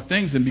through a lot of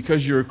things, and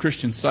because you're a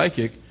Christian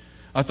psychic,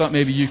 I thought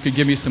maybe you could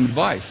give me some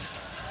advice."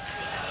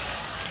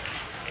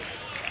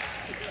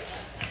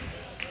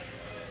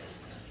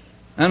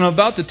 And I'm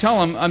about to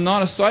tell him I'm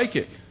not a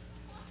psychic.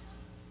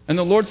 And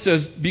the Lord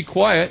says, "Be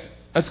quiet.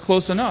 That's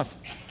close enough."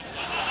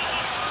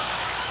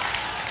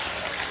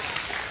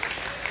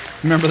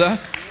 Remember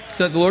that?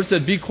 The Lord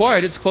said, "Be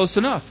quiet. It's close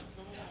enough."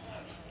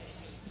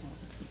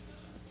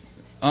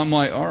 I'm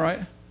like, all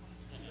right.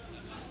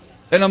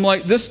 And I'm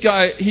like, this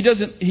guy,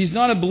 he's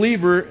not a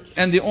believer,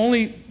 and the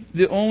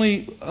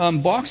only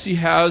box he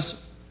has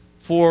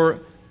for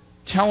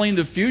telling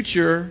the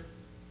future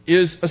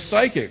is a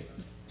psychic.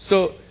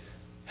 So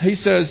he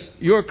says,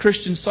 "You're a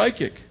Christian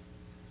psychic."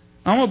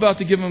 I'm about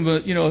to give him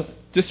a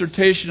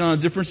dissertation on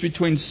the difference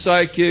between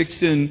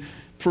psychics and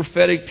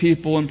prophetic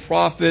people and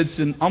prophets,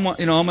 and I'm going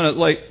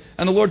to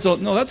and the Lord's like,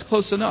 "No, that's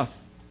close enough.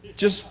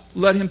 Just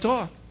let him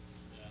talk."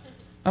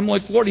 I'm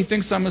like, "Lord, he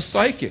thinks I'm a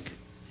psychic."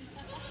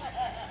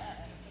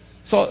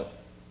 So,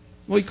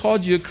 well, he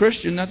called you a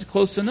Christian. That's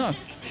close enough.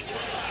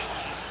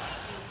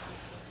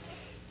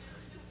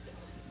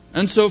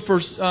 And so for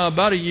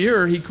about a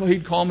year,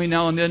 he'd call me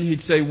now and then.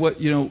 He'd say,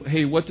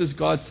 "Hey, what does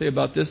God say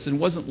about this?" And it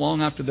wasn't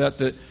long after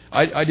that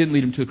I didn't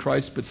lead him to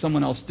Christ, but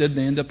someone else did.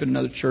 They ended up in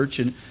another church,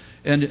 and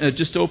it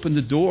just opened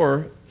the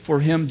door for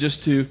him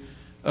just to.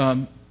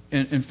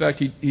 In fact,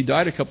 he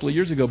died a couple of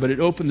years ago, but it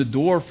opened the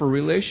door for a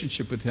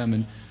relationship with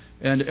him.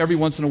 And every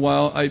once in a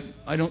while,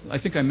 I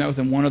think I met with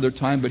him one other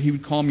time, but he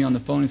would call me on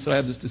the phone and say, "I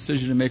have this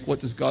decision to make.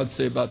 What does God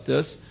say about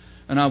this?"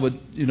 And I would,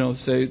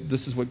 say,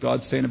 this is what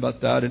God's saying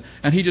about that.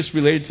 And he just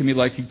related to me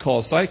like he'd call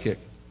a psychic.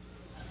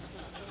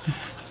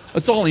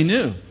 That's all he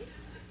knew.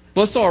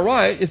 But it's all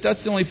right. If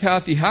that's the only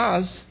path he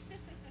has,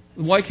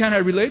 why can't I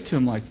relate to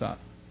him like that?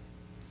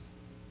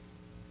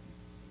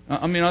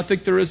 I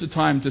think there is a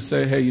time to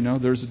say, hey,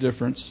 there's a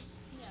difference.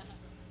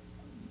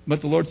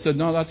 But the Lord said,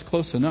 no, that's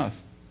close enough.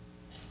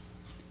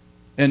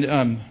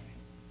 And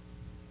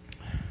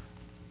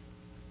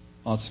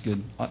that's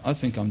good. I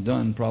think I'm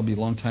done probably a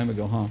long time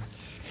ago, huh?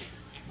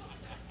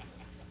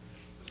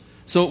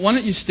 So why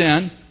don't you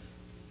stand?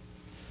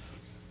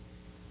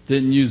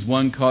 Didn't use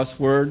one cuss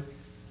word.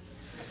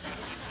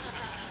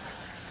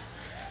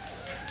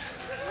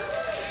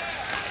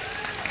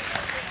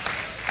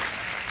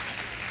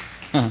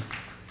 Huh.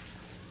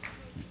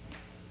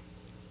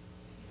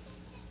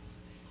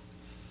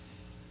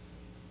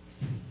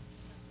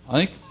 I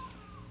think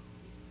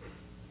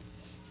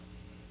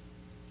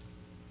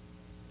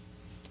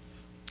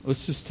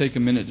let's just take a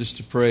minute just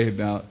to pray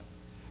about.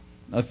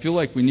 I feel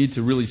like we need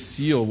to really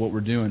seal what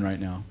we're doing right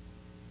now.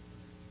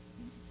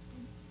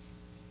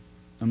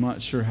 I'm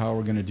not sure how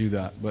we're going to do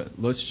that, but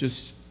let's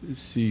just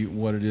see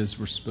what it is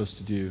we're supposed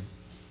to do.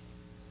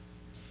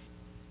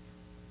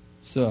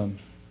 So,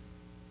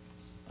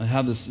 I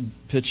have this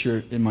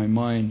picture in my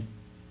mind.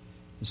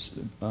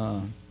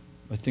 I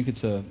think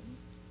it's a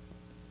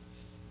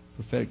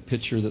prophetic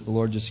picture that the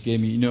Lord just gave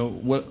me.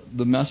 What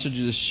the message I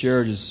just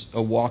shared is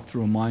a walk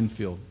through a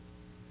minefield.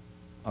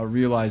 I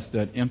realized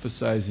that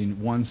emphasizing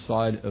one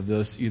side of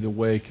this either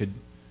way could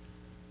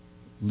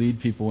lead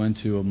people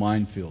into a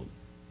minefield.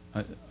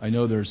 I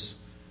know there's,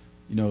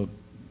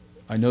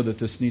 I know that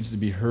this needs to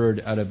be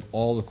heard out of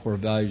all the core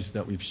values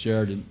that we've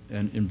shared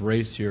and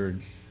embraced here.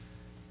 And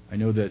I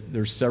know that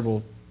there's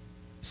several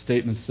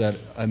statements that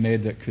I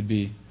made that could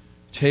be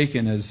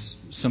taken as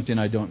something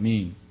I don't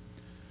mean.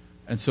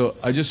 And so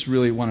I just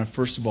really want to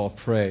first of all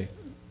pray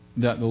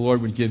that the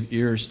Lord would give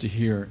ears to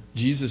hear.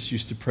 Jesus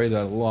used to pray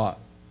that a lot.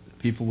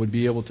 People would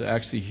be able to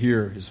actually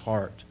hear His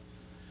heart.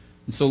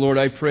 And so, Lord,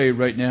 I pray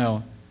right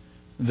now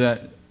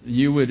that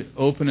You would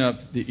open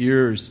up the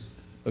ears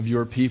of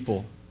Your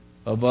people,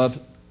 of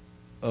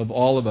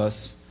all of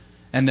us,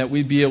 and that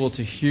we'd be able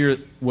to hear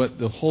what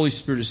the Holy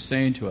Spirit is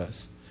saying to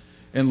us.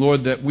 And,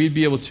 Lord, that we'd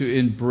be able to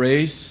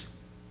embrace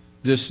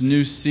this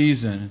new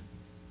season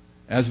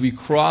as we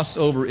cross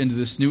over into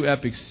this new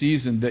epic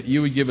season, that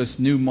You would give us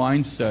new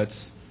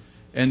mindsets,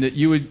 and that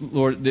You would,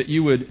 Lord, that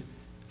You would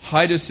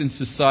hide us in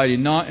society,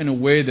 not in a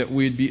way that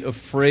we'd be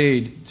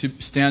afraid to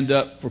stand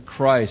up for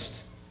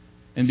Christ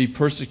and be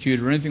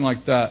persecuted or anything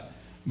like that,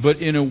 but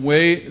in a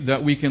way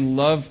that we can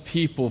love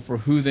people for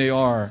who they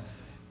are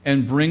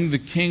and bring the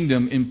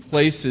kingdom in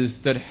places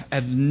that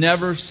have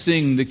never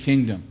seen the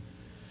kingdom.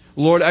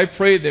 Lord, I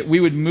pray that we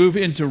would move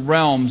into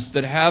realms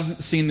that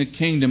haven't seen the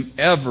kingdom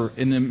ever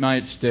in the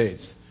United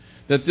States.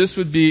 That this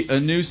would be a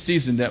new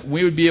season, that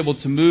we would be able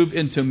to move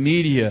into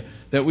media,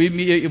 that we'd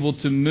be able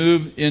to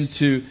move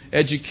into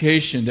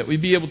education, that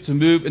we'd be able to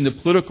move in the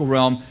political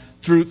realm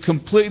through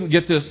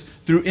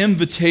through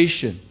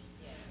invitation.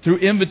 Through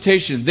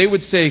invitation. They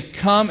would say,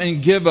 come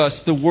and give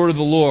us the word of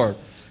the Lord.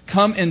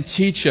 Come and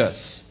teach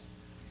us.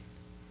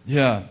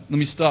 Yeah, let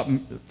me stop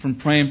from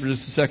praying for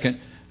just a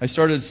second. I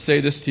started to say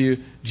this to you.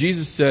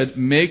 Jesus said,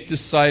 make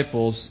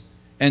disciples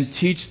and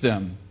teach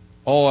them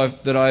all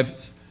that I've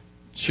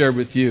shared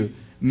with you.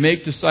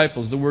 Make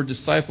disciples. The word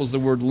disciples, the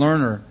word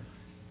learner.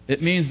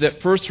 It means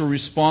that first we're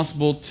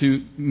responsible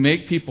to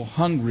make people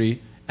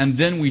hungry, and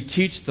then we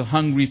teach the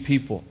hungry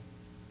people.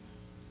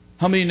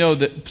 How many know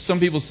that some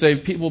people say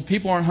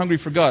people aren't hungry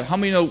for God? How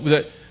many know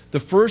that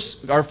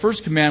our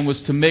first command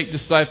was to make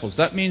disciples?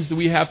 That means that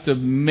we have to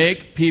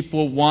make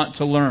people want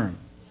to learn.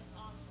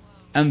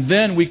 And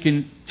then we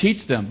can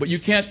teach them. But you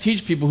can't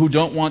teach people who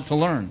don't want to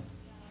learn.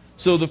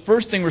 So the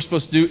first thing we're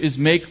supposed to do is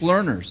make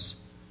learners.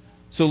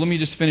 So let me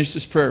just finish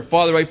this prayer.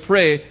 Father, I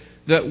pray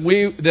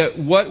that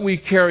what we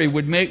carry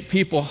would make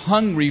people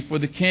hungry for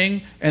the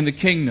King and the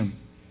kingdom.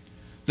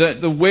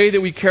 That the way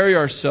that we carry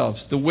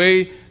ourselves, the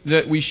way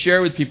that we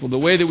share with people, the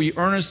way that we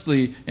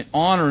earnestly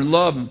honor and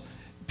love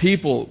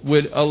people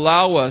would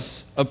allow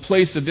us a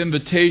place of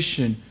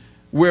invitation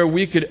where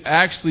we could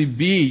actually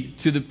be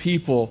to the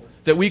people,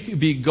 that we could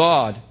be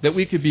God, that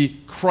we could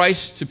be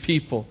Christ to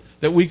people,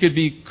 that we could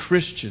be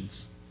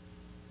Christians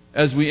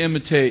as we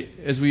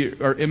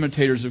are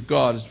imitators of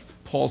God, as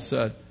Paul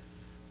said.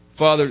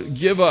 Father,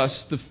 give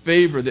us the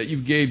favor that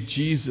You gave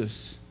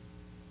Jesus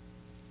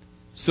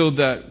so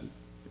that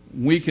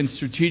we can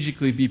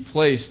strategically be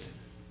placed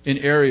in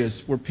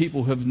areas where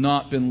people who have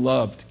not been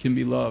loved can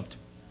be loved.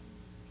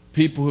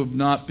 People who have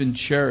not been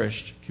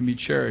cherished can be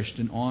cherished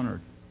and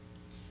honored.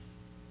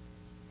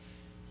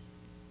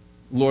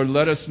 Lord,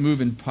 let us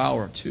move in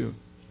power too.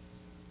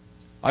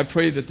 I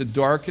pray that the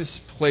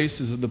darkest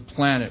places of the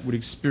planet would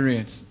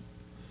experience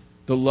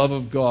the love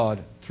of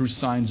God through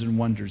signs and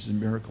wonders and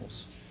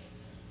miracles.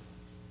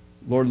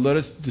 Lord, let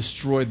us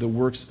destroy the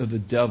works of the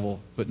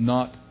devil, but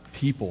not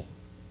people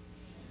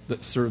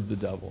that serve the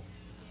devil.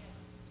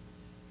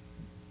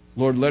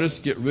 Lord, let us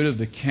get rid of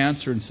the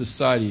cancer in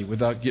society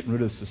without getting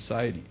rid of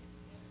society.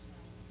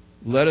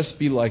 Let us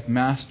be like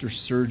master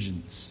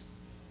surgeons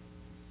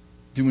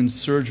doing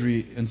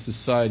surgery in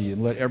society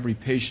and let every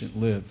patient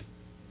live.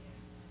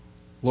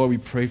 Lord, we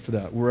pray for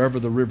that. Wherever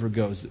the river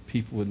goes, that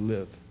people would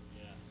live.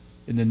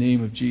 In the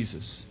name of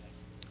Jesus.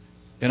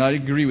 And I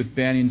agree with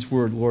Bannion's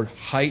word, Lord,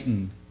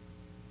 heighten.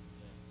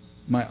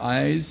 My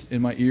eyes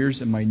and my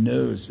ears and my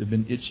nose have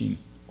been itching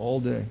all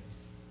day.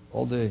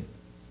 All day.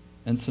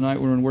 And tonight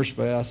when we were in worship,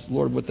 I asked the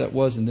Lord what that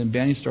was. And then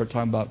Bannion started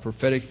talking about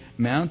prophetic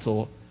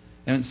mantle.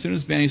 And as soon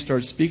as Bannion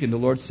started speaking, the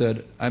Lord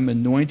said, I'm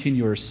anointing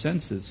your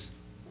senses.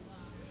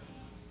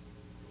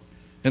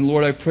 And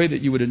Lord, I pray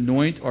that you would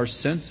anoint our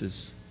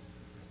senses.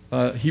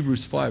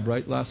 Hebrews 5,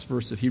 right? Last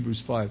verse of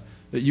Hebrews 5.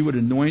 That you would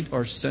anoint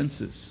our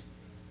senses.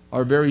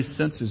 Our very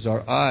senses,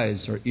 our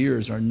eyes, our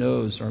ears, our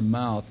nose, our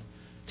mouth.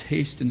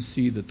 Taste and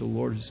see that the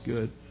Lord is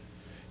good.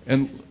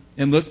 And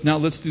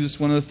let's do this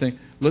one other thing.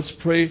 Let's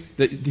pray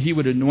that He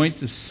would anoint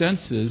the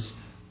senses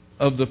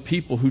of the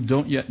people who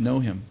don't yet know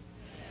Him.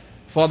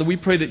 Father, we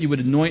pray that you would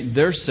anoint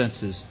their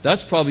senses.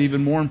 That's probably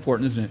even more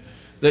important, isn't it?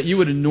 That you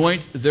would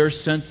anoint their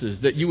senses.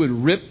 That you would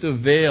rip the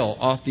veil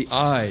off the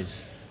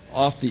eyes,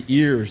 off the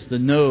ears, the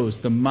nose,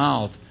 the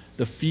mouth,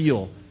 the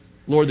feel.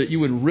 Lord, that you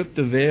would rip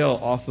the veil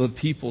off of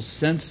people's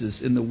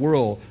senses in the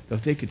world,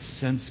 that they could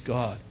sense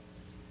God.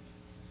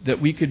 That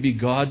we could be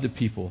God to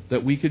people.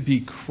 That we could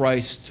be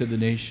Christ to the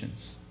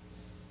nations.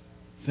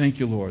 Thank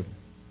you, Lord.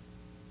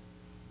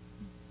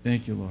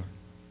 Thank you, Lord.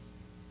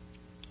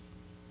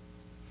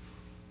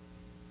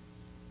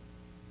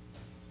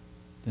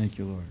 Thank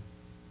you, Lord.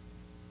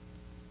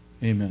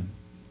 Amen.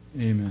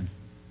 Amen.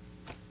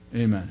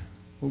 Amen.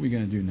 What are we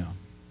going to do now?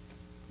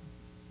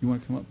 You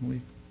want to come up and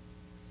leave?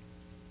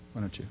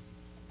 Why don't you?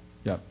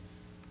 Yeah.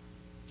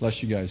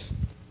 Bless you guys.